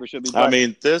all super should be I buffed.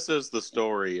 mean, this is the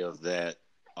story of that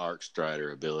Arc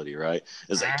Strider ability, right?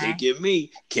 It's like, Mm-hmm.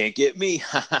 can't get me.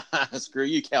 Screw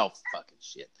you, Cal. Fucking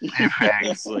shit. In fact,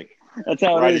 It's like, That's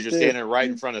how it right as is you're too. standing right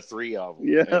in front of three of them,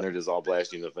 Yeah, and they're just all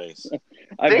blasting you in the face.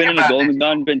 I've think been in a about this golden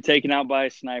gun, though. been taken out by a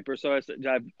sniper. So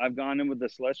I've gone in with the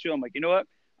celestial. I'm like, you know what?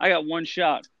 I got one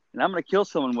shot, and I'm gonna kill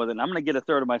someone with it. And I'm gonna get a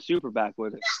third of my super back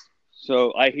with it.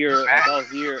 So I hear like Fact.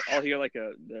 I'll hear like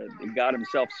the god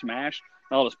himself smash,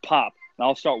 and I'll just pop, and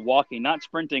I'll start walking, not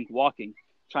sprinting, walking,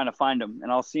 trying to find him,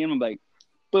 and I'll see him. I'm like,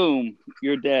 boom,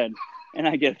 you're dead, and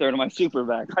I get a third of my super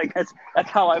back. Like that's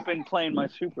how I've been playing my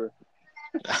super.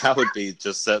 I would be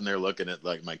just sitting there looking at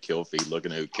like my kill feed,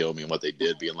 looking at who killed me and what they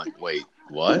did, being like, wait,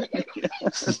 what? In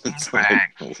It's like,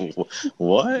 fact.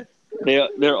 what?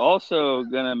 They're also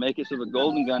gonna make it so the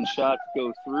golden gun shots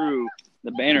go through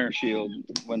the banner shield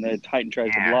when the Titan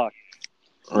tries to Yeah. block,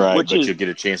 Right, which but is you get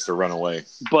a chance to run away.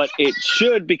 but it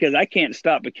should because I can't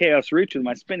stop a chaos reach with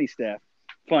my spinny staff.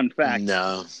 Fun fact.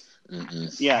 No.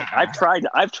 Mm-mm. Yeah, Mm-mm.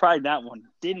 I've tried that one.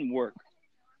 Didn't work.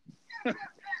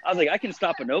 I was like, I can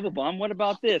stop a Nova Bomb. What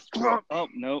about this? Oh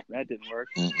no, that didn't work.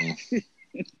 Mm-mm.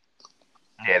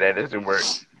 Yeah, that doesn't work.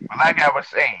 But like I was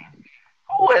saying,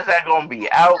 who is that gonna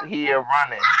be out here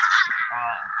running?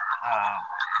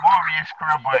 Warrior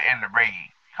Scribble in the raid.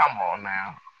 Come on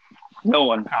now. No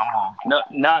one. Come on. No,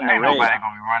 not in the Ain't raid. nobody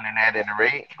gonna be running that in the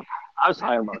raid. I was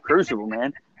talking about Crucible,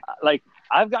 man. Like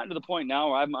I've gotten to the point now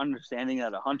where I'm understanding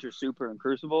that a Hunter Super and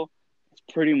Crucible is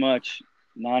pretty much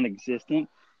non-existent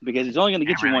because it's only going to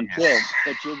It get you really one is. kill,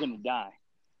 but you're going to die.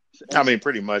 I mean,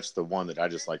 pretty much the one that I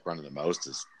just like running the most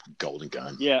is Golden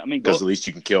Gun. Yeah, I mean, Because at least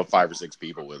you can kill 5 or 6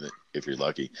 people with it if you're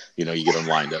lucky. You know, you get them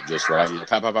lined up just right. You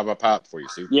pop, pop, pop, pop, pop before you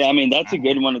yeah, supers. I mean that's a Mhm.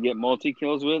 good one to get multi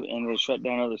kills with, and it'll shut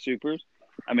down other supers.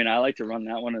 I mean, I like to run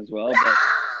that one as well, but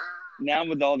now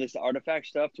with all this artifact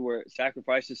stuff, to where it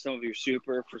sacrifices some of your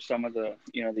super for some of the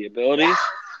the abilities,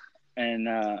 and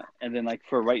then like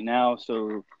for right now,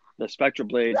 so the spectral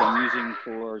blades I'm using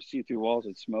for see through walls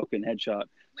with smoke and headshot,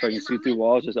 so I can see through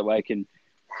walls, just that way I can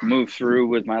move through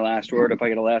with my last word. If I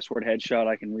get a last word headshot,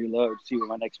 I can reload, see what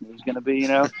my next move is going to be,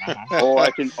 Mhm. or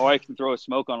I can throw a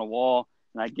smoke on a wall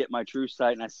and I get my true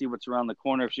sight and I see what's around the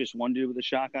corner. If it's just one dude with a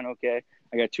shotgun, okay,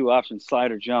 I got two options: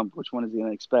 slide or jump. Which one is he going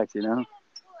to expect? I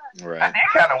Right. did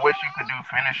kind of wish you could do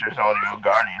finishers on your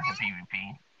Guardians in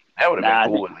PvP. That would have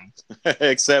been Nah, cool at least.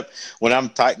 Except when I'm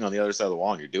Titan on the other side of the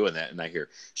wall and you're doing that, and I hear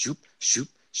shoot, shoot,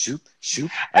 shoot, shoot,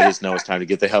 I just know it's time to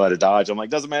get the hell out of Dodge. I'm like,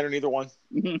 doesn't matter, neither one.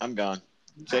 I'm gone.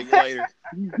 Check you later.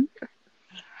 You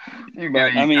could but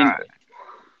I have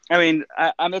mean,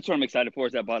 I'm that's what I'm excited for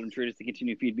is that bottom tree, just to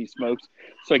continue to feed me smokes,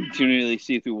 so I can continually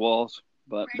see through walls.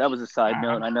 But that was a side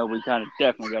note. I know we kind of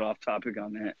definitely got off topic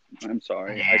on that. I'm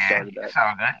sorry, I yeah, started that. it's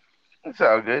all good. It's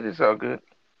all good. It's all good.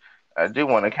 I do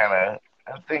want to kind of.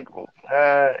 I think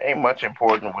ain't much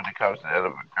important when it comes to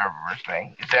the Eververse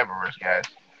thing. It's Eververse, guys.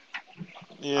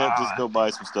 Yeah, just Uh, go buy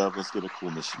some stuff. Let's get a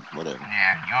cool mission. Whatever.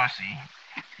 yeah, you'll see.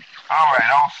 All right.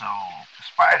 Also,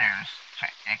 spiders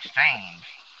exchange.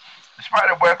 The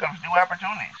spider welcomes new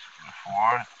opportunities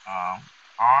before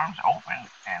arms open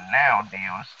and now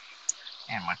deals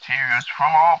and materials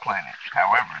from all planets.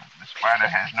 However, the spider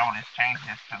has noticed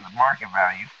changes to the market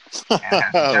value and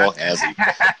has Well, adjusted has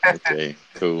he? Okay, his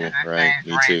cool. Right, exchange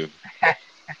me too. rate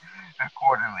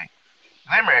accordingly.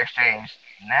 Glimmer Exchange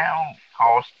now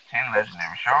costs 10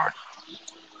 legendary shards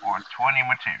for 20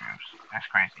 materials. That's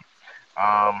crazy.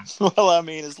 Um, Well, I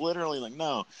mean, it's literally like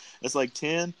no, it's like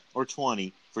 10 or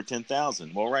 20 for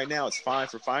 10,000. Well, right now it's 5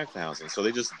 for 5,000. So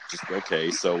they just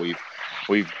okay. So we've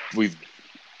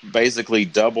basically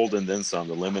doubled and then some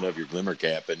the limit of your glimmer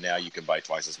cap, and now you can buy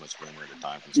twice as much glimmer at a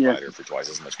time from Yeah, Spider for twice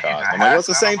as much he's cost. a I'm like, well, hot it's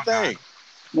the son of same a gun. thing.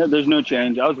 no, there's no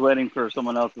change. I was waiting for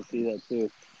someone else to see that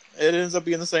too. It ends up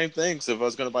being the same thing. So if I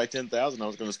was going to buy 10,000, I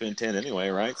was going to spend 10 anyway,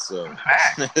 right? So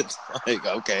Facts. it's like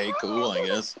okay, cool, I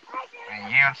guess.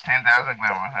 It yields 10,000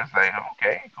 glimmer. That's like,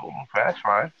 okay, cool. That's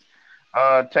fine.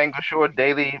 Tangle Shore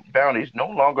daily bounties no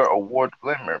longer award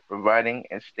glimmer, providing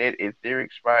instead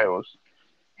etheric spirals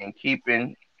in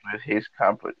keeping with his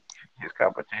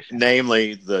competition.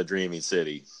 Namely, the Dreaming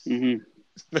City, Hmm.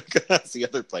 because the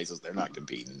other places they're not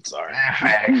competing. Sorry.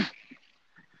 Facts.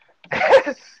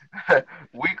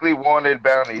 Weekly wanted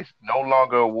bounties no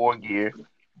longer award gear,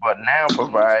 but now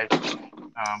provide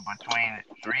between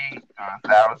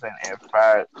 3,000 and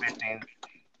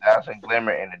 15,000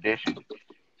 glimmer in addition to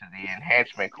the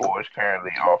enhancement cores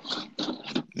currently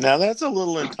offered. Now that's a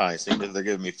little enticing if they're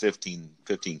giving me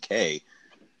 15K.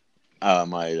 I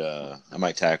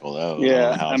might tackle those. I don't know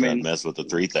Yeah, how I that mean, mess with the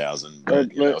 3,000, but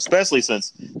let, let, especially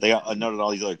since I noted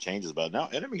all these other changes about now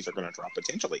enemies are going to drop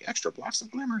potentially extra blocks of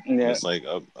glimmer. yeah, It's like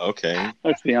okay,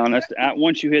 let's be honest.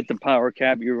 Once you hit the power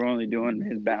cap, you were only doing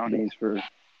his bounties for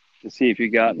to see if you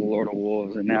got the Lord of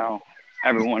Wolves, and now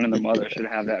everyone and the mother should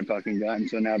have that fucking gun.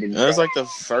 So now they're that just was trying. like the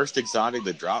first exotic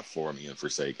that dropped for me in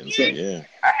Forsaken. So So, yeah,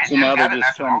 I had so just now they're got it just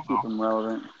not too trying to long keep ago. them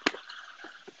relevant.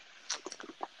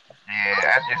 Yeah,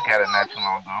 I just got it not too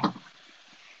long ago.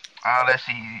 Let's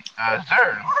see.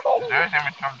 Zer's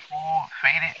inventory full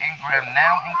faded engram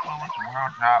now includes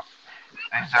world drop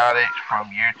exotics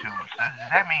from year two. So does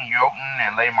that mean Jotun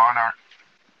and Ley Monarch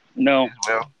No, as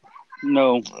well?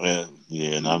 no.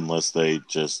 yeah, not unless they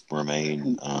just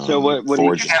remain So what he? But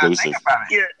Forge you gotta think exclusive.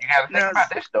 about it. Yeah, You gotta think no. about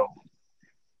this though.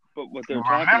 But what You they're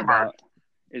talking remember, about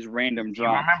is random you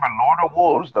drops. remember Lord of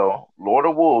Wolves though. Lord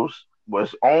of Wolves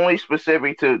was only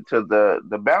specific to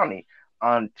the bounty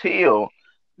until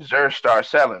Zer started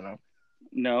selling them.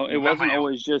 No, it You remember? wasn't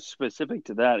always just specific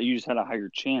to that. You just had a higher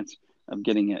chance of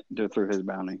getting it through his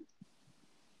bounty.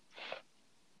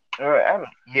 Yeah,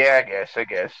 I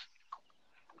guess.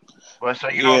 But so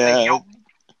you don't think Yeah. Jotun?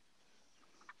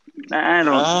 I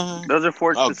don't. Uh, Those are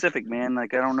Ford oh, specific, man.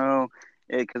 Like I don't know,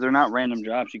 because they're not random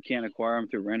drops. You can't acquire them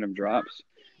through random drops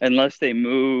unless they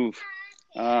move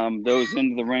those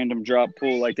into the random drop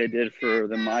pool, like they did for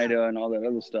the Mida and all that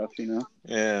other stuff. You know.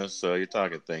 yeah. So you're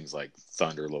talking things like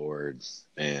Thunderlord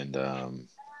and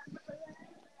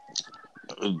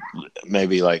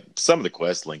maybe like some of the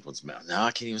quest link ones. No,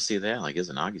 I can't even see that. Like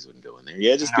Izanagi's wouldn't go in there.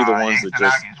 Yeah, just be the Nah, ones that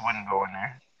just. Izanagi's wouldn't go in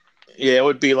there. Yeah, it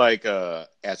would be like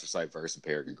Astrocyte Verse and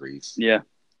Peregrine Greaves Yeah.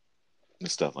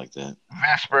 and stuff like that.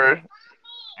 Vesper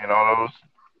and all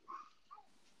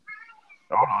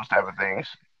those type of things.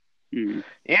 Mm-hmm.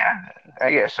 Yeah,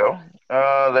 I guess so.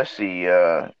 Let's see.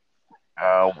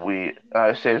 We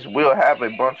it says we'll have a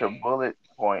bunch of bullet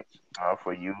points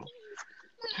for you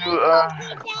to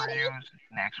peruse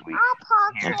next week.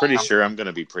 I'm Here's pretty something. sure I'm going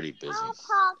to be pretty busy.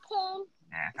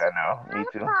 Yes, I know. Me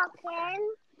too.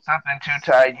 Something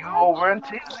to tide you over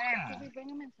until then.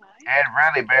 Add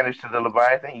rally banners to the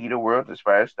Leviathan, eat a world,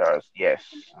 inspire stars. Yes,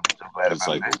 I'm so glad It's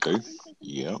about like that. okay,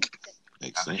 yeah,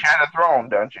 makes The sense. Shattered Throne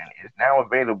dungeon is now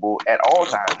available at all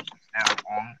times instead of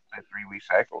on the 3 week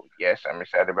cycle. Yes, I'm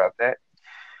excited about that.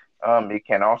 It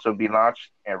can also be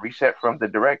launched and reset from the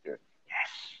director. Yes.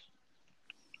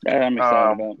 That I'm excited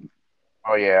Um. about.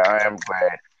 Oh yeah, I am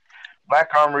glad. Black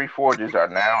Armory forges are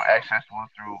now accessible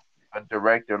through a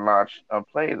director launch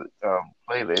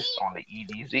playlist on the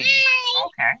EDZ.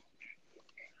 Okay,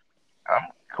 I'm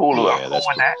cool. I'm Yeah, cool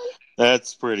with that.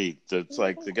 that's pretty. That's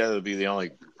like the guy would be the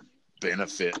only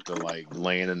benefit to like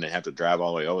landing and have to drive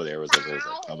all the way over there was if there's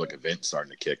a public event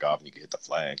starting to kick off and you could hit the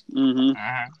flag. Mm-hmm.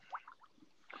 Mm-hmm.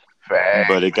 But Facts,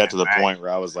 it got man. to the Facts. point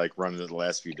where I was like running it the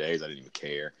last few days. I didn't even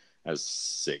care. I was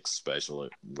 6 special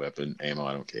weapon ammo.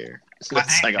 I don't care. But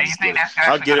It's like do I'll you just think get it. that's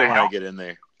I'll actually get gonna it when I help? get in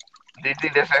there. Do you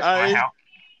think that's actually gonna I help?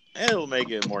 It'll make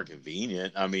it more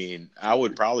convenient. I mean, I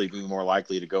would probably be more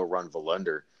likely to go run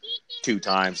Volunder 2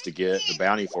 times to get the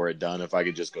bounty for it done if I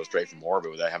could just go straight from orbit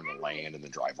without having to land and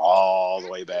then drive all the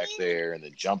way back there and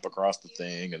then jump across the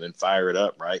thing and then fire it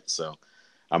up, right? So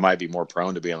I might be more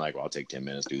prone to being like, well, I'll take 10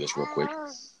 minutes, do this real quick.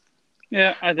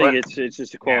 Yeah, I think But it's just a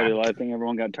yeah, quality of life thing.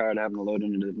 Everyone got tired of having to load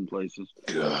into different places.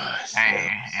 God, hey,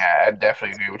 yeah. yeah, I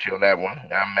definitely agree with you on that one.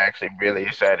 I'm actually really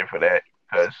excited for that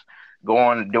because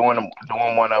doing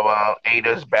one of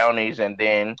Ada's bounties and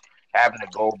then having to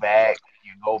go back,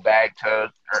 you go back to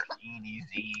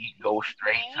EDZ, go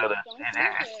straight to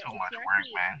it's too much work,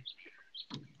 man.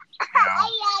 You know,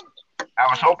 I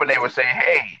was hoping they would say,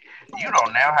 hey, you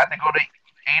don't now have to go to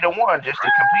Ada 1 just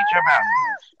to complete your bounty.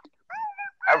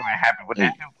 I would be happy with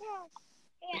that too.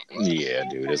 Yeah,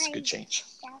 dude, it's a good change.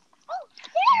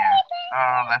 Yeah.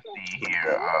 Let's see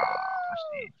here. Let's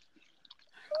see.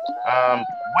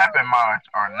 Weapon mods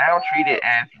are now treated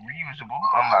as reusable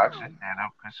unlocks instead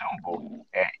of consumable.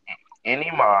 Any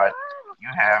mod you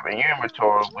have in your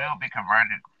inventory will be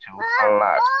converted to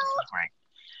unlocks, which is great.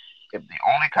 If the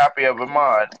only copy of a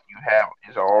mod you have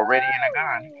is already in a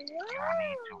gun, you will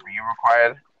need to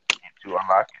re-require it to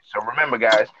unlock it. So remember,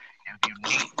 guys, if you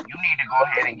need to go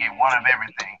ahead and get one of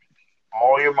everything.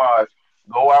 All your mods,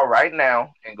 go out right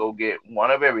now and go get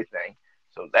one of everything.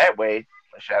 So that way,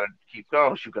 when Shadow Keep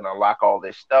comes, you can unlock all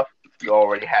this stuff. You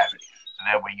already have it. So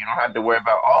that way you don't have to worry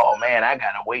about, oh man, I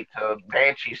gotta wait till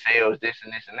Banshee sells this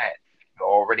and this and that. You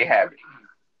already have it.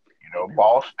 You know,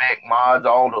 ball spec mods,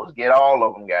 all those. Get all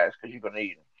of them, guys, because you're gonna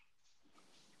need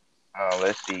them.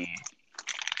 Let's see.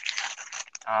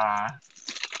 Uh,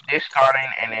 Discarding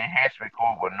an enhancement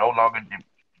core will no longer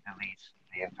delete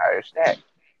the entire stack.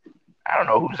 I don't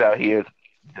know who's out here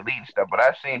deleting stuff, but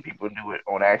I've seen people do it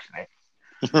on accident.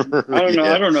 I don't know.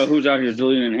 Yeah. I don't know who's out here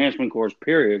deleting enhancement cores.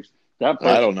 Period. That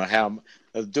I don't person. know how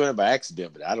I was doing it by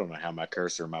accident, but I don't know how my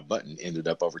cursor and my button ended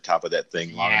up over top of that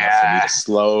thing long enough for me Yeah, to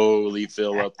slowly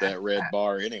fill up that red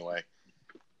bar anyway.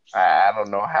 I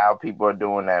don't know how people are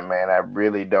doing that, man. I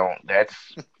really don't. I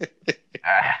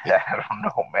don't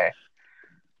know, man.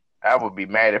 I would be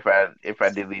mad if I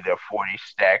deleted a 40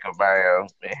 stack of my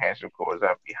enhancer cores.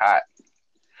 I'd be hot.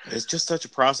 It's just such a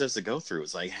process to go through.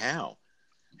 It's like how?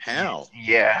 How?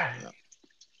 Yeah,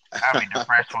 I'd be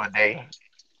depressed for a day.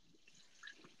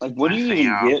 Like, what do Let's you see,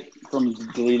 even get from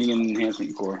deleting an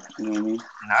enhancement core? You know what I mean?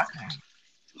 nothing,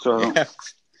 So Yeah.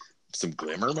 Some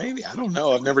glimmer, maybe? I don't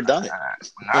know. I've never done it.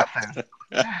 nothing.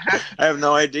 I have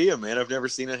no idea, man. I've never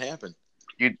seen it happen.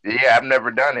 Yeah, I've never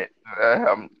done it.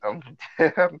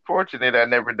 I'm fortunate I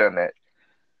never done that.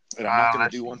 And I'm not going to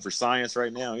Let's do one see. for science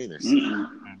right now either. So, mm-mm.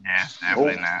 Yes, Nope.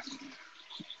 definitely not.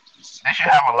 They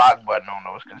should have a lock button on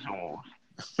those consumables.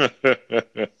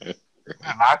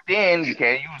 They're locked in. You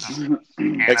can't use them.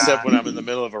 You can't. except when I'm in the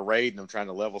middle of a raid and I'm trying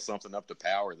to level something up to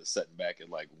power that's setting back at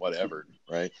like whatever,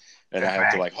 right? And I have to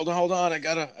Fact. like, hold on, I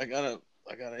gotta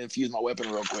infuse my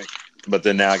weapon real quick. But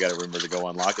then now I gotta remember to go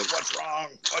unlock it. What's wrong?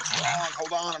 What's Mhm. wrong?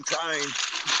 Hold on, I'm trying.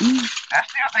 I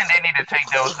still think they need to take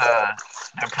those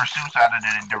the pursuits out of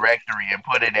the directory and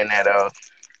put it in the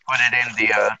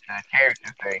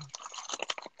character thing.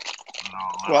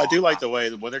 Well, I Little do like the way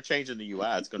that when they're changing the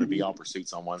UI, it's going to be all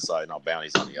pursuits on one side and all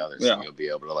bounties on the other, so Yeah. you'll be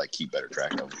able to like keep better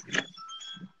track of them.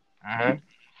 Mhm.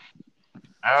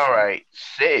 All right.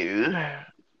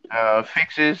 So,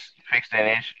 fixed an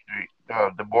issue.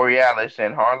 The Borealis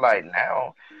and Hardlight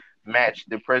now match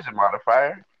the present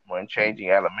modifier when changing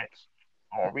elements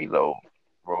on reload,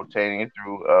 rotating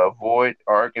through Void,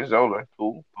 Arc, and Zola.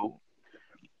 Cool, cool.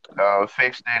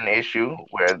 Fixed an issue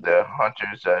where the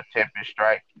Hunter's Tempest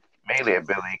Strike melee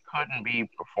ability couldn't be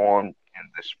performed in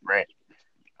the sprint.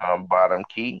 Bottom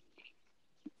key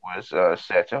was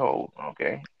set to hold.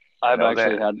 Okay, I I've know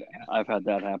actually that. had I've had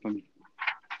that happen.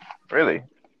 Really?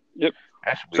 Yep.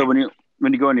 That's So weird.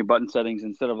 when you go in your button settings,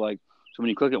 instead of like, so when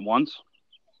you click it once,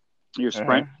 your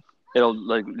sprint, Hmm. it'll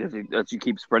like if you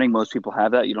keep sprinting. Most people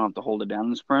have that. You don't have to hold it down in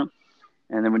the sprint.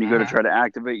 And then when you go to Hmm. try to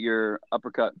activate your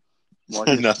uppercut, while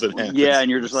you're Nothing yeah, happens.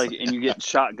 and you're just like, and you get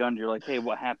shotgunned. You're like, hey,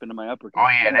 what happened to my Oh uppercut?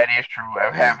 yeah, that is true. I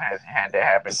have Yeah. had that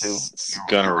happen too. It's You're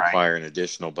gonna right. require an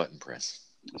additional button press.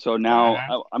 So now,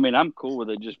 Hmm. I mean, I'm cool with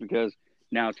it just because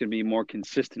now it's gonna be more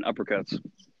consistent uppercuts.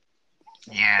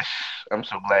 Yes, I'm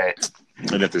so glad.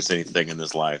 And if there's anything in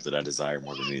this life that I desire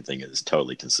more than anything, it is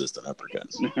totally consistent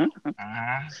uppercuts.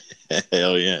 Hmm.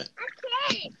 Hell yeah.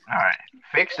 All right,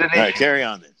 fix an All right, issue. carry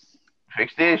on then.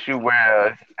 Fix the issue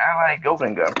where allied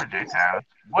Golden Gun projectiles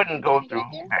wouldn't go through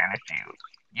banner shields.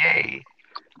 Yay!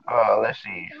 Let's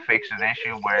see. Fix an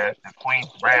issue where the Queen's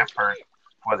Wrath perk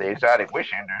for the exotic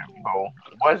Wish Ender bow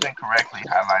wasn't correctly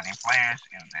highlighting players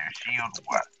in their shield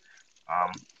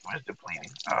was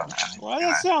depleting. Well, And that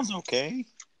I sounds okay.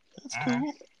 That's mhm.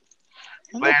 cool.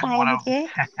 No Players would problem with that.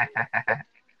 have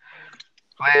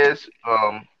players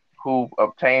who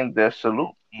obtained the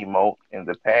salute emote in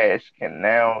the past can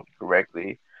now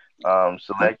correctly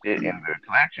select it in their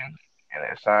collection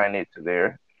and assign it to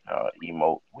their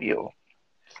emote wheel.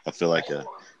 I feel like a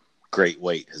great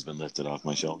weight has been lifted off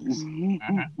my shoulders.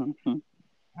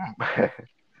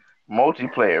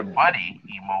 Multiplayer buddy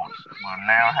emotes will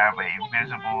now have a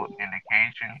visible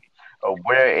indication of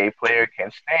where a player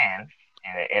can stand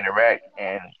and interact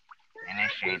and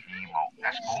initiate the emote.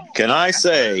 That's cool. Can I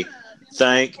say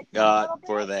thank God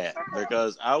for that?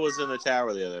 Because I was in the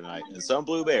tower the other night and some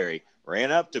blueberry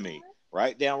ran up to me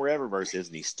right down where Eververse is,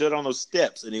 and he stood on those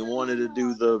steps and he wanted to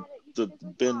do the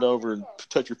bend over and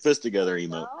touch your fist together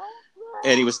emote.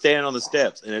 And he was standing on the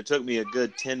steps, and it took me a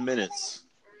good 10 minutes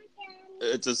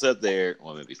to sit there,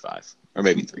 well, maybe 5 or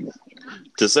maybe 3,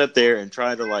 to sit there and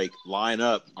try to like line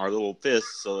up our little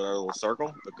fists so that our little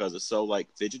circle, because it's so like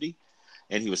fidgety.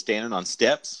 And he was standing on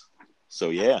steps. So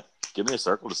yeah, give me a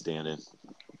circle to stand in.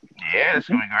 Yeah, it's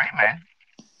gonna be great, man.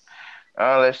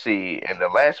 Let's see, and the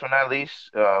last but not least,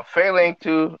 failing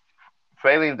the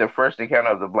first encounter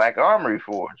of the Black Armory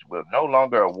Forge will no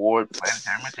longer award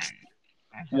planetary material.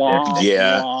 Womp,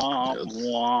 Yeah, womp,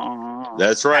 womp.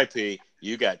 that's right, P.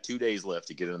 You got 2 days left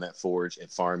to get in that forge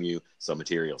and farm you some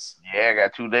materials. Yeah, I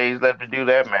got 2 days left to do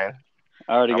that, man.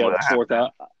 I already I'm got gonna have to.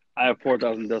 4,000. I have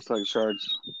 4,000 Dust Lake shards.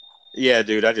 Yeah,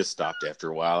 dude, I just stopped after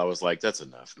a while. I was like, "That's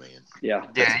enough, man. Yeah.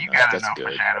 That's Yeah, you enough. got That's enough for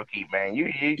good. Shadowkeep, man. You're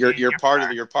You're part of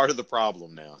fine. the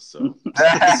problem now. So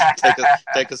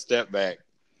take a step back.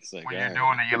 It's like, When all you're right.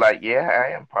 doing it, you're like, yeah, I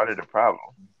am part of the problem.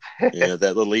 Yeah,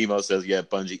 that little emo says, "Yeah,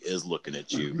 Bungie is looking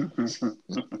at you." Hmm.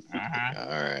 All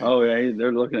right. Oh yeah,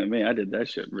 they're looking at me. I did that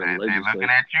shit They looking religiously.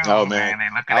 at you, Oh man, man. They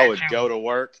looking I at would you. go to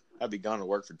work. I'd be gone to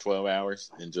work for 12 hours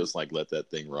and just like let that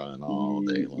thing run all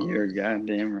day You're long.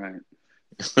 goddamn right.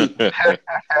 You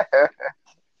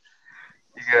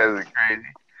guys are crazy.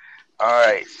 All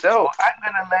right, so I'm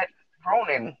gonna let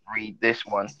Ronan read this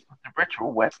one with the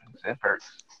ritual weapons and perks.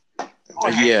 Go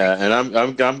ahead, Yeah, and I'm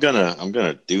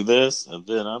gonna do this, and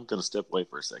then I'm gonna step away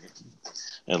for a second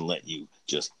and let you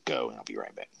just go, and I'll be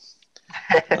right back.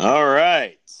 Rick. All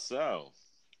right, so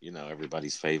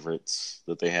everybody's favorites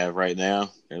that they have right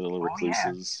now. Their little Oh yeah.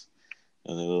 recluses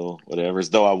and their little whatevers.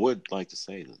 Though I would like to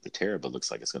say that the Teraba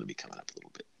looks like it's going to be coming up a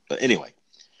little bit. But anyway,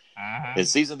 in Hmm.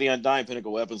 Season of the Undying,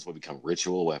 pinnacle weapons will become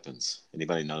ritual weapons.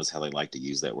 Anybody notice how they like to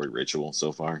use that word ritual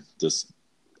so far? This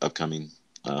upcoming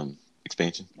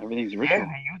expansion. Everything's Yeah, ritual.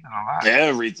 they use it a lot.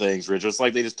 Everything's ritual. It's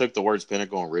like they just took the words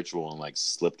pinnacle and ritual and like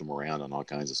slipped them around on all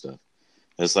kinds of stuff.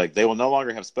 It's like they will no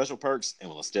longer have special perks and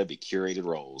will instead be curated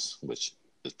roles, which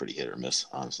is pretty hit or miss,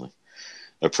 honestly.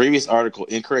 A previous article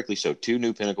incorrectly showed 2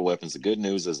 new pinnacle weapons. The good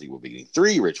news is he will be getting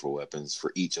 3 ritual weapons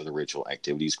for each of the ritual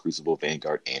activities: Crucible,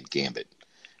 Vanguard, and Gambit.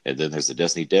 And then there's the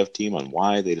Destiny dev team on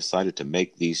why they decided to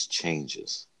make these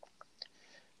changes.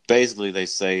 Basically, they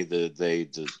say that they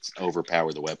just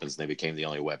overpowered the weapons and they became the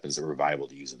only weapons that were viable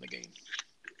to use in the game.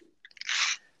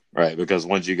 Right, because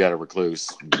once you got a recluse,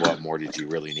 what more did you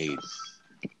really need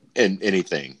in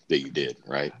anything that you did,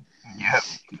 right? Yep.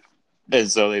 And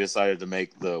so they decided to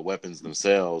make the weapons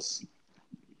themselves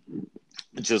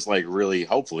just like really,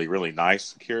 hopefully, really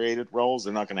nice curated roles.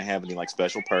 They're not going to have any like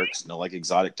special perks, no like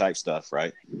exotic type stuff,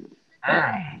 right?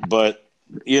 Mm. But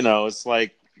it's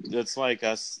like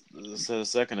I said a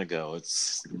second ago.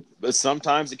 But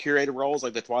sometimes the curated roles,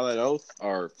 like the Twilight Oath,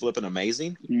 are flipping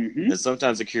amazing, Mm-hmm. and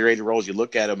sometimes the curated roles, you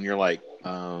look at them and you're like,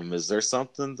 is there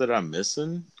something that I'm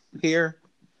missing here?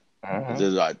 Hmm.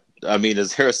 Did I mean,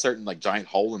 is there a certain like giant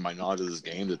hole in my knowledge of this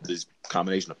game that this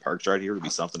combination of perks right here would be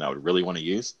something I would really want to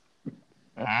use?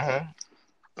 Hmm.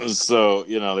 So,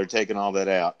 they're taking all that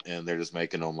out and they're just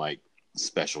making them like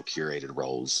special curated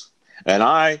roles. And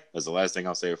I, as the last thing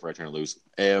I'll say before I turn it loose,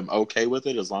 am okay with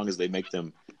it as long as they make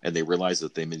them and they realize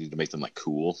that they need to make them like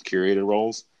cool curated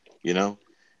roles,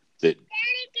 that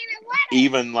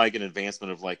even like an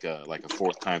advancement of like a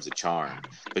fourth time's a charm,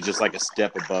 but just like a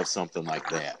step above something like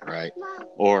that, right?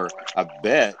 Or I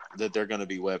bet that they're going to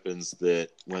be weapons that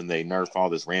when they nerf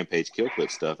all this rampage kill clip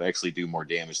stuff actually do more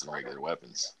damage than regular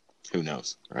weapons. Who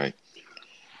knows, right?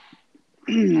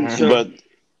 Hmm. so, But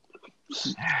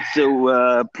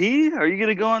P, are you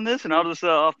gonna go on this, and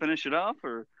I'll finish it off,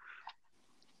 or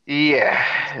Yeah.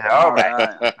 All all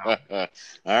right. right? So,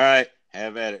 all right,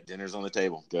 have at it. Dinner's on the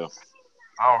table. Go.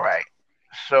 all right.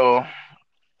 So, if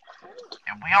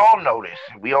we all notice,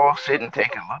 if we all sit and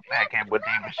take a look back at what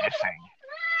David was just saying,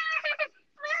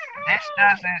 this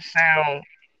doesn't sound.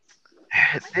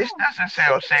 This doesn't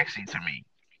sound sexy to me.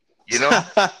 You know.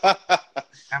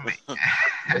 I mean,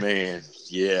 Man,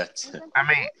 yeah. I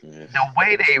mean, the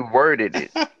way they worded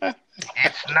it,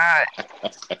 it's not.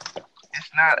 It's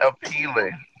not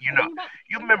appealing. You know.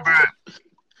 You remember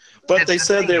But they the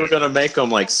said thing they were is, going to make them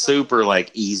like super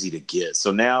like easy to get.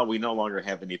 So now we no longer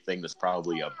have anything that's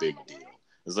probably a big deal.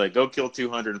 It's like go kill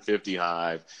 250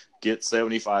 hive, get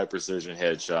 75 precision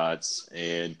headshots,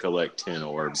 and collect 10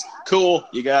 orbs. Cool,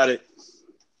 you got it.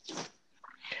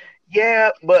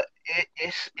 yeah, but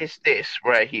it's this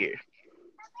right here.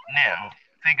 Now,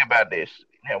 think about this.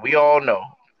 Now, we all know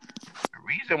the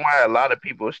reason why a lot of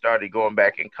people started going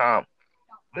back in comp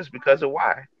was because of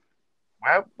why.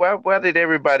 Why did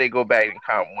everybody go back in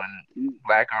comp when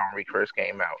Black Armory first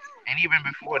came out, and even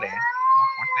before then,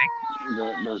 before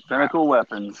Thinking? Those Why, pinnacle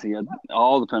weapons. He had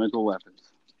all the pinnacle weapons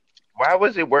why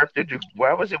was it worth the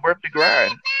Why was it worth the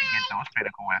grind to get those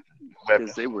pinnacle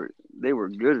because weapons? they were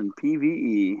good in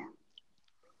PVE.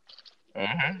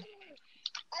 Hmm.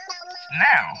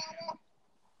 Now,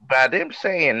 by them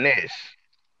saying this,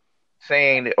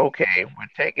 saying that okay, we're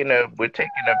taking the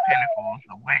pinnacles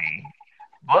away,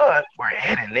 but we're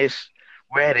adding these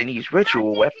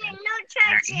ritual weapons.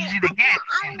 They're easy to get,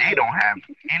 and they don't have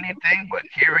anything but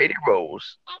curated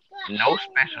roles, no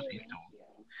specialties to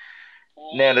them.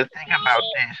 Now, the thing about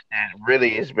this that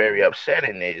really is very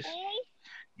upsetting is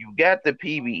you got the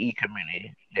PVE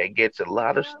community that gets a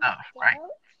lot of stuff, right?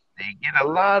 They get a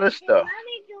lot of stuff.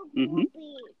 Mm-hmm.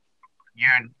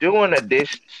 You're doing a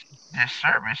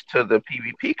disservice to the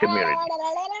PvP community.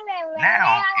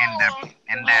 Now,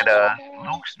 in that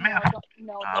Luke Smith,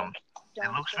 um, the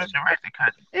Luke Smith director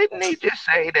cut, didn't he just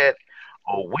say that?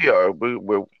 Oh,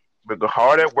 we're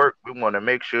hard at work. We want to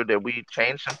make sure that we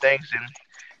change some things in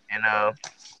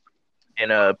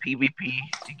PvP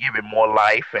to give it more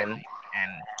life and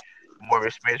more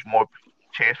respect, more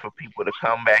chance for people to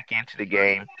come back into the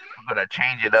game. We're gonna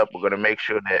change it up. We're gonna make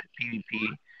sure that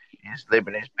PvP is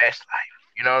living its best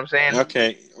life. You know what I'm saying?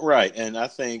 Okay, right. And I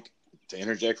think to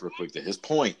interject real quick, to his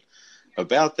point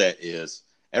about that is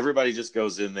everybody just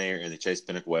goes in there and they chase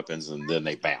pinnacle weapons and then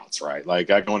they bounce, right? Like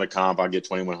I go into comp, I get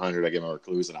 2100, I get my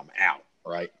recluse, and I'm out,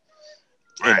 right?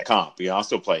 In Right. comp, I'll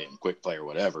still play in quick play or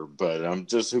whatever, but I'm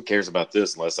just who cares about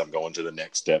this unless I'm going to the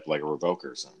next step like a revoker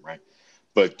or something, right?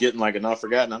 But getting like a not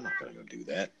forgotten, I'm not going to go do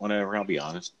that. Whatever, I'll be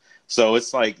honest. So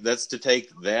it's like that's to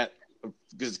take that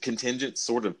contingent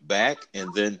sort of back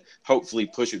and then hopefully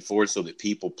push it forward so that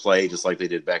people play just like they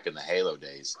did back in the Halo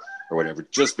days or whatever,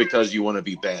 just because you want to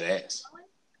be badass.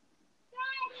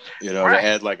 To Right.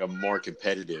 add like a more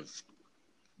competitive,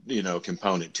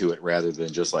 component to it rather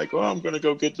than just like, oh, I'm going to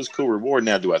go get this cool reward.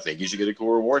 Now, do I think you should get a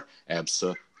cool reward?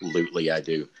 Absolutely, I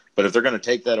do. But if they're going to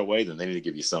take that away, then they need to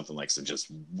give you something like some just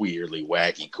weirdly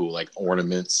wacky, cool, like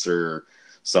ornaments or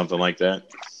something like that.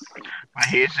 But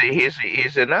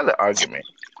here's another argument.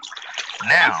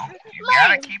 Now, you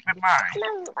gotta keep in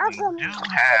mind, we do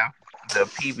have the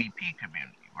PvP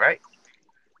community, right?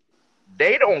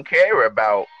 They don't care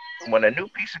about when a new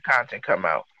piece of content come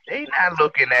out. They not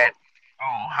looking at,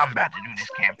 oh, I'm about to do this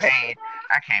campaign.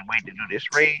 I can't wait to do this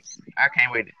raid. I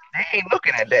can't wait. They ain't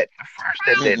looking at that. The first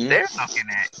that Mm-mm. they're looking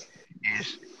at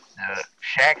is the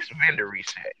Shack's vendor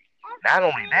reset. Not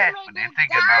only that, but they're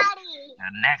thinking about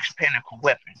the next pinnacle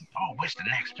weapon. Oh, what's the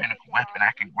next pinnacle weapon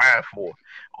I can grind for?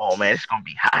 Oh man, it's gonna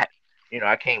be hot.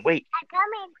 I can't wait.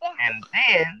 And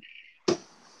then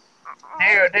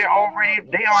they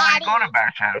already gonna buy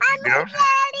Shadow Keep. You know what I'm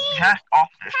saying? Just off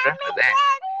the strength of that.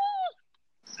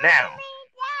 Now,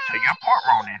 to your point,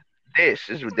 Ronan, this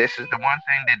is the one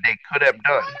thing that they could have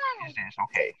done. Is this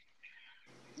okay?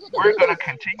 We're gonna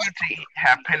continue to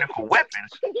have pinnacle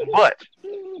weapons, but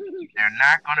they're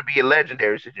not gonna be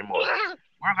legendaries anymore.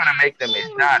 We're gonna make them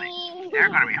exotic. They're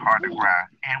gonna be hard to grind,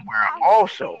 and we're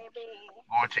also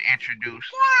going to introduce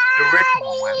the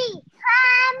ritual weapons.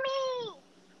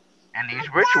 And these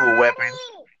ritual weapons,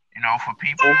 for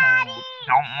people who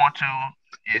don't want to,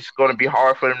 it's going to be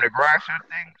hard for them to grind certain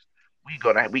things. We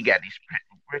got these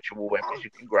ritual weapons you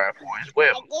can grind for as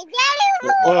well.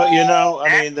 Well, I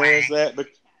That mean, there's way, that, but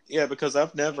yeah, because I'll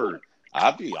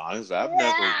be honest, I've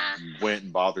never went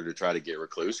and bothered to try to get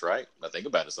recluse, right? I think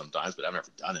about it sometimes, but I've never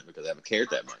done it because I haven't cared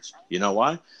that much. You know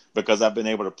why? Because I've been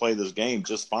able to play this game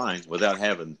just fine without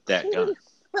having that gun.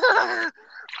 right,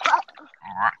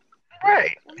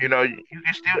 right. You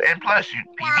can still, and plus,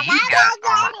 PVE got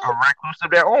a recluse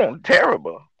of their own.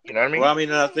 Terrible. You know what I Well, mean?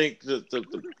 I mean, I think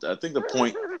I think the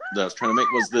point that I was trying to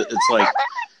make was that it's like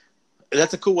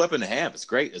that's a cool weapon to have. It's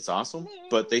great. It's awesome.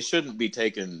 But they shouldn't be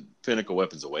taking pinnacle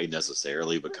weapons away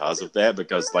necessarily because of that.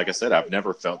 Because, like I said, I've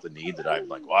never felt the need that I'm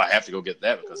like, well, I have to go get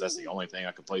that because that's the only thing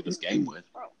I can play this game with.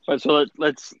 All right, so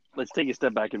let's take a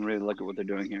step back and really look at what they're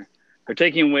doing here. They're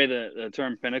taking away the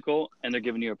term pinnacle and they're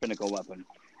giving you a pinnacle weapon.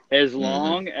 As Mm-hmm.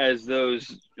 long as those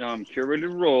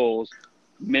curated roles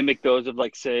mimic those of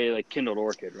like say like Kindled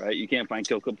Orchid, right? You can't find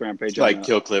Kill Clip Rampage on Like a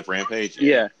Kill Clip Rampage. Yeah.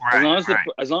 yeah. Right, right.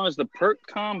 As long as the perk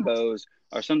combos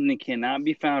are something that cannot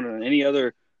be found on any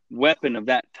other weapon of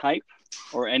that type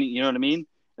or any, you know what I mean?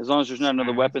 As long as there's not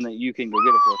another Hmm. weapon that you can go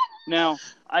get it for. Now,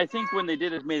 I think when they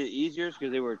did it made it easier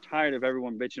because they were tired of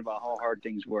everyone bitching about how hard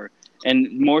things were.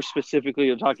 And more specifically,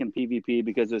 you're talking PvP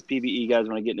because those PvE guys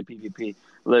want to get into PvP.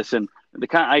 Listen,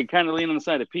 I kind of lean on the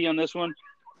side of P on this one.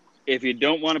 If you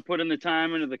don't want to put in the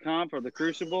time into the comp or the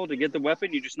crucible to get the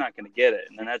weapon, you're just not going to get it,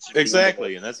 and then that's just the end of it.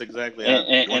 Exactly, and that's exactly I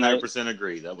And I 100%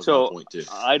 agree. That was my so point too.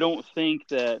 I don't think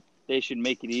that they should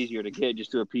make it easier to get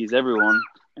just to appease everyone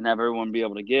and have everyone be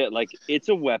able to get. Like it's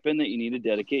a weapon that you need to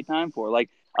dedicate time for. Like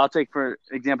I'll take for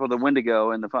example the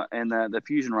Wendigo and the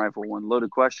fusion rifle one. Loaded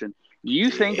question. Do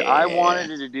you think I Yeah.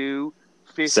 wanted it to do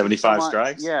 50 some 75 odd,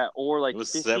 strikes? yeah, or It like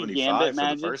was 50 gambit 75 for the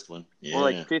matches, first one. or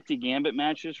like Yeah. 50 gambit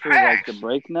matches for like the Facts.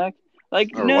 breakneck?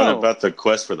 Like Or what no. about the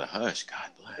quest for the Hush? God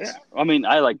Yeah, bless. I mean,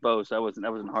 I like both. So that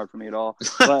wasn't hard for me at all.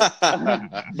 But,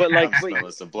 I'm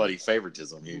smelling some bloody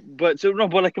favoritism here. so no,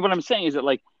 but like what I'm saying is that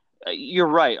like you're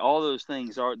right. All those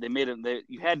things are they made it.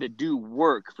 You had to do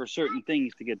work for certain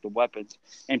things to get the weapons,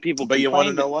 and people But you want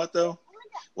to complained. know what though?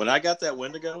 When I got that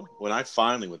Wendigo, when I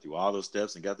finally went through all those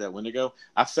steps and got that Wendigo,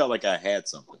 I felt like I had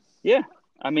something. Yeah,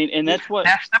 I mean, and Yeah. that's what,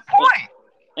 That's the point.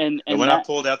 And and when I that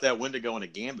pulled out that Wendigo in a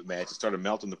Gambit match and started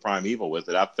melting the Primeval with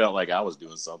it, I felt like I was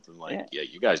doing something like, yeah, yeah,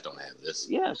 you guys don't have this.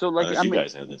 yeah. So like I Unless you mean,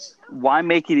 guys have this. why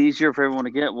make it easier for everyone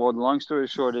to get? Well, the long story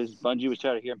short is Bungie was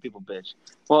tired of hearing people bitch.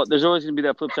 Well, there's always going to be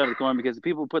that flip side of the coin because the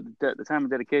people who put the time and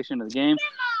dedication into the game.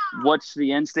 What's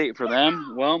the end state for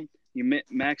them? Well, you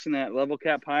maxing that level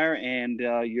cap higher, and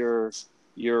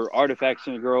your artifacts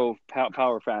going to grow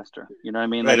power faster. You know what I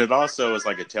mean? But Like, it also is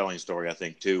like a telling story, I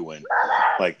think, too, when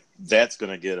like that's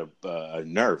going to get a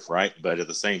nerf, right? But at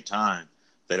the same time,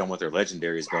 they don't want their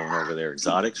legendaries going over their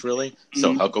exotics, really.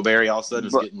 So mm, Huckleberry all of a sudden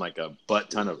is but getting like a butt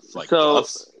ton of like so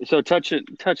buffs.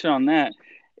 touch on that.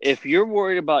 If you're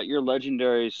worried about your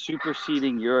legendaries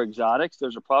superseding your exotics,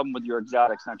 there's a problem with your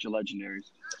exotics, not your legendaries.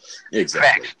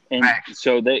 Exactly. Facts. And Facts.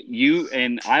 so that you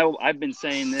and I've been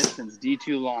saying this since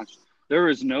D2 launched. There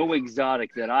is no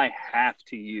exotic that I have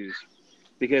to use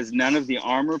because none of the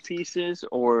armor pieces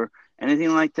or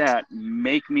anything like that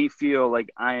make me feel like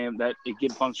I am that it can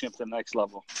function up to the next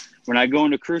level. When I go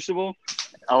into Crucible,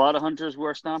 a lot of hunters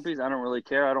wear stompies. I don't really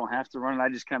care. I don't have to run it. I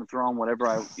just kind of throw on whatever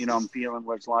I'm feeling,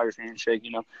 whether it's Liar's Handshake,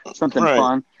 something Right.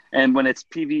 fun. And when it's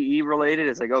PVE related,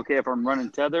 it's like, okay, if I'm running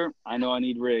Tether, I know I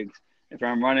need rigs. If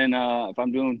I'm running, if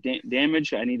I'm doing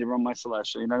damage, I need to run my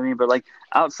Celestial. You know what I mean? But like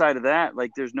outside of that,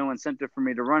 like there's no incentive for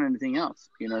me to run anything else.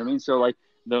 You know what I mean? So like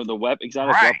the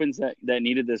exotic Right. weapons that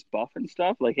needed this buff and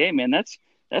stuff, like, hey man, that's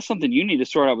something you need to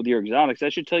sort out with your exotics.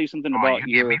 That should tell you something Oh, about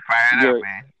you get me fired up, your.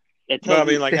 man. It Well, I tells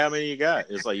mean, you, like how many you got?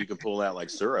 It's like you can pull out like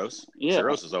Suros. yeah.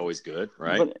 Suros is always good,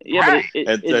 right? But yeah, but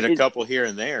Right. And a couple here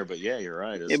and there, but yeah, you're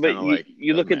right. yeah, It's but kind of like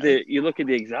you doesn't look at matter.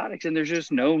 the exotics and there's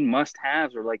just no must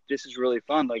haves or like this is really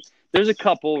fun. Like there's a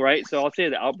couple, right? So I'll say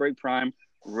the Outbreak Prime,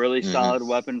 really Hmm. solid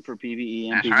weapon for PvE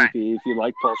and That's right. PvP if you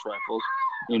like pulse rifles.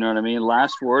 You know what I mean?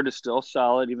 Last Word is still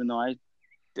solid, even though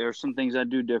there's some things I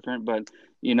do different, but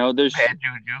there's Bad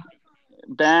juju.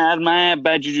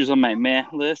 bad juju's on my meh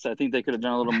list. I think they could have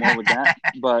done a little more with that,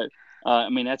 but I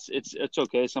mean it's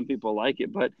okay. Some people like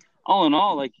it, but all in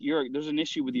all, like there's an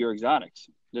issue with your exotics.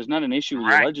 There's not an issue with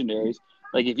your Right. legendaries.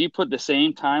 Like if you put the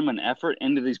same time and effort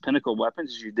into these pinnacle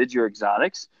weapons as you did your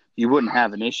exotics, you wouldn't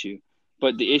have an issue.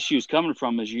 But the issue is coming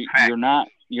from is Facts. you're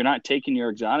not taking your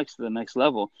exotics to the next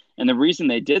level. And the reason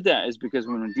they did that is because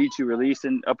when D2 released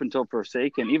and up until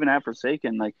Forsaken, even at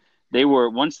Forsaken, like they were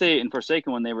once they in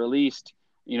Forsaken when they released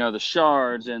the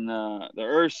shards and the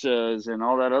Ursas and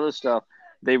all that other stuff,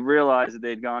 they realized that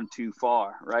they'd gone too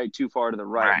far, right? Too far to the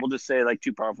right. Right. We'll just say like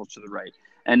too powerful to the right.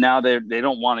 And now they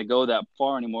don't want to go that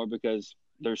far anymore because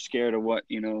they're scared of what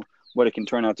it can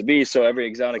turn out to be. So every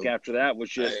exotic after that was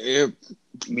just Yeah, yeah,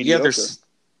 mediocre.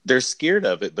 they're scared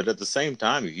of it, but at the same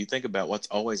time, if you think about what's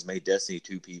always made Destiny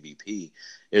 2 PvP,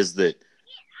 is that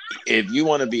if you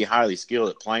want to be highly skilled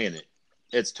at playing it,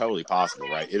 it's totally possible,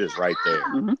 right? It is right there,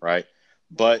 Mm-hmm. right?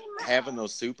 But having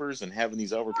those supers and having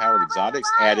these overpowered exotics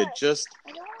added just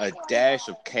a dash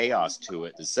of chaos to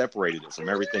it that separated it from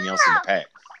everything else in the pack.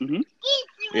 Mm-hmm.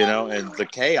 And the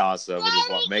chaos of it is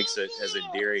what makes it as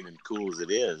endearing and cool as it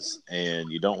is, and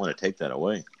you don't want to take that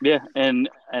away. Yeah, and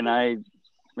I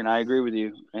agree with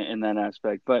you in that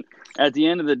aspect. But at the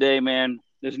end of the day, man,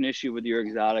 there's an issue with your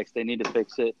exotics. They need to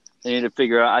fix it. They need to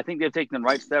figure out. I think they've taken the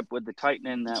right step with the Titan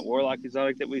and that Warlock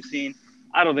exotic that we've seen.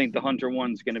 I don't think the Hunter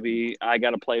one's going to be. I got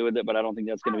to play with it, but I don't think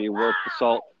that's going to be worth the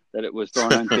salt that it was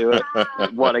thrown into it.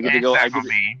 What I get to And go? Cyber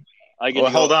Beam. I get Well,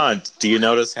 to go. hold on. Do you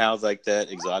notice how like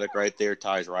that exotic right there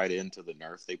ties right into the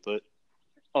nerf they put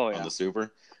Oh on yeah. the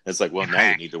super? It's like, well, now you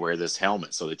Facts. need to wear this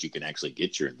helmet so that you can actually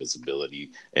get your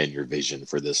invisibility and your vision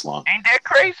for this long. Ain't that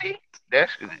crazy?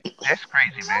 That's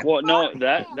crazy, man. Well, no,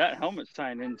 that helmet's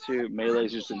tying into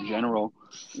melees just in general.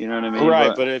 You know what I mean? Right,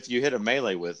 But but if you hit a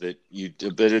melee with it,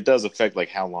 but it does affect like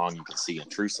how long you can see in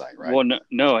true sight, right? well,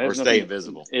 no, it Or has stay nothing.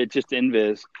 invisible. It just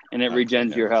invis and it Okay,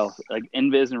 regens your never. health, like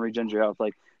invis and regens your health.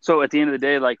 Like so, at the end of the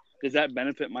day, like does that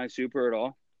benefit my super at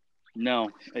all? No,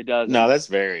 it No, doesn't. that's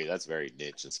very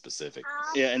niche and specific.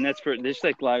 Yeah, and that's for this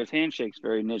like Liar's Handshake's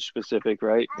very niche specific,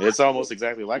 right? It's almost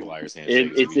exactly like Liar's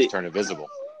Handshake, except It's you just turn invisible.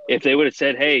 if they would have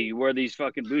said, "Hey, you wear these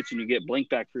fucking boots and you get blink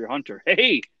back for your hunter,"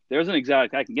 hey, there's an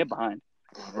exotic I can get behind.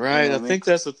 You Right, know I what I mean? think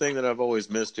that's the thing that I've always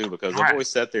missed too, because I've Right. always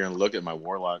sat there and looked at my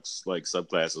warlocks like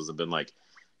subclasses and been like,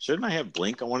 shouldn't I have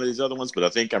blink on one of these other ones? But I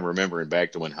think I'm remembering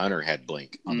back to when Hunter had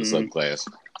blink on the Mm, subclass.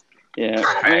 yeah,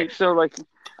 I mean, Facts. so like,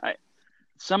 I,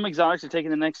 some exotics are taking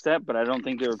the next step, but I don't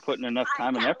think they were putting enough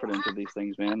time and effort into these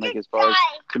things, man. Like as far as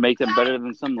to make them better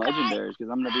than some legendaries. Because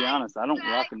I'm gonna be honest, I don't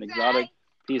rock an exotic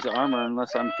piece of armor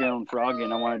unless I'm feeling froggy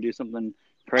and I want to do something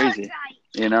crazy,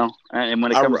 you know. And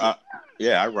when it I, comes, I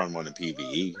yeah, I run one in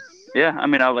PVE. yeah, I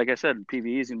mean, like I said,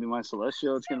 PVE is gonna be my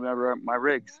celestial. It's gonna be my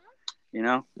rigs, you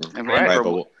know. And Right. Right,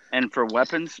 for but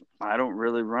weapons, I don't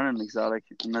really run an exotic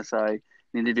unless I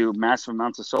need to do massive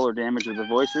amounts of solar damage with the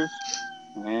voices,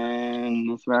 and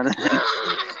that's about it.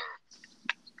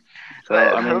 So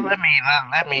I Let, mean,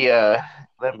 let me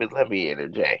let me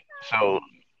interject. So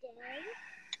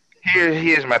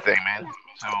here's my thing, man.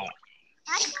 So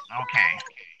okay,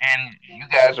 and you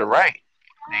guys are right.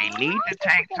 They need to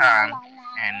take time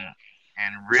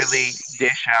and really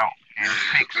dish out and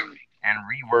fix and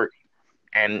rework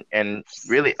and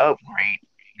really upgrade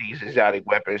these exotic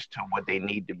weapons to what they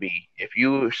need to be. If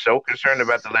you're so concerned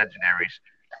about the legendaries,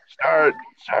 start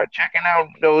checking out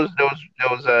those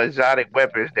exotic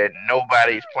weapons that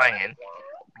nobody's playing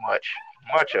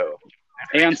much of,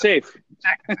 and Aeon fix them. safe.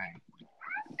 Second thing,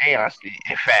 Aeon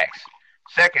facts.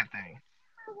 Second thing,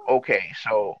 okay,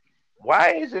 so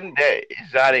why isn't that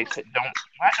exotics don't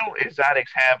why don't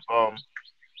exotics have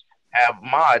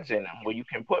mods in them where you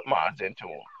can put mods into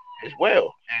them as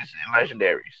well as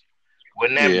legendaries?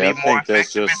 Wouldn't that yeah, be more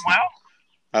effective as well?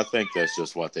 I think that's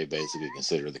just what they basically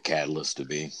consider the catalyst to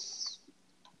be.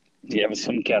 Yeah, but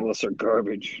some catalysts are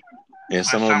garbage. Yeah, But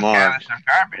some of them some are. catalysts are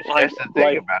garbage. Like That's the thing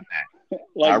like about that.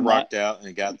 I like my rocked out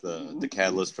and got the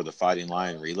catalyst for the Fighting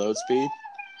Lion reload speed,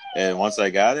 and once I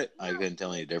got it, I couldn't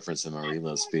tell any difference in my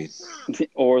reload speed.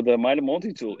 or the Mighty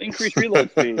Multi Tool increase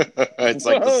reload speed. It's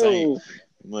like the same. Whoa!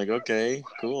 I'm like, okay,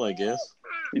 cool, I guess.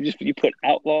 You put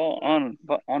outlaw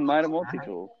on Mighty Multi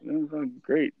Tool.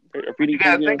 Great. But Repeating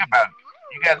KVO.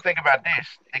 you gotta think about this.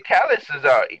 The catalysts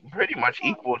are pretty much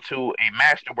equal to a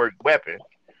masterwork weapon.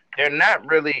 They're not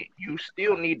really. You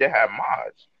still need to have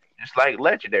mods, just like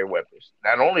legendary weapons.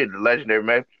 Not only the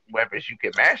legendary weapons you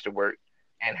can masterwork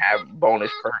and have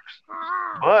bonus perks,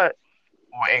 but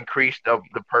or increase the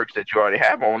perks that you already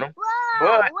have on them.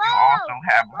 But you also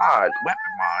have mods, weapon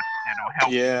mods that'll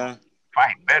help you Yeah,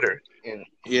 fight better.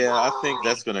 yeah, I think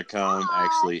that's going to come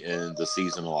actually in the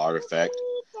seasonal artifact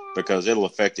because it'll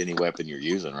affect any weapon you're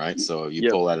using, right? So if you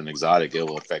Yep. pull out an exotic, it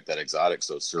will affect that exotic.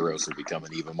 So Suros will become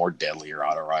an even more deadlier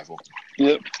auto rifle,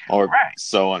 Yep. or Right.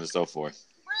 so on and so forth.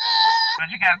 But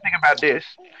you got to think about this.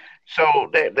 So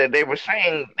they were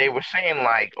saying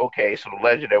like, okay, so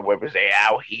legendary weapons they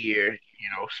out here,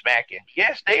 smacking.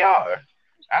 Yes, they are.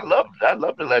 I love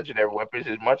the legendary weapons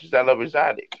as much as I love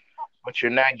exotic. But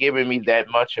you're not giving me that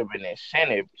much of an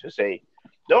incentive to say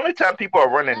the only time people are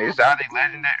running exotic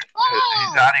weapons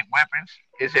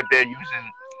is if they're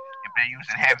using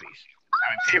heavies.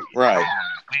 I mean, period. Right.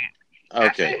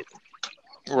 That's Okay. it.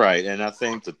 Right. And I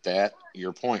think that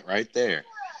your point right there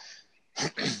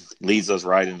leads us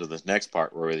right into the next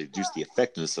part where they reduce the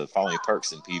effectiveness of the following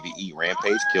perks in PvE: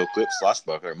 Rampage, Kill Clip,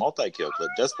 Swashbuckler, Multi Kill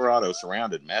Clip, Desperado,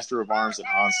 Surrounded, Master of Arms, and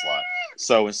Onslaught.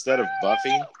 So instead of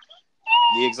buffing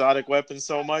the exotic weapons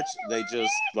so much, they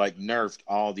just like nerfed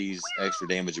all these extra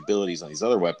damage abilities on these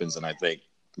other weapons. And I think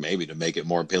maybe to make it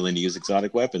more appealing to use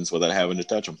exotic weapons without having to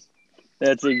touch them.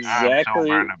 That's I'm so exactly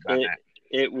burned up about it. that.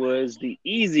 It was the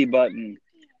easy button.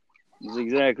 Is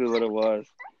exactly what it was.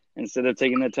 Instead of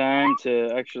taking the time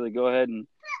to actually go ahead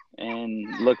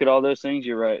and look at all those things,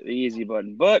 you're right, the easy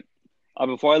button. But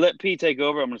before I let P take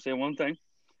over, I'm going to say one thing.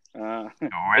 Go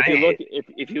right ahead.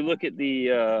 If you look at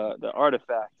the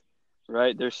artifact,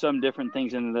 right, there's some different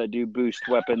things in there that do boost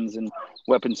weapons and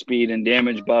weapon speed and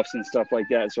damage buffs and stuff like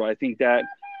that. So I think that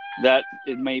that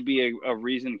it may be a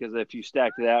reason, because if you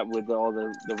stack that with all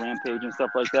the rampage and stuff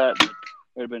like that, it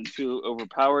would have been too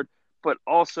overpowered. But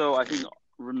also, I think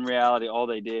in reality, all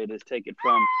they did is take it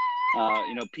from,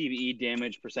 PVE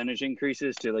damage percentage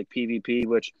increases to like PvP,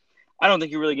 which I don't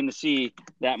think you're really going to see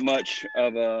that much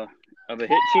of a hit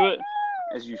to it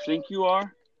as you think you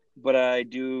are. But I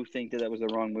do think that that was the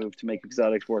wrong move to make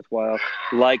exotics worthwhile,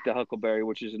 like the Huckleberry,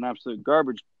 which is an absolute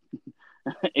garbage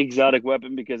exotic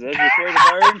weapon, because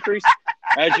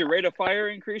as your rate of fire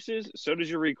increases, so does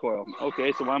your recoil.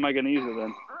 Okay, so why am I going to use it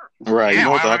then? Right. You Yeah,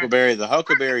 know what why the not? Huckleberry? The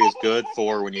Huckleberry is good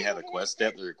for when you have a quest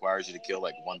step that requires you to kill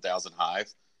like 1,000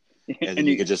 hive, and then and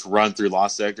you you, can just run through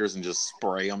lost sectors and just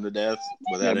spray them to death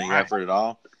yeah, without any Right. effort at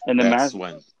all. and That's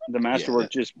when, the yeah, masterwork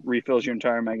just refills your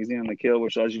entire magazine on the kill,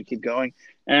 which allows you to keep going.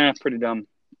 Pretty dumb.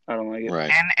 I don't like it.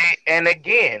 right. And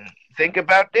again, think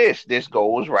about this. This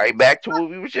goes right back to what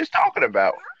we were just talking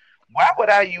about. Why would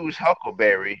I use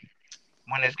Huckleberry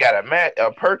when it's got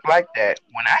a perk like that,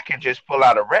 when I can just pull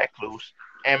out a recluse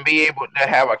and be able to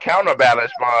have a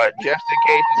counterbalance mod just in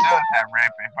case it does have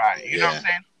rapid fire? You know what I'm Yeah.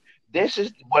 saying? This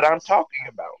is what I'm talking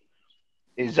about.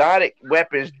 Exotic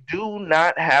weapons do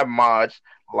not have mods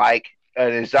like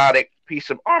an exotic piece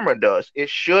of armor does. It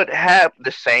should have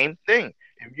the same thing.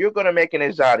 If you're going to make an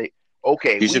exotic,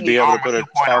 okay, You we should be need able to armor put a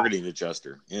 2.0. targeting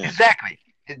adjuster. Yeah. Exactly.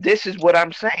 This is what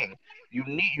I'm saying.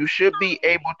 You should be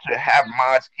able to have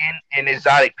mods in an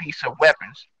exotic piece of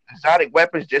weapons. Exotic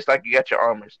weapons, just like you got your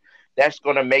armors. That's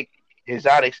gonna make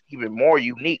exotics even more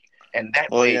unique. And that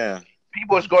Well, way, yeah.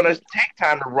 people is gonna take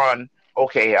time to run.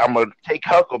 Okay, I'm gonna take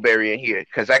Huckleberry in here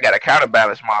because I got a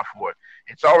counterbalance mod for it.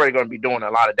 It's already gonna be doing a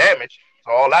lot of damage.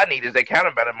 So all I need is a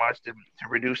counterbalance mod to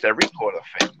reduce that recoil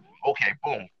effect. Okay,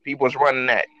 boom. People's running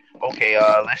that. Okay,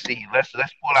 let's see. Let's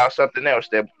pull out something else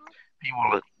that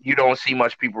people you don't see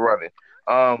much people running.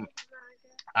 Um,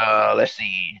 let's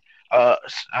see. Uh,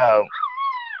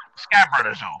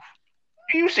 Skyburner's off.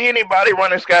 Do you see anybody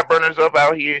running Skyburner's up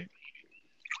out here?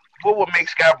 What would make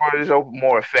Skyburner's off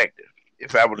more effective?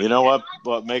 If I were to You know guess.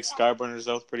 what makes Skyburner's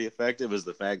Oath pretty effective is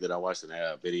the fact that I watched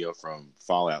a video from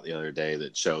Fallout the other day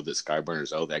that showed that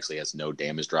Skyburner's Oath actually has no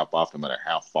damage drop off no matter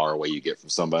how far away you get from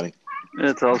somebody.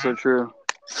 It's also Mm-hmm. true.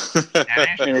 That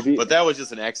is And true. if you But that was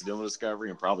just an accidental discovery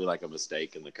and probably like a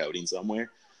mistake in the coding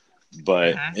somewhere.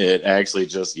 But Mm-hmm. it actually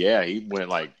just, yeah, he went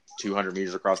like 200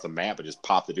 meters across the map and just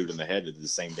popped the dude in the head and did the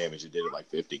same damage he did at like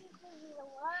 50.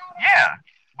 Yeah,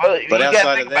 but But you got to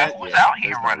outside think of about that, who's yeah, out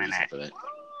here there's no running reason that. for that.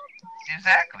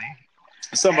 Exactly.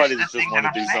 That's Somebody the that's just thing that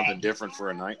want to I'm do something saying. different for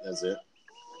a night, that's it.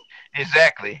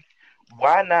 Exactly.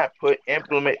 Why not put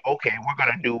implement? Okay, we're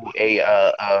gonna do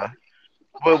a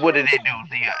what did they do?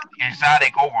 The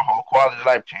exotic overhaul, quality of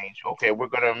life change. Okay, we're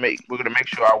gonna make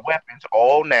sure our weapons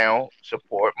all now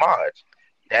support mods.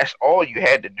 That's all you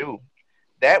had to do.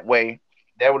 That way,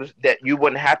 that you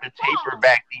wouldn't have to taper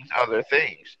back these other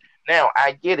things. Now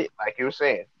I get it, like you were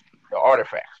saying, the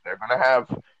artifacts. They're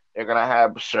gonna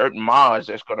have certain mods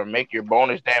that's gonna make your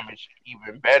bonus damage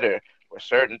even better for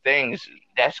certain things.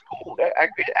 That's cool. I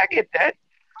get that.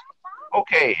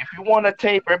 Okay, if you want to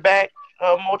taper back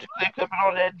multi-click clipping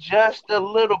on that just a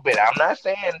little bit, I'm not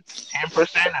saying 10% or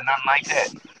nothing like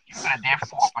that. You could have did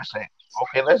 4%.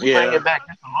 Okay, let's bring Yeah. it back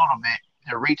just a little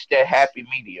bit to reach that happy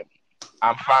medium.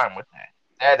 I'm fine with that.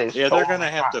 That is Yeah, they're going to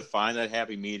totally have to fine. find that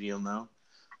happy medium though,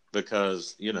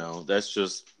 because, that's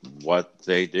just what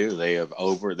they do. They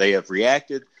have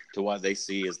reacted to what they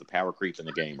see as the power creep in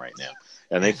the game right now.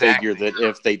 And they figure Exactly. that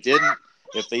if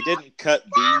they didn't cut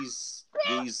these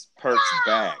perks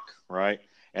back, right?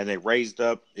 And they raised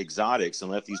up exotics and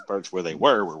left these perks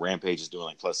where Rampage is doing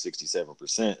like plus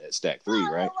 67% at stack 3,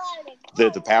 right?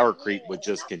 The power creep would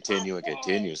just continue and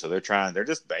continue. So they're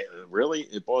just really,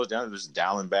 it boils down to just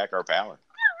dialing back our power.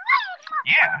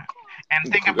 Yeah.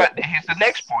 And think about that. Here's the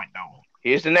next point, though.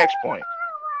 Here's the next point.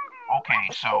 Okay,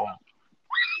 so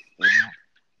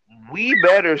we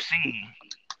better see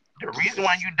the reason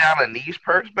why you dialing these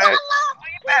perks back.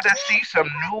 We better see some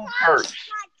new perks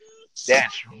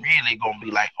that's really gonna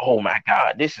be like, oh my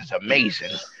god, this is amazing.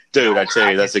 Dude, I tell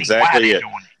I you, can that's see why exactly they're it.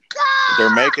 doing it.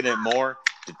 They're making it more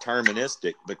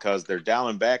deterministic because they're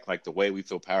dialing back like the way we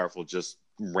feel powerful just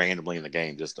randomly in the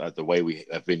game, just the way we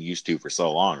have been used to for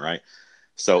so long, right?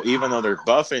 So even though they're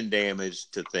buffing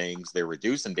damage to things, they're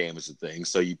reducing damage to things.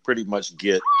 So you pretty much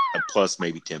get a plus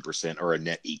maybe 10% or a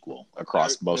net equal they're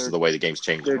across most of they're the way the game's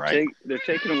changing, right? they're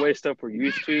taking away stuff we're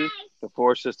used to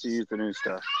force us to use the new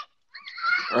stuff.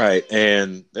 Right.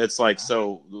 And it's like,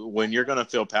 so when you're going to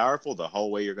feel powerful, the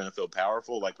whole way you're going to feel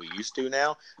powerful, like we used to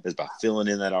now, is by filling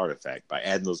in that artifact, by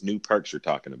adding those new perks you're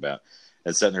talking about,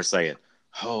 and sitting there saying,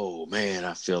 oh man,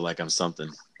 I feel like I'm something.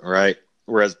 Right.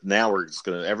 Whereas now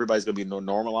everybody's gonna be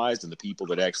normalized, and the people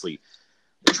that actually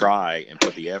try and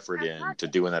put the effort in to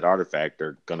doing that artifact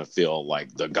are gonna feel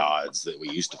like the gods that we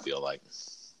used to feel like.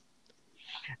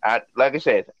 Like I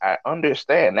said, I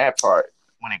understand that part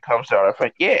when it comes to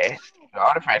artifact. Yeah, the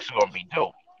artifacts are gonna be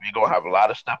dope. We're gonna have a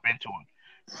lot of stuff into it.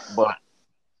 But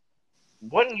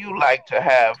wouldn't you like to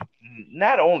have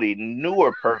not only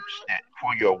newer perks that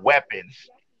for your weapons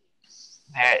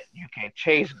that you can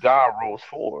chase god rolls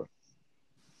for,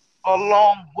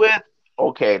 along with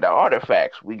okay, the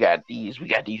artifacts. We got these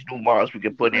new models we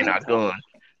can put in our guns,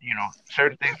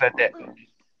 certain things like that.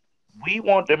 We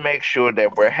want to make sure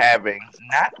that we're having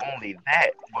not only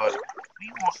that, but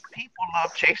we want people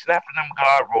love chasing after them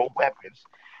god roll weapons.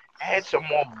 Add some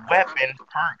more weapon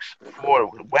perks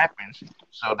for weapons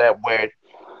so that where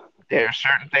there are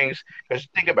certain things, because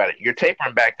think about it, you're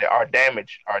tapering back to our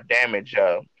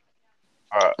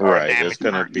Right. It's damage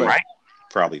gonna perks, be But right?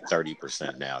 probably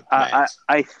 30% now I max.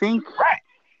 I think Right.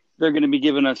 they're going to be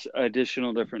giving us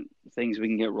additional different things we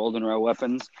can get rolled into our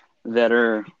weapons that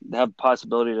have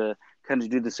possibility to kind of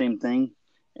do the same thing.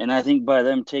 And I think by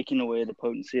them taking away the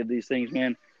potency of these things,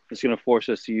 man, it's going to force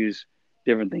us to use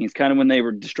different things. Kind of when they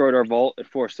were destroyed our vault, it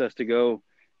forced us to go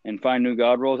and find new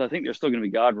god rolls. I think there's still going to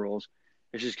be god rolls.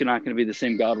 It's just not going to be the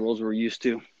same god rolls we're used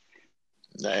to.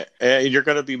 You're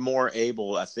going to be more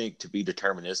able, I think, to be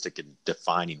deterministic in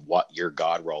defining what your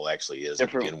god roll actually is to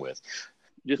Different, begin with.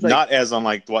 just like Not as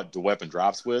unlike what the weapon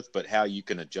drops with, but how you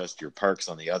can adjust your perks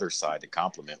on the other side to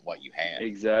complement what you had.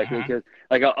 exactly Hmm. because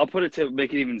like I'll put it to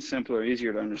make it even simpler,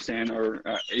 easier to understand, or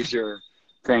easier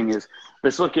thing is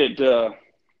let's look at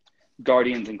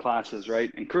guardians and classes,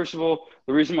 right? In Crucible,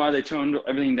 the reason why they toned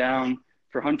everything down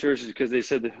for hunters is because they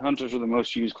said the hunters are the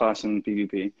most used class in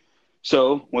PvP.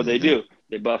 So what they Mm-hmm. do,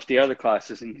 they buff the other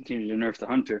classes and continue to nerf the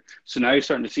hunter. So now you're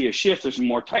starting to see a shift. There's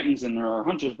more titans than there are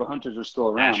hunters, but hunters are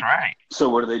still That's around. right. So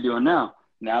what are they doing now?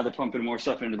 Now they're pumping more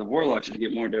stuff into the warlocks to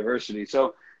get more diversity.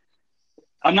 So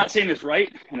I'm not saying it's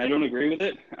right, and I don't agree with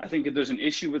it. I think if there's an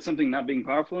issue with something not being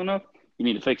powerful enough, you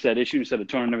need to fix that issue instead of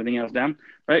toning everything else down,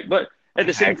 right? But at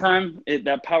the same Exactly. time,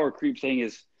 that power creep thing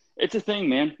it's a thing,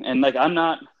 man. And like I'm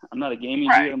not a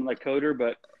gaming dude. Right. I'm like coder,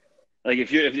 but like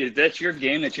if that's your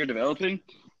game that you're developing,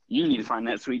 you need to find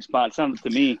that sweet spot. It's up to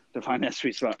me to find that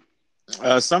sweet spot.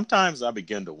 Sometimes I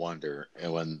begin to wonder,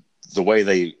 and when the way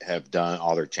they have done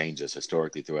all their changes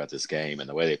historically throughout this game, and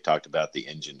the way they've talked about the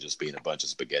engine just being a bunch of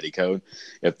spaghetti code,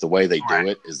 if the way they Right. do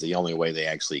it is the only way they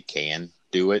actually can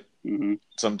do it, Mm-hmm.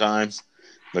 sometimes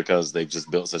because they've just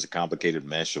built such a complicated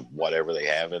mesh of whatever they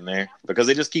have in there because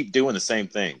they just keep doing the same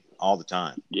thing all the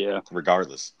time, Yeah,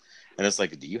 regardless. And it's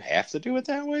like, do you have to do it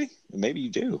that way? Maybe you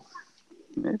do.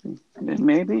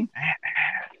 maybe.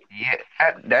 Yeah,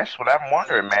 that's what I'm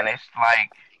wondering, man. It's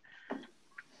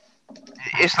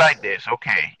like this.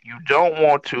 Okay, you don't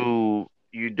want to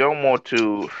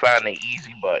find the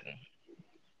easy button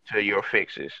to your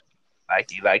fixes,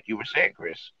 like you were saying,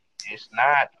 Chris. It's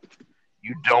not.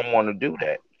 You don't want to do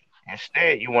that.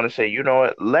 Instead, you want to say, you know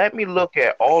what? Let me look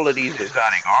at all of these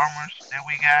exotic armors that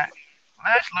we got.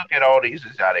 Let's look at all these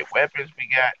exotic weapons we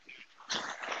got.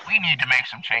 We need to make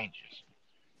some changes.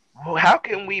 Well, how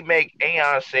can we make the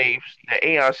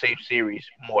Aeon Safe series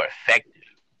more effective?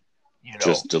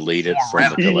 Just delete it More from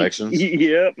the relevant. collections.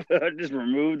 Yep, just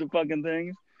remove the fucking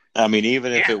things. I mean,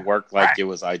 even if Yeah, it worked like right. it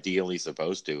was ideally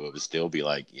supposed to, it would still be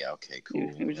like, yeah, okay, It cool.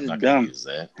 was I'm not just going to dumb. use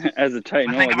that. As a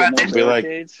Titan, But oh, think I get about more It'd this be though. like,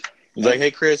 barricades. it's like,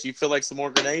 hey, Chris, you feel like some more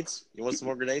grenades? You want some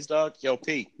more grenades, dog? Yo,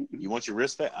 Pete, you want your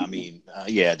wrist I mean,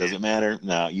 yeah, does it matter?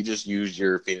 No, you just use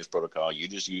your Phoenix protocol. You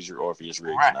just use your Orpheus rigs,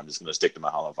 and Right. I'm just going to stick to my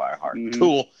Hollow Fire Heart. Mm-hmm.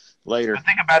 Cool. Later. But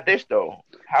think about this though.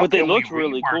 How But they can we looked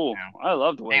really rework cool. them? I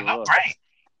loved the way They they look looked. great.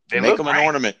 They Make look them an great.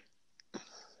 ornament.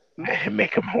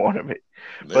 Make them an ornament.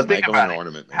 Just But think make them an about it.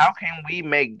 ornament, man. How can we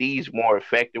make these more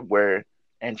effective where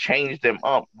and change them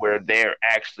up where they're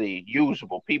actually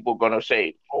usable? People gonna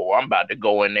say, "Oh, I'm about to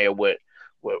go in there with,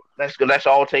 well, let's go. Let's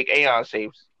all take Aeon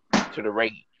saves to the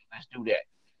raid. Let's do that."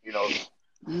 You know,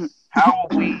 how are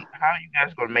we? How are you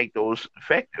guys gonna make those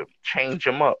effective? Change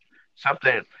them up.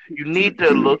 Something you need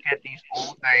to look at these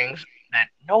old things that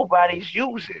nobody's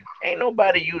using. Ain't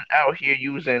nobody out here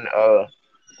using uh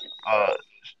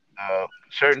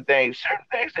certain things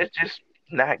that's just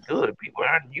not good. People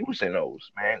aren't using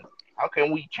those, man. How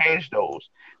can we change those?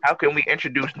 How can we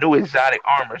introduce new exotic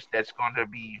armors that's going to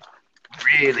be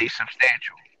really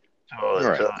substantial to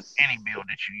Right. any build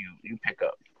that you pick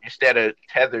up instead of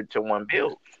tethered to one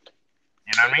build?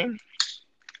 You know what I mean?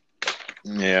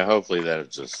 Yeah, hopefully that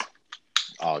just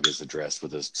all gets addressed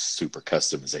with this super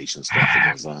customization stuff that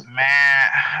goes on. Man,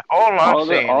 all I'm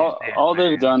saying is this, All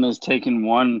they've man. done is taken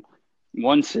one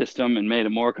one system and made it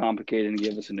more complicated and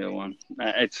give us a new one.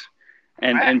 It's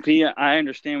and Fact. Pia, I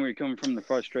understand where you're coming from, the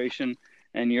frustration,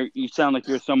 and you sound like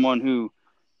you're someone who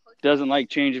doesn't like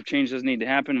change if change doesn't need to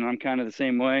happen, and I'm kind of the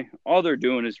same way. All they're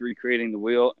doing is recreating the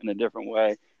wheel in a different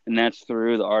way, and that's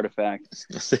through the artifact.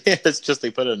 It's just they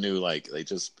put a new they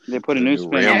just They put put a a new new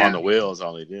spin rim on on it. Yeah. the wheel is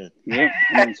all they did. Yep.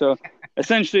 I mean, so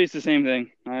essentially, it's the same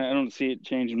thing. I don't see it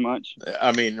changing much.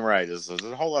 I mean, right? There's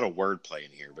a whole lot of wordplay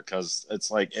in here because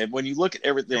it's like and when you look at It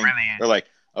everything, really they're is. like,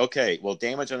 okay, well,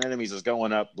 damage on enemies is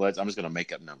going up. I'm just going to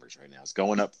make up numbers right now. It's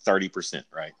going up 30%,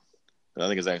 right? I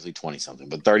think it's actually 20 something,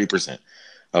 but 30%.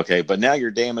 Okay, but now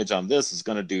your damage on this is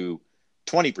going to do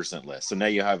 20% less. So now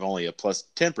you have only a plus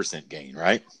 10% gain,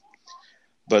 right?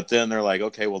 But then they're like,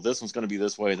 okay, well, this one's going to be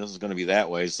this way, this is going to be that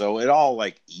way. So it all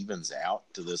like evens out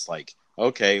to this like,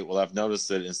 okay, well, I've noticed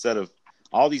that instead of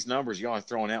all these numbers y'all are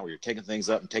throwing out where you're taking things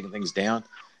up and taking things down,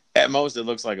 at most it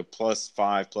looks like a plus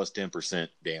 5, plus 10%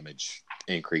 damage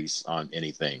increase on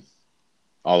anything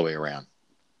all the way around.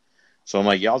 So I'm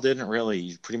like, y'all didn't really,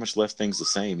 you pretty much left things the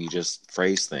same. You just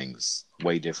phrase things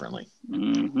way differently.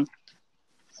 Hmm.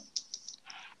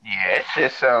 Yeah, it's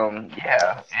just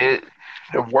yeah.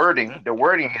 The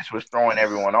wording is what's throwing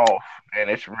everyone off, and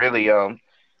it's really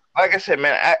like I said,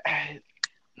 man.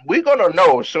 We're gonna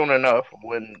know soon enough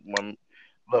when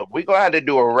look, we're gonna have to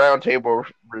do a roundtable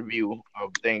review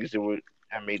of things that we.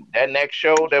 I mean, that next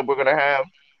show that we're gonna have,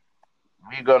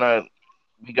 we're gonna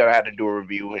we're gonna have to do a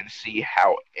review and see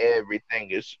how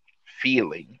everything is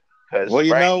feeling. Because Well,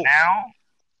 right now,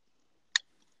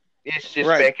 it's just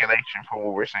right. speculation from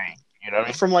what we're saying. You know what I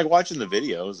mean? From like watching the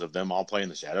videos of them all playing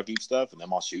the Shadowkeep stuff and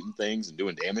them all shooting things and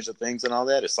doing damage to things and all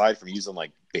that, aside from using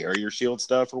like barrier shield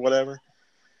stuff or whatever,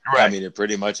 I Right. mean, it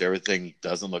pretty much everything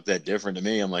doesn't look that different to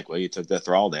me. I'm like, well, you took that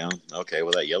thrall down. Okay,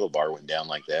 well, that yellow bar went down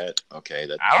like that. Okay,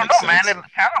 that I don't makes know, man. It sense.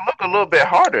 kind of look a little bit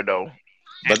harder though.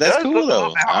 But It that's does look cool a little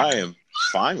though. bit I harder. am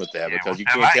fine with that Yeah, because which you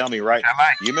I can't like. tell me Which right. I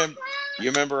like. You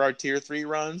remember our tier 3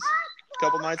 runs a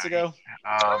couple nights ago?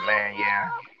 Oh man, yeah.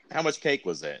 How much cake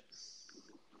was that?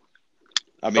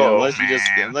 I mean, Oh unless man,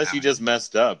 I'm unless you telling just you.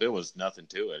 messed up, it was nothing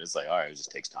to it. It's like, all right, it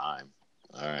just takes time.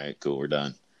 All right, cool, we're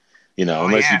done. Oh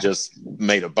Unless you yeah. just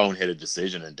made a boneheaded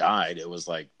decision and died, it was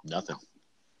like nothing.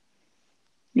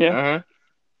 Yeah. Mhm.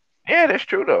 Yeah, that's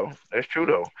true though. That's true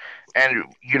though. And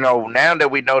now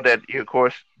that we know that, of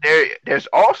course, there's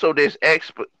also this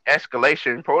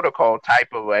escalation protocol type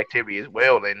of activity as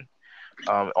well, and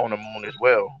on the moon as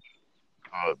well.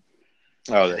 Uh,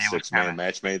 Oh, and that it was six kind of man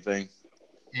match made thing.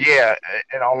 yeah,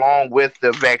 and along with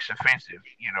the Vex offensive,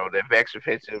 the Vex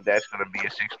offensive, that's going to be a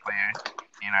six-player,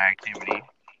 activity,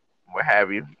 what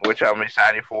have you, which I'm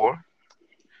excited for.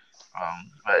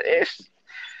 But it's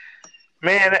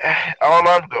man,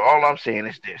 all I'm saying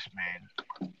is this,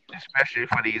 man, especially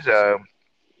for these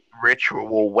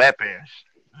ritual weapons,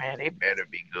 man, they better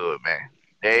be good, man.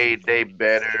 They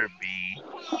better be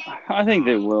I think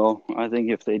they good. will. I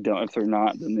think if they don't, if they're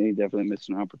not, then they definitely missed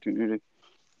an opportunity.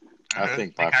 I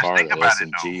think by Because far think the about it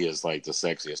though. SMG is like the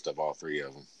sexiest of all three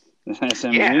of them. Yeah,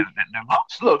 SMG.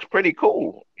 the looks pretty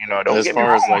cool. Don't As get me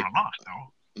far as wrong on like the looks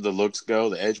though. the looks go,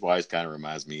 the Edgewise kind of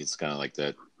reminds me. It's kind of like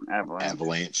that Avalanche.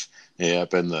 Avalanche.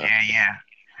 Yep, and the Yeah, yeah.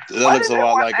 that Why looks does a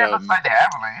lot everyone like say it looks like the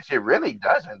Avalanche? It really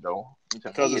doesn't though. To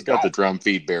because me, it's it got the don't. drum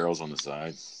feed barrels on the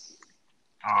side.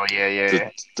 Oh yeah, The yeah.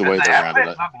 the Cause way the they're rounded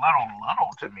Avalanche up, look little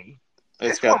to me.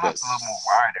 it's This one got that. looks a little more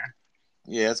wider.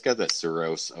 Yeah, it's got that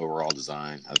Suros overall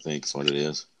design. I think is what it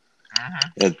is. Hmm.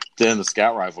 And then the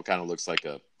scout rifle kind of looks like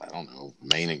a, I don't know,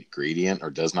 main ingredient or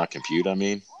does not compute. I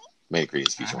mean, main ingredient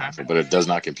is fusion Hmm. rifle, but it does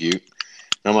not compute.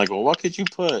 And I'm like, well, what could you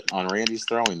put on Randy's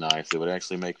throwing knife that would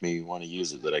actually make me want to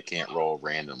use it that I can't roll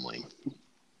randomly?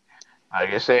 Like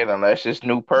I said, unless it's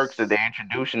new perks that they're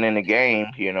introducing in the game,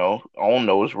 on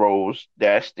those roles,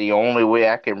 that's the only way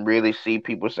I can really see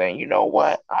people saying, you know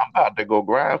what, I'm about to go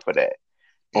grind for that.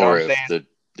 You know what Or I'm saying?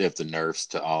 if the nerfs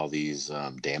to all these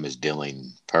damage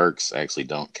dealing perks actually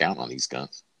don't count on these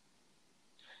guns,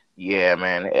 Yeah,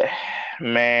 man.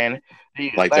 Man,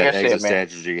 like like I that said, exit man.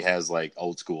 strategy has like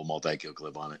old school multi kill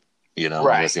clip on it. And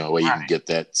Right, that's the only way you can right. get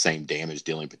that same damage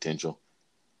dealing potential.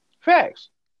 Facts.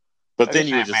 But Like I then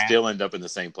you said, would just man. still end up in the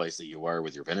same place that you were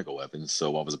with your pinnacle weapons.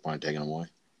 So what was the point of taking them away?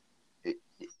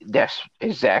 That's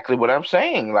exactly what I'm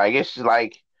saying. Like it's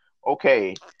like,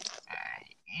 okay,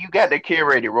 you got the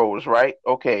curated roles, right?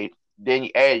 Okay, then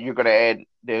you're gonna add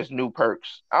there's new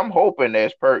perks. I'm hoping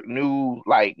there's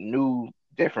new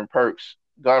different perks,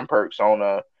 gun perks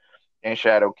on in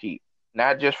Shadowkeep.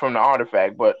 Not just from the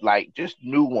artifact, but like just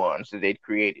new ones that they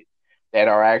created that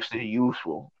are actually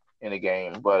useful in the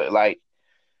game. But like,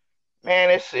 man,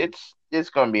 it's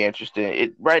gonna be interesting.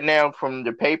 It right now from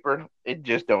the paper, it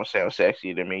just don't sound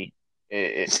sexy to me.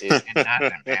 It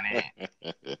doesn't, man.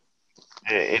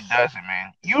 It doesn't,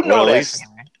 man. You Well, know that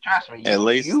feeling. Trust me. at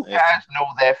least, You guys know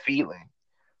that feeling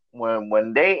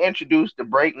when they introduced the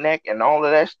breakneck and all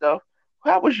of that stuff.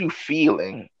 How was you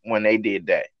feeling when they did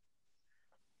that?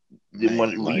 man,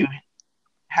 When you like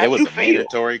it how'd was you a feel?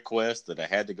 mandatory quest that I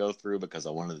had to go through because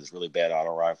I wanted this really bad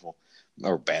auto rifle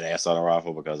or badass auto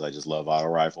rifle because I just love auto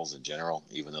rifles in general,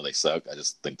 even though they suck. I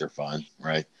just think they're fun,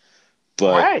 right?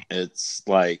 But Right. it's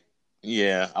like,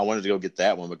 yeah, I wanted to go get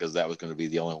that one because that was going to be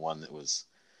the only one that was,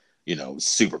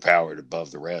 super powered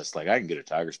above the rest. Like I can get a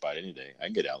Tiger Spot any day. I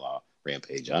can get Outlaw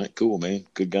Rampage on it. Cool, man.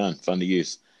 Good gun. Fun to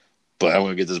use. But I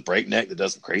want to get this breakneck that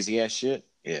does some crazy ass shit.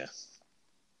 Yeah.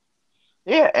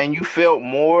 Yeah, and you felt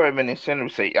more of an incentive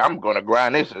to say, I'm gonna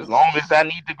grind this as long as I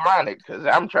need to grind it because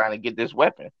I'm trying to get this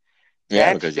weapon.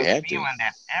 Yeah, That's because you the had to. feeling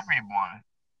that everyone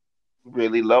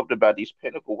really loved about these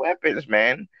pinnacle weapons,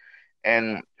 man.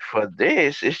 And for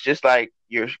this, it's just like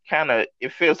you're kind of,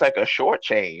 it feels like a short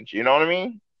change. You know what I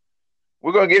mean?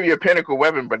 We're gonna give you a pinnacle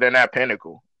weapon, but they're not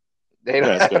pinnacle. They don't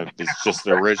Yeah, have the it's pinnacle just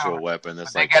the crystal, original weapon.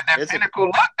 but That's they like got that it's a pinnacle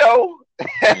look though.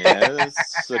 yeah,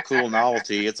 it's a cool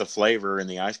novelty. It's a flavor in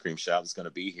the ice cream shop that's going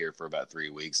to be here for about 3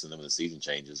 weeks, and then when the season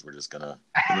changes, we're just gonna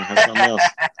have something else.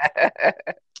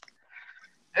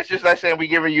 That's just like saying we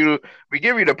give you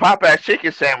the Popeye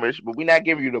chicken sandwich, but we're not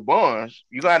giving you the buns.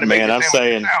 You got to make Man, the I'm sandwich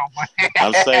saying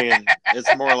I'm yourself. saying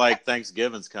it's more like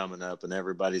Thanksgiving's coming up and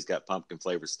everybody's got pumpkin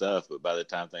flavored stuff, but by the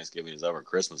time Thanksgiving is over and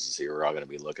Christmas is here, we're all going to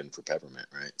be looking for peppermint,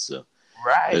 right? So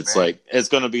Right, it's man. like it's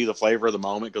going to be the flavor of the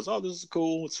moment because, oh, this is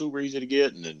cool, it's super easy to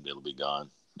get, and then it'll be gone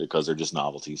because they're just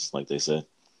novelties, like they said.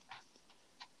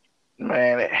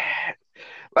 Man,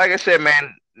 like I said,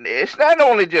 man, it's not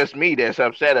only just me that's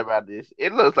upset about this.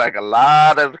 It looks like a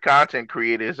lot of the content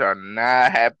creators are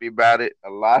not happy about it. A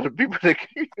lot of people in the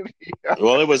community are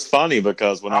Well, it was funny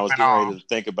because when I up was in getting ready to arms.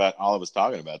 think about all of us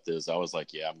talking about this, I was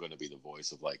like, yeah, I'm going to be the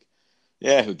voice of like,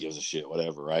 yeah, who gives a shit,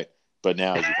 whatever, right? But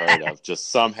now, as you've heard, I've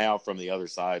just somehow from the other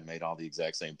side made all the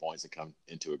exact same points and come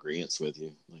into agreement with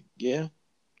you. Like, yeah,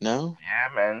 no, Yeah,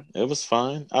 man. it was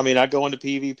fine. I mean, I go into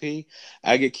PvP,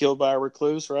 I get killed by a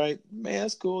recluse, right? Man,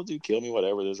 that's cool, dude. Kill me,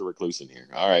 whatever. There's a recluse in here.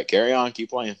 All right, carry on, keep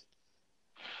playing.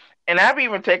 And I've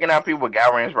even taken out people with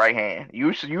Galran's right hand.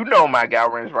 You know my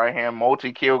Galran's right hand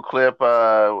multi kill clip.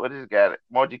 What is it got?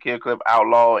 Multi kill clip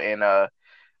outlaw and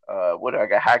what do I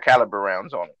got? High caliber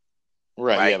rounds on it.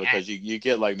 Right, yeah, Like because you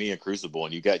get like me in Crucible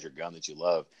and you got your gun that you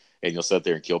love and you'll sit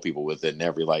there and kill people with it and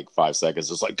every like 5 seconds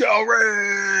just like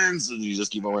Galrins and you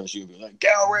just keep on running shooting like yeah,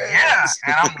 Galrins.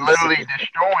 and I'm literally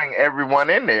destroying everyone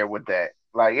in there with that.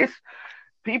 Like it's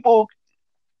people.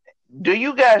 Do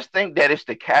you guys think that it's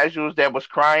the casuals that was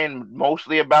crying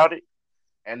mostly about it,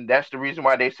 and that's the reason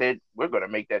why they said we're gonna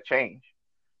make that change?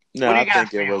 No, What do you guys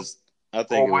feel? I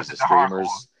think Or it was was it the the hardcore?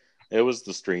 streamers. It was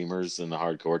the streamers and the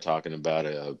hardcore talking about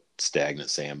a stagnant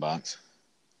sandbox.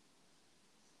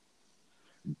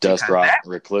 Dust Because Rock, that,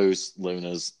 Recluse,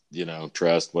 Luna's,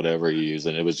 Trust, whatever you use,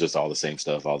 and it was just all the same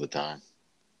stuff all the time.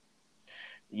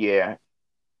 yeah,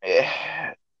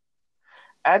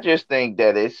 I just think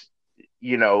that it's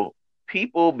you know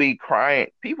people be crying.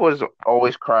 People is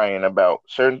always crying about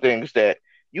certain things that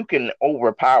you can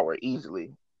overpower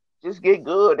easily. Just get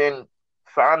good and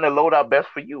find the loadout best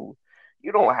for you.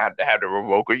 You don't have to have the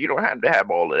revoker. You don't have to have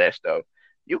all of that stuff.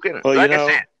 You can, Well, like I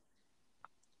said,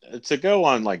 to go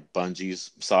on like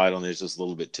Bungie's side on this just a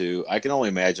little bit too, I can only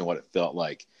imagine what it felt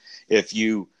like if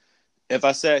you if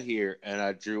I sat here and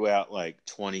I drew out like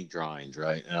 20 drawings,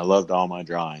 right? And I loved all my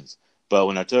drawings. But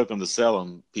when I took them to sell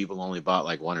them, people only bought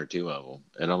like one or two of them.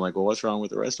 And I'm like, well, what's wrong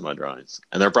with the rest of my drawings?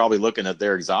 And they're probably looking at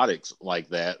their exotics like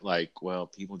that. Like, well,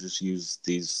 people just use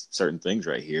these certain things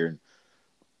right here. And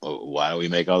why do we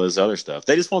make all this other stuff?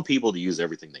 They just want people to use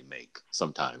everything they make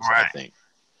sometimes, I right. think.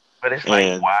 But it's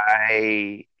like, And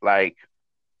why? Like,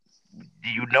 do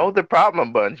you know the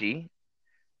problem, Bungie?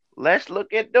 Let's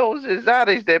look at those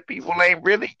exotics that people ain't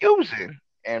really using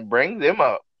and bring them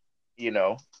up. You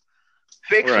know,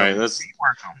 fix right, them,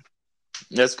 rework them.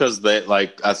 that's because they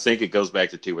like I think it goes back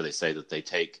to two where they say that they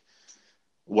take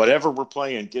whatever we're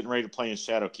playing, getting ready to play in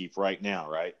Shadowkeep right now,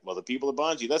 right? Well, the people of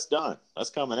Bungie, that's done. That's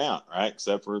coming out, right?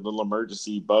 Except for little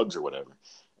emergency bugs or whatever.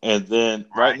 And then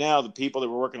right Right, now, the people that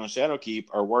were working on Shadowkeep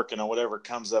are working on whatever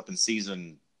comes up in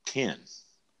season 10.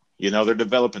 They're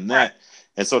developing right. that.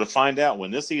 And so to find out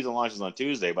when this season launches on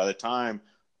Tuesday, by the time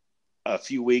a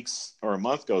few weeks or a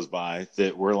month goes by,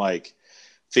 that we're like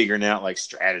figuring out like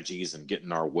strategies and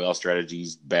getting our well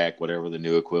strategies back, whatever the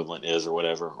new equivalent is or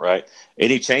whatever, right?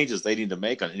 Any changes they need to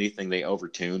make on anything they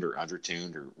overtuned or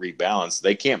undertuned or rebalanced,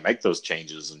 they can't make those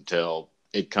changes until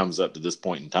it comes up to this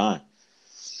point in time.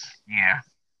 Yeah.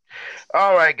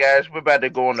 All right, guys, we're about to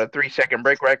go on a 3 second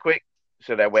break right quick,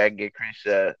 so that way I can get Chris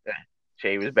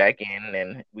Chavis back in,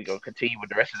 and we gonna continue with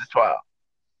the rest of the 12.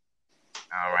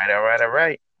 All right, all right, all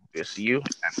right. We'll see you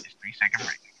after this 3 second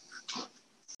break.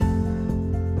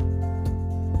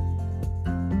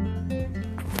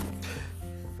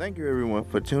 Thank you, everyone,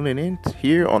 for tuning in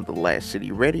here on the Last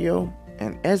City Radio.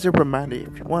 And as a reminder,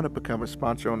 if you want to become a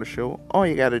sponsor on the show, all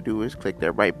you got to do is click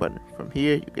that right button. From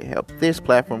here, you can help this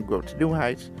platform grow to new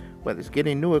heights, whether it's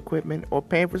getting new equipment or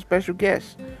paying for special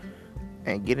guests,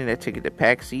 and getting that ticket to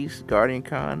PAX East, Guardian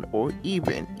Con, or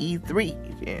even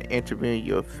E3, and interviewing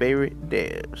your favorite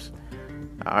devs.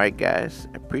 All right, guys,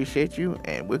 I appreciate you,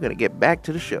 and we're going to get back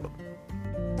to the show.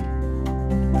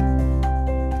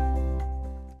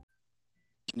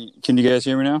 Can you guys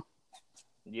hear me now?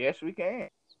 Yes, we can.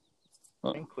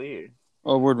 And clear.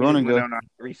 Oh, we're We running went good. on our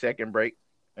 3 second break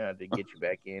to get you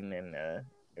back in and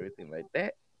everything like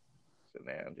that. So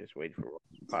now I'm just waiting for Roy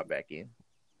to pop back in.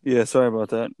 Yeah, sorry about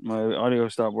that. My audio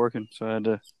stopped working, so I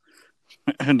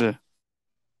had to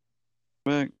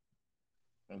back.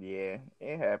 Yeah,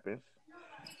 it happens.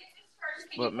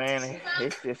 But man,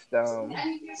 it's just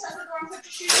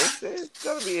it's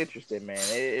gonna be interesting, man.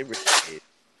 It really is,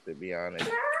 to be honest.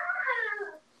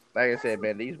 Like I said,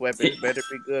 man, these weapons better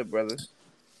be good, brother.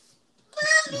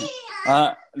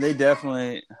 They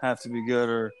definitely have to be good,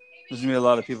 or there's gonna be a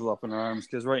lot of people up in arms.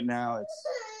 Because right now, it's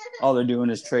all they're doing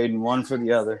is trading one for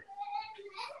the other.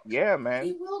 Yeah,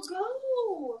 man.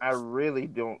 I really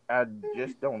don't. I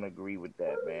just don't agree with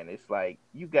that, man. It's like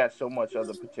you got so much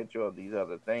other potential of these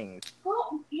other things.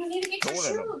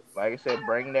 Doing them, like I said,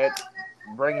 bring the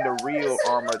real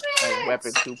armor and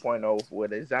weapon 2.0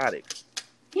 with exotics.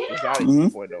 Exotic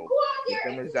 2.0. Get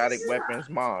them exotic weapons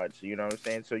mods. You know what I'm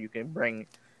saying? So you can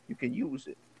use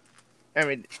it. I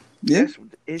mean, Yeah.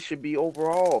 it should be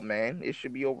overall, man. It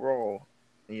should be overall.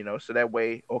 So that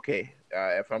way, okay,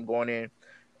 if I'm going in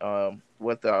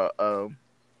with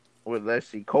let's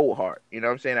see, Cold Heart. You know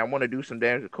what I'm saying? I want to do some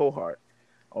damage with Cold Heart.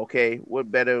 Okay,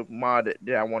 what better mod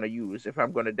that I want to use? If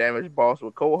I'm going to damage boss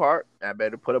with Cold Heart, I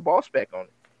better put a boss spec on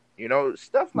it.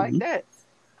 Stuff like that.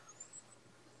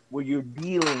 Where you're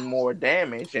dealing more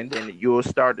damage, and then you'll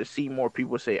start to see more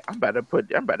people say, I'm about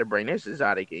to bring this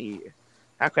exotic in here.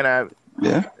 How can I,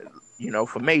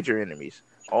 for major enemies?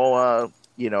 Or,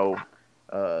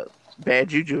 bad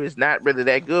juju is not really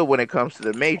that good when it comes to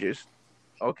the majors.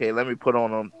 Okay, let me put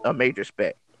on a major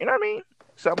spec. You know what I mean?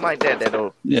 Something like that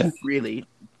that'll really,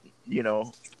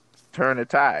 turn the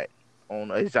tide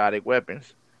on exotic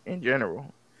weapons in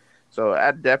general. So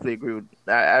I definitely agree with.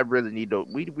 I really need those.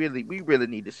 We really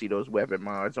need to see those weapon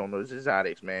mods on those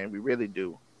exotics, man. We really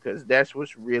do, because that's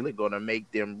what's really gonna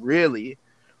make them really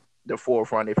the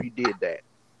forefront. If you did that,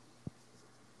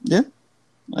 yeah,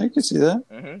 I can see that.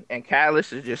 And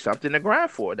Catalyst is just something to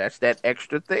grind for. That's that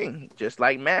extra thing, just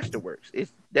like Masterworks.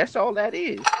 That's all that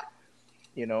is.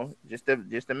 Just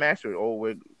the master,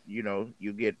 or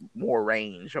you get more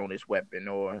range on this weapon,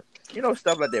 or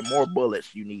stuff like that. More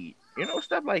bullets you need.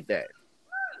 Stuff like that.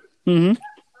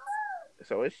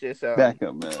 So it's just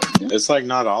backup, man. It's like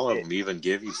not all of them even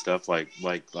give you stuff like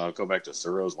I'll go back to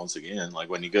Suros once again. Like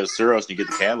when you go to Suros and you get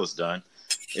the catalyst done,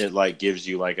 it like gives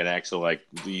you like an actual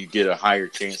you get a higher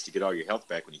chance to get all your health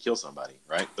back when you kill somebody,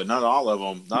 right? But not all of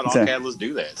them. Not all catalysts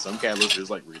do that. Some catalysts is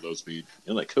like reload speed.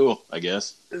 You're like, cool, I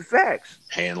guess. Facts.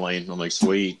 Handling. I'm like,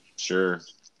 sweet, sure.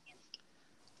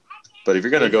 But if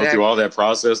you're going to go through all that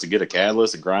process to get a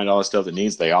catalyst and grind all the stuff it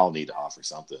needs, they all need to offer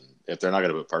something. If they're not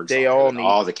going to put perks on it,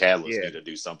 all the catalysts need to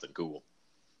do something cool.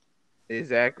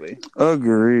 Exactly.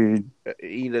 Agreed.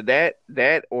 Either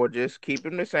that, or just keep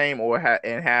them the same, or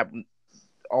have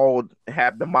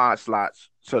the mod slots,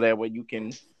 so that way you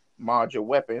can mod your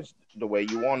weapons the way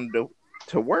you want them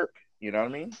to work. You know what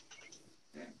I mean?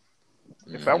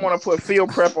 If I want to put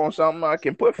field prep on something, I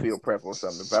can put field prep on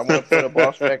something. If I want to put a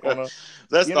boss spec on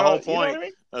that's the whole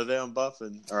point of them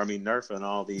nerfing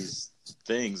all these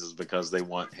things, is because they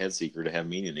want Headseeker to have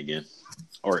meaning again,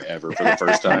 or ever, for the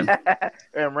first time.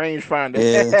 And rangefinder.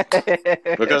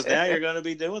 Yeah. Because now you're going to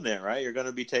be doing that, right? You're going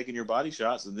to be taking your body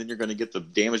shots, and then you're going to get the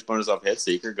damage bonus off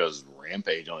Headseeker, because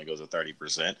Rampage only goes to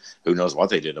 30%. Who knows what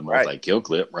they did to multi-kill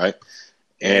clip, right?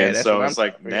 And so it's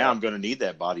like, now I'm going to need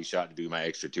that body shot to do my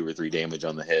extra 2 or 3 damage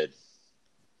on the head.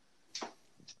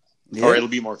 Yeah. Or it'll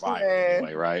be more fire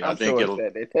anyway, right? I think it'll.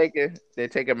 They're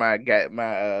taking my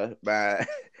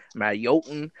My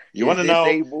Jotun You is want to know?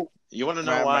 disabled. You want to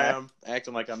know My why my I'm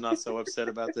acting like I'm not so upset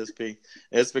about this, P?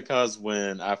 It's because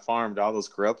when I farmed all those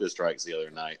corrupted strikes the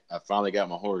other night, I finally got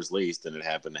my horse leased, and it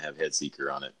happened to have Head Seeker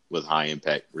on it with high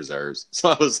impact reserves. So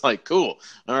I was like, "Cool,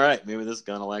 all right, maybe this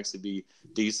gun will actually be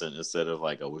decent." Instead of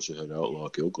like, I wish it had outlaw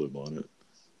kill clip on it.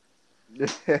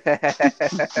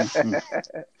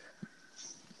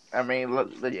 I mean,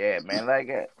 look, yeah, man.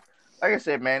 Like I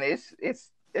said, man, it's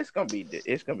gonna be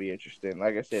interesting.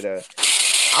 Like I said,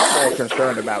 I'm more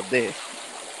concerned about this.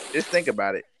 Just think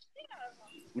about it.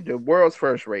 The world's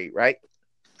first rate, right?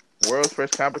 World's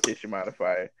first competition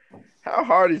modifier. How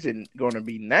hard is it going to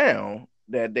be now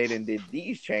that they done did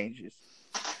these changes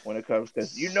when it comes?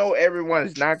 Because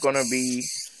everybody's not going to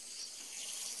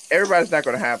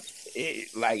have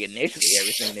like initially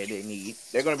everything that they need.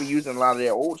 They're going to be using a lot of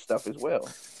their old stuff as well.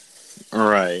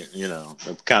 Right,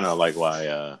 that's kind of like why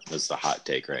that's the hot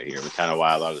take right here. Kind of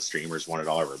why a lot of the streamers wanted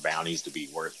all of our bounties to be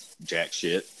worth jack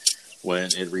shit when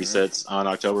it resets on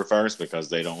October 1st because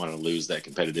they don't want to lose that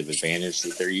competitive advantage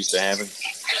that they're used to having.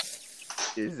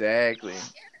 Exactly.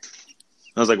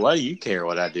 I was like, why do you care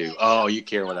what I do? Oh, you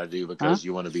care what I do because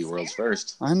you want to be world's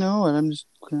first. I know, and I'm just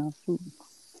clearing out food.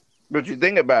 But you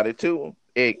think about it too.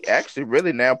 It actually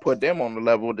really now put them on the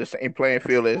level, the same playing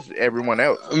field as everyone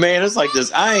else. Man, it's like this.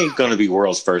 I ain't going to be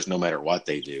world's first no matter what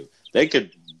they do. They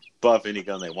could buff any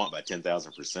gun they want by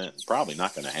 10,000%. Probably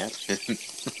not going to happen.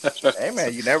 Hey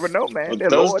man, you never know, man. The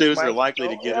Those Lord dudes are might, likely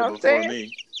to you get know it what I'm before saying?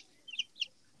 me.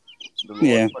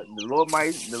 The Lord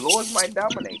might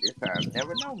dominate this time. You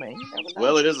never know, man. You never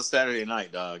Well, know. it is a Saturday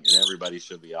night, dog, and everybody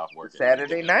should be off work It's at night.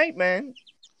 Saturday night, man.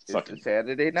 It's a Fucking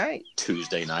Saturday night.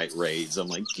 Tuesday night raids. I'm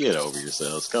like, get over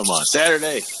yourselves. Come on,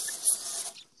 Saturday.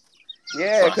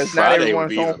 Yeah, because not Friday would everyone's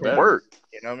be home even from better. work.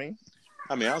 You know what I mean?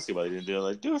 I mean, I don't see why they didn't do it.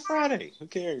 Like, do it Friday. Who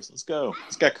cares? Let's go.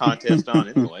 It's got contest on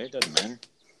anyway. It doesn't matter.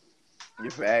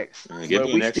 Your facts. Give But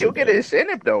me an we extra still get an day.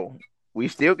 incentive though. We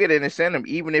still get an incentive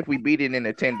even if we beat it in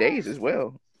the 10 days as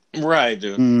well. Right,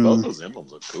 dude. Both those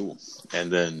emblems look cool. And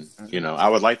then, Mm-hmm. I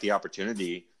would like the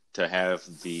opportunity to have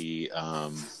the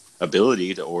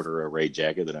ability to order a raid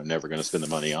jacket that I'm never going to spend the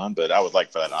money on, but I would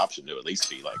like for that option to at least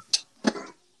be like.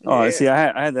 Oh, Yeah. see,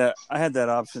 I had that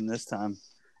option this time.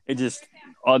 It just,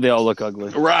 they all look ugly.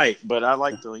 Right, but I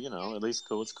like to, at least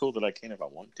cool. It's cool that I can if I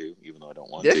want to, even though I don't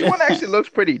want This to. one actually looks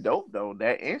pretty dope though.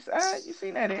 That inside, you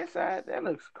seen that inside? That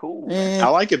looks cool, man. I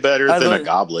like it better than a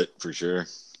goblet for sure.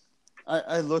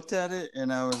 I looked at it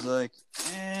and I was like,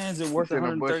 is it worth It's in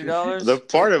the bushes. $130? The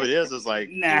part of it is like,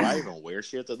 Nah. do I even wear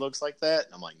shit that looks like that?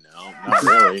 I'm like, no, not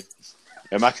really.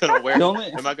 Am I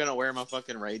gonna wear my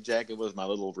fucking raid jacket with my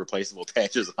little replaceable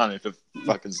patches on it to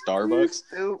fucking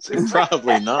Starbucks?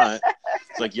 Probably not.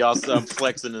 It's like I'm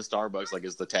flexing in Starbucks like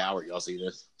it's the tower. Y'all see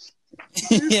this?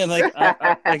 Yeah, like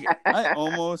I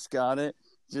almost got it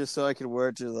just so I could wear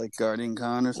it to like Guardian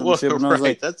Con or some shit. And I was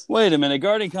like, wait a minute,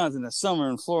 Guardian Con's in the summer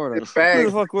in Florida. Who the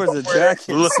fuck wears a jacket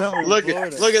in summer in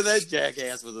Florida? Look at that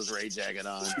jackass with his raid jacket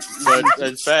on. But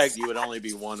in fact, you would only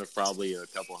be one of probably a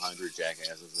couple hundred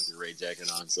jackasses with your raid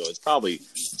jacket on. So it's probably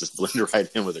just blend right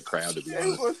in with the crowd, to be honest.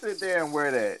 Who's gonna sit there and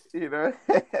wear that? You know?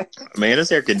 Man,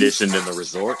 it's air conditioned in the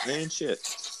resort. Man, shit.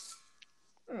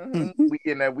 Mm-hmm.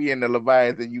 We in the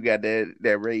Leviathan. You got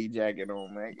that raid jacket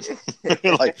on, man.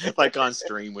 like on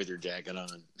stream with your jacket on.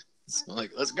 So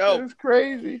like, let's go. It's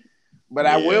crazy. But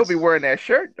I will be wearing that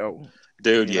shirt though,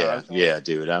 dude.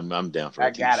 Dude. I'm down for. I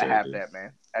gotta have that,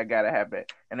 man. I gotta have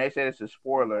that. And they said it's a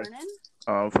spoiler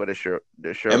for the shirt.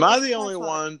 Am I the only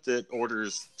one that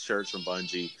orders shirts from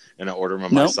Bungie and I order them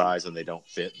in my size and they don't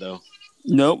fit though?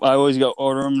 Nope. I always go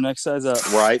order them next size up.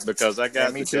 Right, because I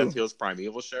got the Death Hills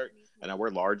Primeval shirt. And I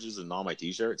wear larges in all my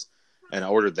t-shirts. And I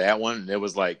ordered that one, and it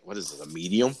was like, what is it, a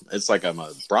medium? It's like I'm a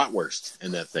bratwurst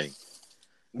in that thing.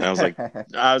 And I was like,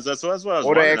 that's what I was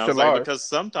wondering. I was like, because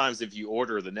sometimes if you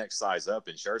order the next size up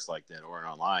in shirts like that or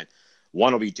online,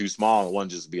 one will be too small and one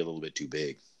just be a little bit too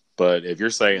big. But if you're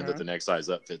saying that the next size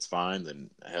up fits fine, then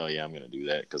hell yeah, I'm going to do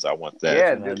that because I want that.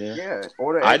 Yeah.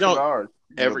 Order extra I don't large.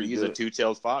 ever use a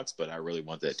two-tailed fox, but I really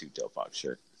want that two-tailed fox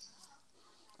shirt.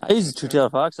 I use a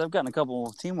two-tailed fox. I've gotten a couple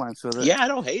of team wipes with it. Yeah, I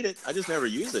don't hate it. I just never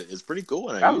use it. It's pretty cool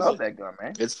when I use it. I love that gun,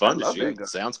 man. It's fun to shoot. It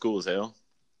sounds cool as hell.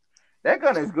 That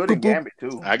gun is good in Gambit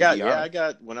too. I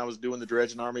got when I was doing the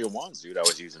Dredging Army of Wands, dude, I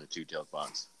was using a two-tailed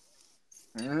fox.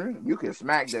 Mm-hmm. You can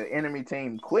smack the enemy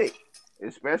team quick,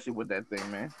 especially with that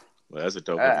thing, man. Well, that's a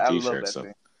dope t-shirt. So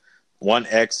thing.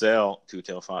 1XL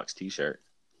two-tailed fox t-shirt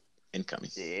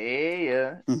incoming.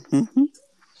 Yeah.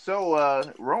 So,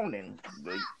 Ronan,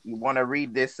 you want to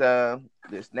read this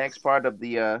next part of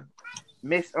the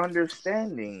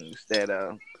misunderstandings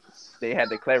that they had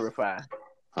to clarify?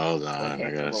 Hold when on, I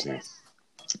Hector gotta wrote see. it.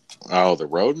 Oh, the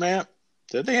roadmap.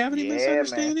 Did they have any Yeah, man.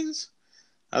 misunderstandings?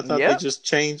 I thought they Yep. just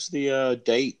changed the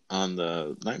date on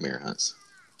the nightmare hunts.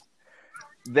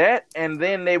 That, and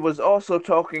then they was also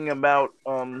talking about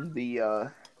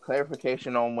the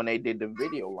clarification on when they did the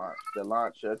video launch, the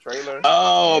launch trailer.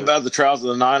 Oh, They, about the Trials of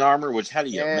the Nine Armor. Which how do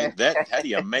you yeah. make that? How do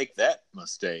you make that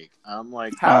mistake? I'm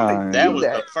like, How did you that do was the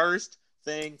that? first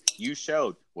thing you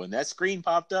showed when that screen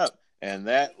popped up, and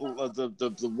that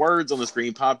the words on the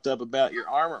screen popped up about your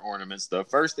armor ornaments. The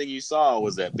first thing you saw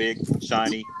was that big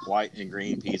shiny white and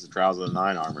green piece of Trials of the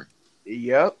Nine Armor.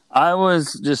 Yep. I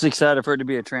was just excited for it to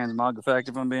be a transmog effect,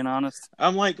 if I'm being honest.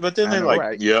 I'm like, but then I they're know, like,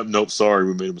 right? yep, nope, sorry,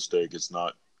 we made a mistake. It's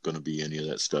not going to be any of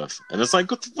that stuff. And it's like,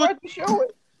 what? Why'd you show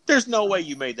it? There's no way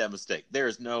you made that mistake. There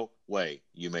is no way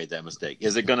you made that mistake.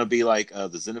 Is it going to be like the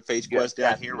Xenophage quest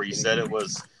down Got to here be where kidding me.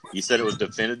 you said it was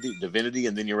divinity,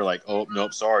 and then you were like, oh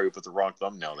nope, sorry, we put the wrong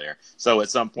thumbnail there. So at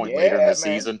some point later in Yeah, the man.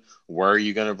 season, were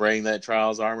you going to bring that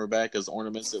Trials armor back as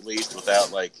ornaments at least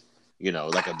without like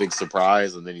like a big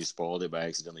surprise, and then you spoiled it by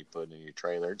accidentally putting it in your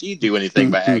trailer? Do you do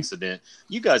anything by accident?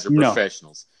 You guys are No.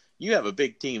 professionals. You have a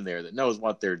big team there that knows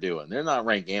what they're doing. They're not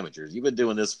rank amateurs. You've been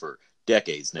doing this for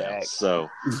decades now. Facts. So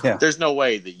Yeah. there's no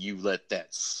way that you let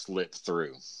that slip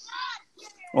through.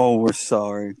 Oh, we're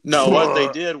sorry. No, what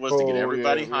they did was to get Oh,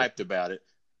 everybody yeah, man. hyped about it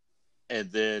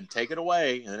and then take it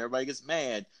away, and then everybody gets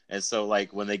mad. And so,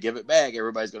 like, when they give it back,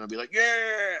 everybody's going to be like,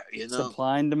 yeah,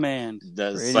 Supply and demand.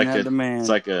 It's Creating like that demand. it's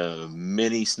like a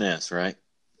mini SNES, right?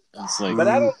 It's like, But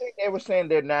I don't think they were saying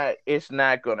they're not. It's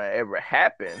not gonna ever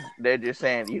happen. They're just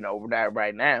saying, not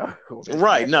right now.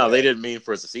 right. No, they didn't mean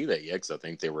for us to see that yet, because I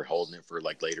think they were holding it for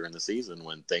like later in the season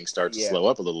when things start to Yeah. slow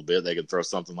up a little bit. They could throw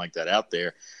something like that out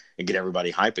there and get everybody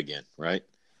hype again, right?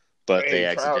 But they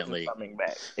Trials is accidentally coming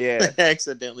back. Yeah. they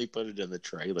accidentally put it in the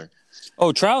trailer.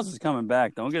 Oh, Trials is coming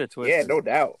back. Don't get it twisted. Yeah, no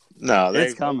doubt. No,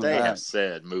 It's coming they back. have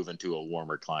said moving to a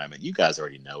warmer climate. You guys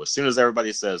already know. As soon as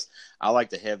everybody says, I like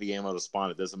the heavy ammo to spawn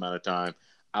at this amount of time,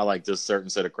 I like this certain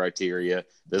set of criteria,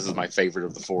 this is my favorite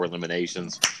of the 4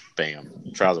 eliminations, bam.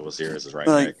 Trials of Osiris is right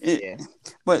back. Yeah.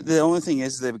 But the only thing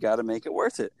is they've got to make it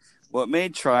worth it. What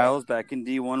made Trials back in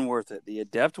D1 worth it? The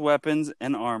adept weapons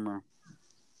and armor.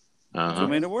 That's what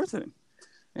made it worth it.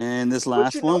 And this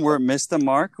last one where it missed the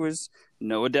mark was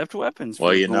no adept weapons.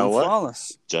 Well, you know what?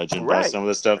 Flawless. Judging by some of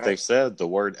the stuff they've said, the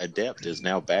word adept is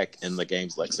now back in the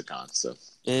game's lexicon. So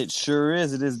it sure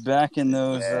is. It is back in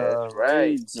those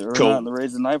raids, or not the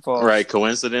raids of Nightfall. Right?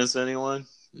 Coincidence? Anyone?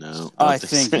 No, I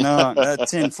think not. That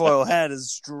tinfoil hat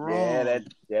is strong. Yeah,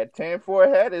 that tinfoil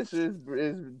hat is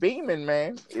beaming,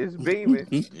 man. It's beaming.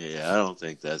 Yeah, I don't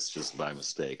think that's just by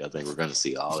mistake. I think we're going to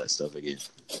see all that stuff again.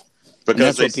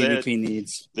 Because that's what PvP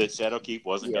needs. That Shadowkeep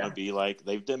wasn't going to be like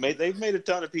they've made a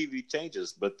ton of PvP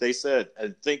changes, but they said,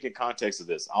 I think in context of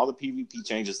this, all the PvP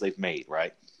changes they've made,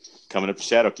 right, coming up to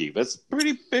Shadowkeep, that's a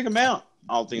pretty big amount,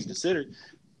 all things considered.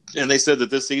 And they said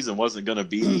that this season wasn't going to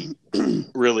be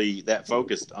really that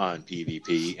focused on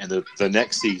PvP, and the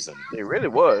next season it really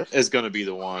was is going to be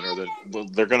the one, or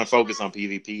they're going to focus on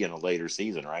PvP in a later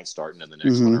season, right, starting in the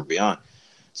next one or beyond.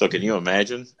 So can you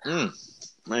imagine,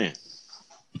 man?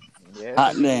 Yeah,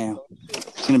 hot damn.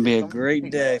 It's going to be a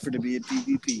great day for to be a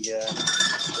PvP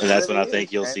guy. And that's when I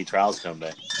think you'll see Trials come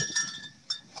back.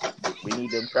 We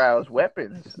need them Trials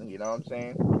weapons. You know what I'm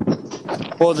saying?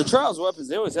 Well, the Trials weapons,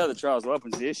 they always had the Trials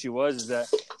weapons. The issue was that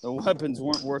the weapons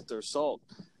weren't worth their salt.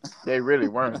 They really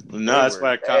weren't. No, that's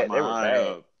why I caught my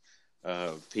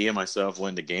eye. P and myself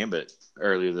went to Gambit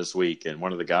earlier this week, and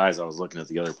one of the guys, I was looking at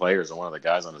the other players, and one of the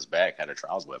guys on his back had a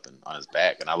Trials weapon on his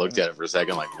back, and I looked at it for a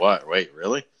second like, what? Wait,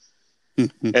 really? And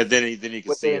then he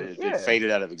could see it faded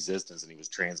out of existence, and he was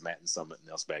transmatting something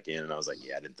else back in, and I was like,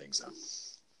 yeah, I didn't think so.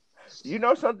 You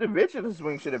know something? Vigilance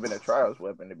Wing should have been a Trials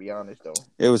weapon, to be honest, though.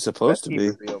 It was supposed to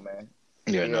be. Real, man.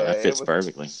 Yeah, no, that fits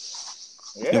perfectly.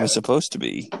 Yeah. It was supposed to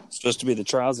be. It's supposed to be the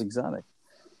Trials exotic.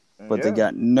 But they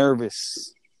got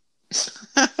nervous.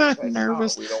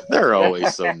 Nervous? They're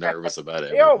always so nervous about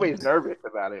it. They're always nervous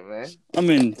about it, man. I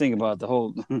mean, think about the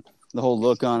whole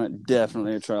look on it.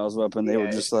 Definitely a Trials weapon. They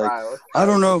were just like, I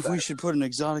don't know if we should put an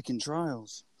exotic in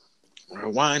Trials.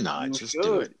 Why not? Just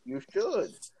do it. You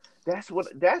should. And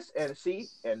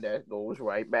that goes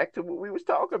right back to what we was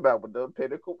talking about with the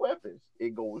pinnacle weapons.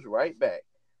 It goes right back.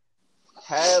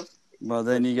 Well,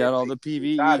 then you got all the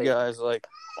PvE guys like,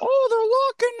 oh,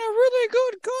 they're locking a really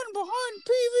good gun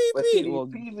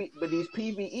behind PvP. But these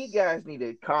PvE guys need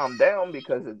to calm down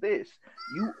because of this.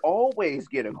 You always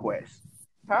get a quest.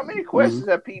 How many quests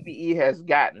that PvE has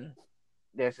gotten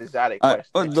There's exotic quests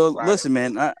that you grind Listen, for.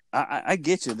 man, I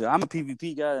get you. I'm a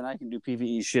PvP guy, and I can do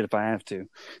PvE shit if I have to. Like,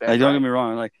 That's don't get right. me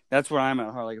wrong. Like, that's where I'm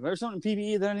at heart. Like, if there's something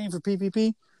PvE that I need for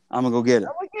PvP, I'm gonna go get it.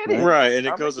 I'm gonna get it. Right? Right, and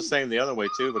it I'm goes the gonna same the other way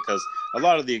too, because a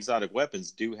lot of the exotic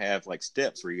weapons do have like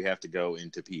steps where you have to go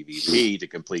into PvP to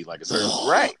complete like a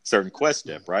right. certain quest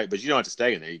step, right? But you don't have to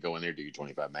stay in there. You go in there, do your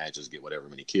 25 matches, get whatever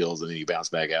many kills, and then you bounce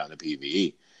back out into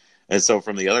PvE. And so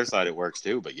from the other side, it works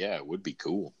too. But yeah, it would be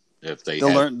cool if they The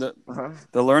had. learn the Uh-huh.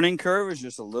 the learning curve is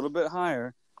just a little bit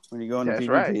higher when you go into That's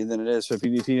right. PvP than it is for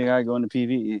PvP guy going to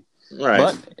PvE. Right.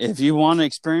 But if you want to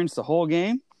experience the whole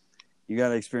game, you got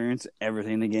to experience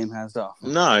everything the game has to offer.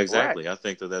 No, Right. exactly. I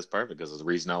think that that's perfect because the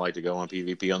reason I like to go on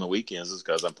PvP on the weekends is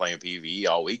because I'm playing PvE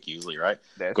all week usually, right?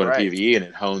 That's Going to right. PvE and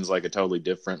it hones like a totally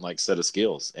different like set of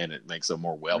skills and it makes a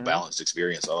more well Hmm. balanced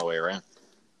experience all the way around.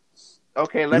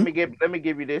 Okay, Hmm? let me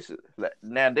give you this.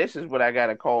 Now, this is what I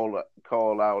gotta call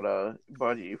out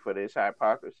Bungie for this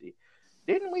hypocrisy.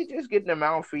 Didn't we just get the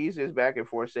Mount Feases back in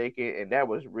Forsaken, and that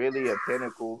was really a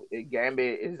pinnacle a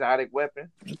Gambit exotic weapon?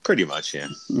 Pretty much, yeah.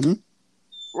 Mm-hmm.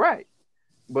 Right.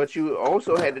 But you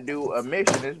also had to do a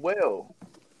mission as well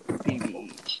for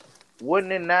PvE.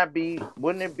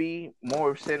 Wouldn't it be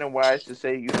more incentive wise to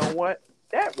say, you know what?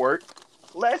 That worked.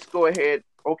 Let's go ahead.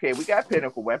 Okay, we got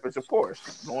pinnacle weapons, of course.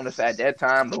 Lunas at that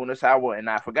time, Lunas Hour and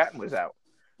Not Forgotten was out.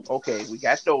 Okay, we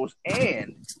got those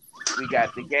and we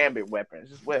got the Gambit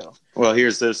weapons as well. Well,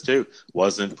 here's this too.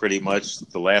 Wasn't pretty much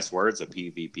the last words a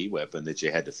PvP weapon that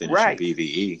you had to finish in Right,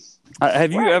 PvE?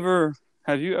 Have you right.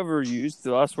 ever used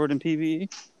the last word in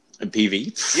PvE? In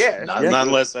PvE? Yes, Not, you Yeah. not should.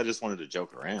 unless I just wanted to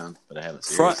joke around, but I haven't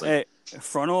Front seriously.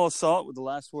 frontal assault with the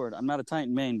last word. I'm not a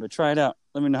Titan main, but try it out.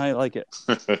 Let me know how you like it.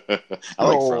 I like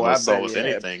Oh, frontal I assault bet, with yeah,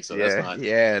 anything, so that's yeah, not.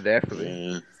 yeah, definitely.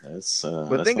 Yeah, that's But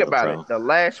that's think not a about it. problem. The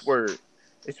last word,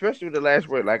 especially with the last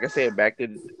word, like I said, back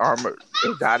to armor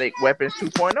exotic weapons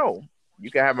 2.0. You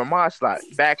can have a mod slot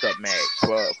backup mag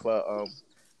for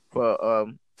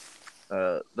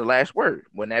the last word.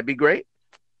 Wouldn't that be great?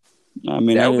 I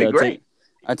mean, That would be great.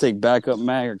 I take backup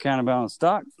mag or counterbalance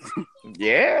stock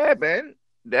Yeah, man.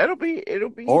 It'll be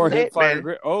or hip lit, fire man.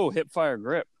 grip. Oh, hip fire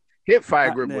grip. Hip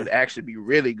fire grip Nah. would actually be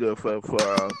really good for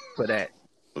that.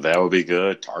 That would be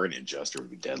good. Target adjuster would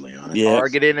be deadly on it. Yeah.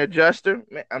 Targeting adjuster,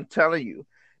 man, I'm telling you,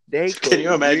 they Can could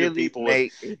you imagine really people with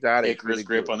make exotics Icarus really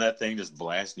grip good. on that thing just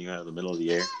blasting you out of the middle of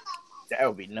the air? That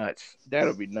would be nuts. That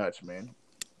would be nuts, man.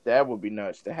 That would be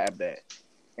nuts to have that.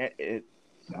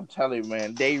 I'm telling you,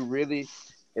 man, they really,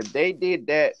 if they did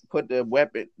that, put the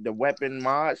weapon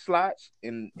mod slots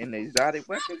in the exotic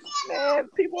weapons, man,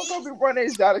 people are gonna be running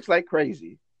exotics like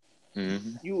crazy. Hmm.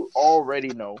 You already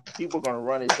know people are gonna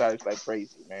run exotics like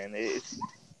crazy, man. It's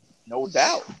no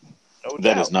doubt, no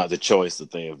That is doubt. not the choice that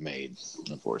they have made,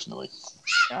 unfortunately.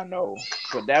 I know,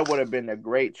 but that would have been a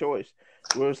great choice.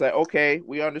 Where it's like, okay,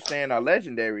 we understand our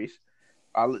legendaries.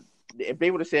 Our, if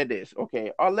they would have said this,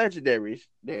 okay, our legendaries,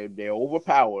 they're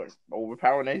overpowering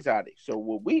the exotic. So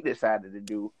what we decided to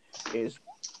do is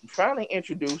finally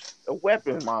introduce a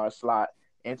weapon mod slot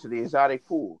into the exotic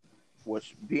pool,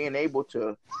 which being able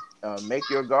to make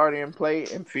your guardian play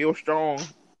and feel strong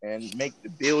and make the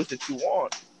builds that you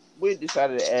want. We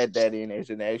decided to add that in as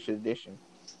an extra addition,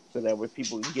 so that way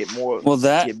people can Well,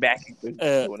 that get back into doing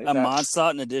a exotic. mod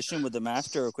slot in addition with the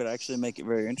master could actually make it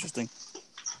very interesting.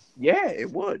 Yeah, it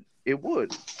would. It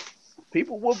would.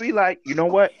 People will be like, you know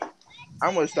what?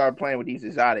 I'm gonna start playing with these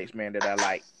exotics, man, that I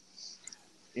like.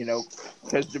 You know,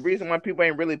 because the reason why people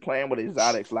ain't really playing with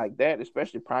exotics like that,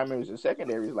 especially primaries and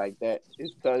secondaries like that,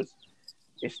 is because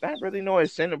it's not really no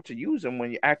incentive to use them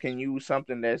when I can use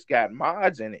something that's got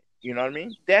mods in it. You know what I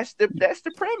mean? That's the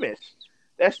premise.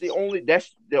 That's the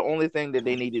only thing that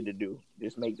they needed to do.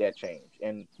 Just make that change,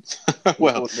 and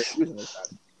Well, people they're using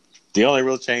exotics. the only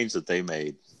real change that they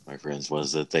made, my friends,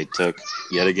 was that they took,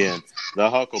 yet again, the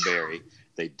Huckleberry.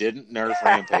 They didn't nerf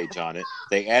Rampage on it.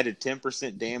 They added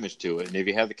 10% damage to it. And if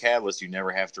you have the Catalyst, you never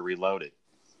have to reload it.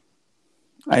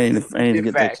 I need to In get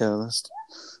that fact, catalyst.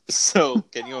 So,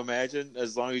 can you imagine?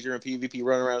 As long as you're in PvP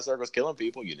running around in circles killing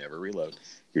people, you never reload.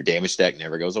 Your damage stack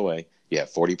never goes away. You have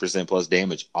 40% plus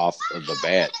damage off of the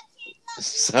bat.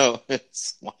 So,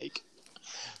 it's like,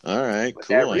 all right, but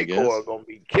that cool, I recoil guess. gonna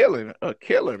be killing a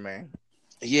killer, man.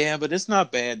 Yeah, but it's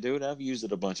not bad, dude. I've used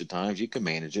it a bunch of times. You can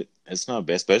manage it. It's not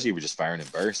bad, especially if you're just firing in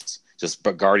bursts. Just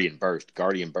but Guardian burst,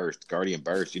 Guardian burst, Guardian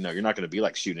burst. You know, you're not going to be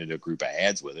like shooting into a group of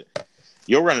ads with it.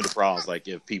 You'll run into problems like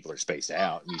if people are spaced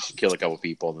out and you should kill a couple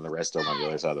people and then the rest of them on the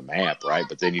other side of the map, right?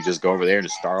 But then you just go over there and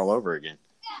just start all over again.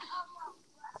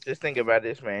 Just think about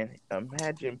this, man.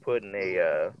 Imagine putting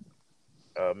a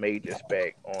major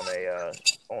spec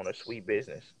on a sweet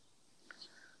business.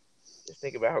 Just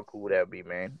think about how cool that would be,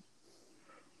 man.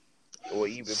 Or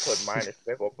even put minus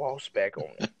spec or ball spec on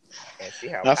it and see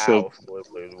how I feel powerful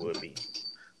it would be.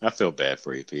 I feel bad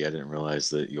for you, P. I didn't realize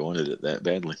that you wanted it that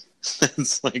badly.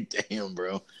 It's like, damn,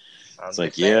 bro. It's I'm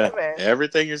like, just saying, yeah, man.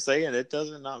 everything you're saying, it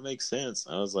doesn't not make sense.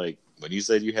 I was like, when you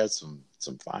said you had some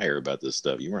fire about this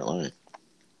stuff, you weren't lying.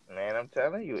 Man, I'm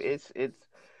telling you, it's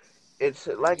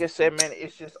like I said, man.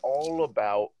 It's just all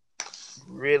about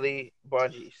really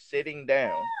Bungie sitting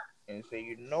down and say,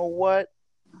 you know what?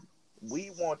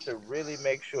 We want to really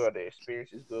make sure the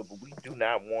experience is good, but we do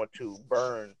not want to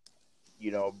burn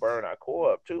our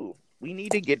core up too. We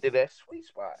need to get to that sweet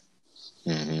spot.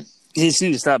 Mm-hmm. You just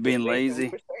need to stop Just being basically we lazy. were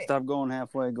saying, Stop going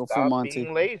halfway. Go full stop Monty.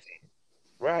 being lazy.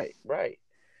 Right, right.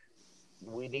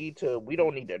 We need to. We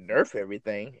don't need to nerf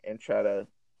everything and try to,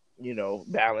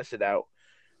 balance it out.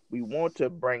 We want to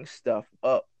bring stuff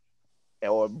up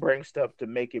or bring stuff to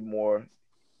make it more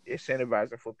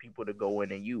incentivizing for people to go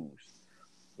in and use.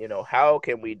 How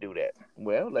can we do that?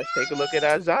 Well, let's take a look at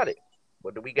our Exotic.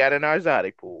 What do we got in our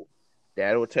Exotic pool?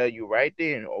 That'll tell you right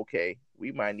then, okay,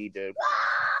 we might need to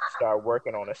start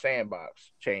working on a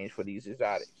sandbox change for these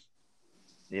exotics.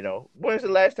 When's the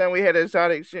last time we had an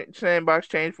exotic sandbox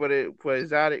change for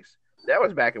exotics? That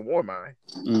was back in Warmind.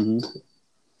 Mm-hmm.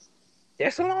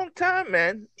 That's a long time,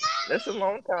 man. That's a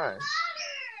long time.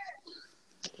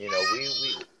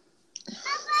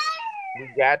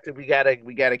 We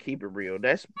gotta keep it real.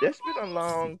 That's been a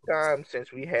long time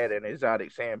since we had an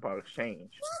exotic sandbox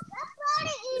change.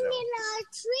 You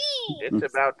know,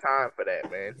 it's about time for that,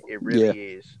 man. It Yeah. really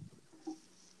is.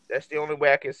 That's the only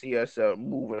way I can see us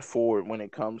moving forward when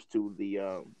it comes to these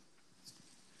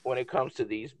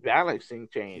balancing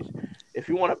changes. If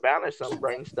you want to balance some,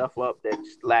 bring stuff up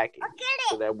that's lacking,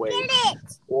 so that way,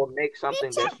 or make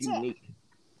something that's unique.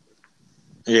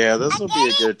 Yeah, this will be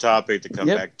a good topic to come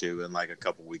Yep. back to in like a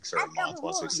couple weeks or a month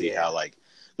once we see Yeah, how like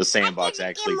the sandbox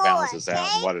actually balances out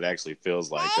and what it actually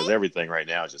feels like. Because everything right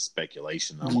now is just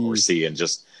speculation on what we're seeing,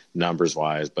 just numbers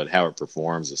wise, but how it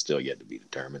performs is still yet to be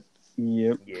determined.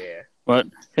 Yep. yeah. But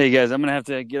hey, guys, I'm gonna have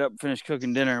to get up and finish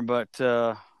cooking dinner. But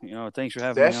thanks for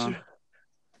having me That's on.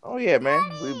 Oh yeah, man.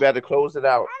 We better close it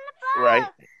out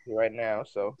right now.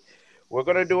 So we're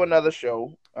gonna do another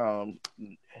show.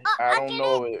 I don't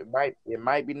know. It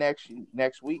might be next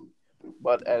week,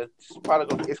 but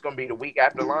it's gonna be the week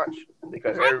after launch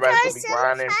because everybody's gonna be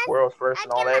grinding world's first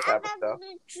and all that type of stuff.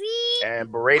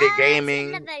 And Berated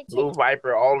Gaming, Blue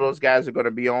Viper, all those guys are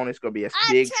gonna be on. It's gonna be a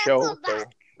big show, so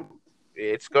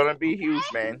it's gonna be huge,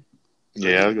 man. So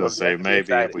Yeah, I was you gonna gonna say definitely be maybe if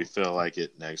excited. we feel like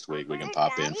it next week, we can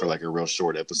pop in for like a real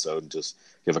short episode and just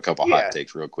give a couple hot Yeah,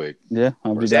 takes real quick. Yeah,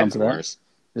 I'll be down for that.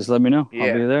 Just let me know. I'll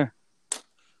yeah. be there.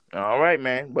 All right,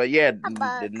 man. But yeah,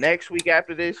 the next week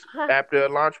after this, after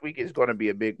launch week, is going to be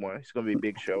a big one. It's going to be a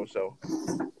big show, so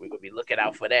we're going to be looking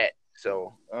out for that.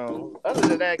 So, other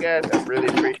than that, guys, I really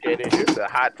appreciate it. It's a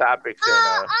hot topics, and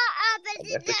I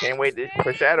definitely can't wait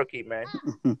for Shadowkeep, man.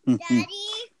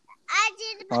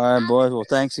 All right, boys. Well,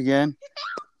 thanks again.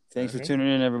 Thanks for Hmm. tuning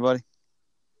in, everybody.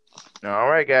 All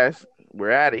right, guys,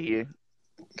 we're out of here.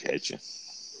 Catch you.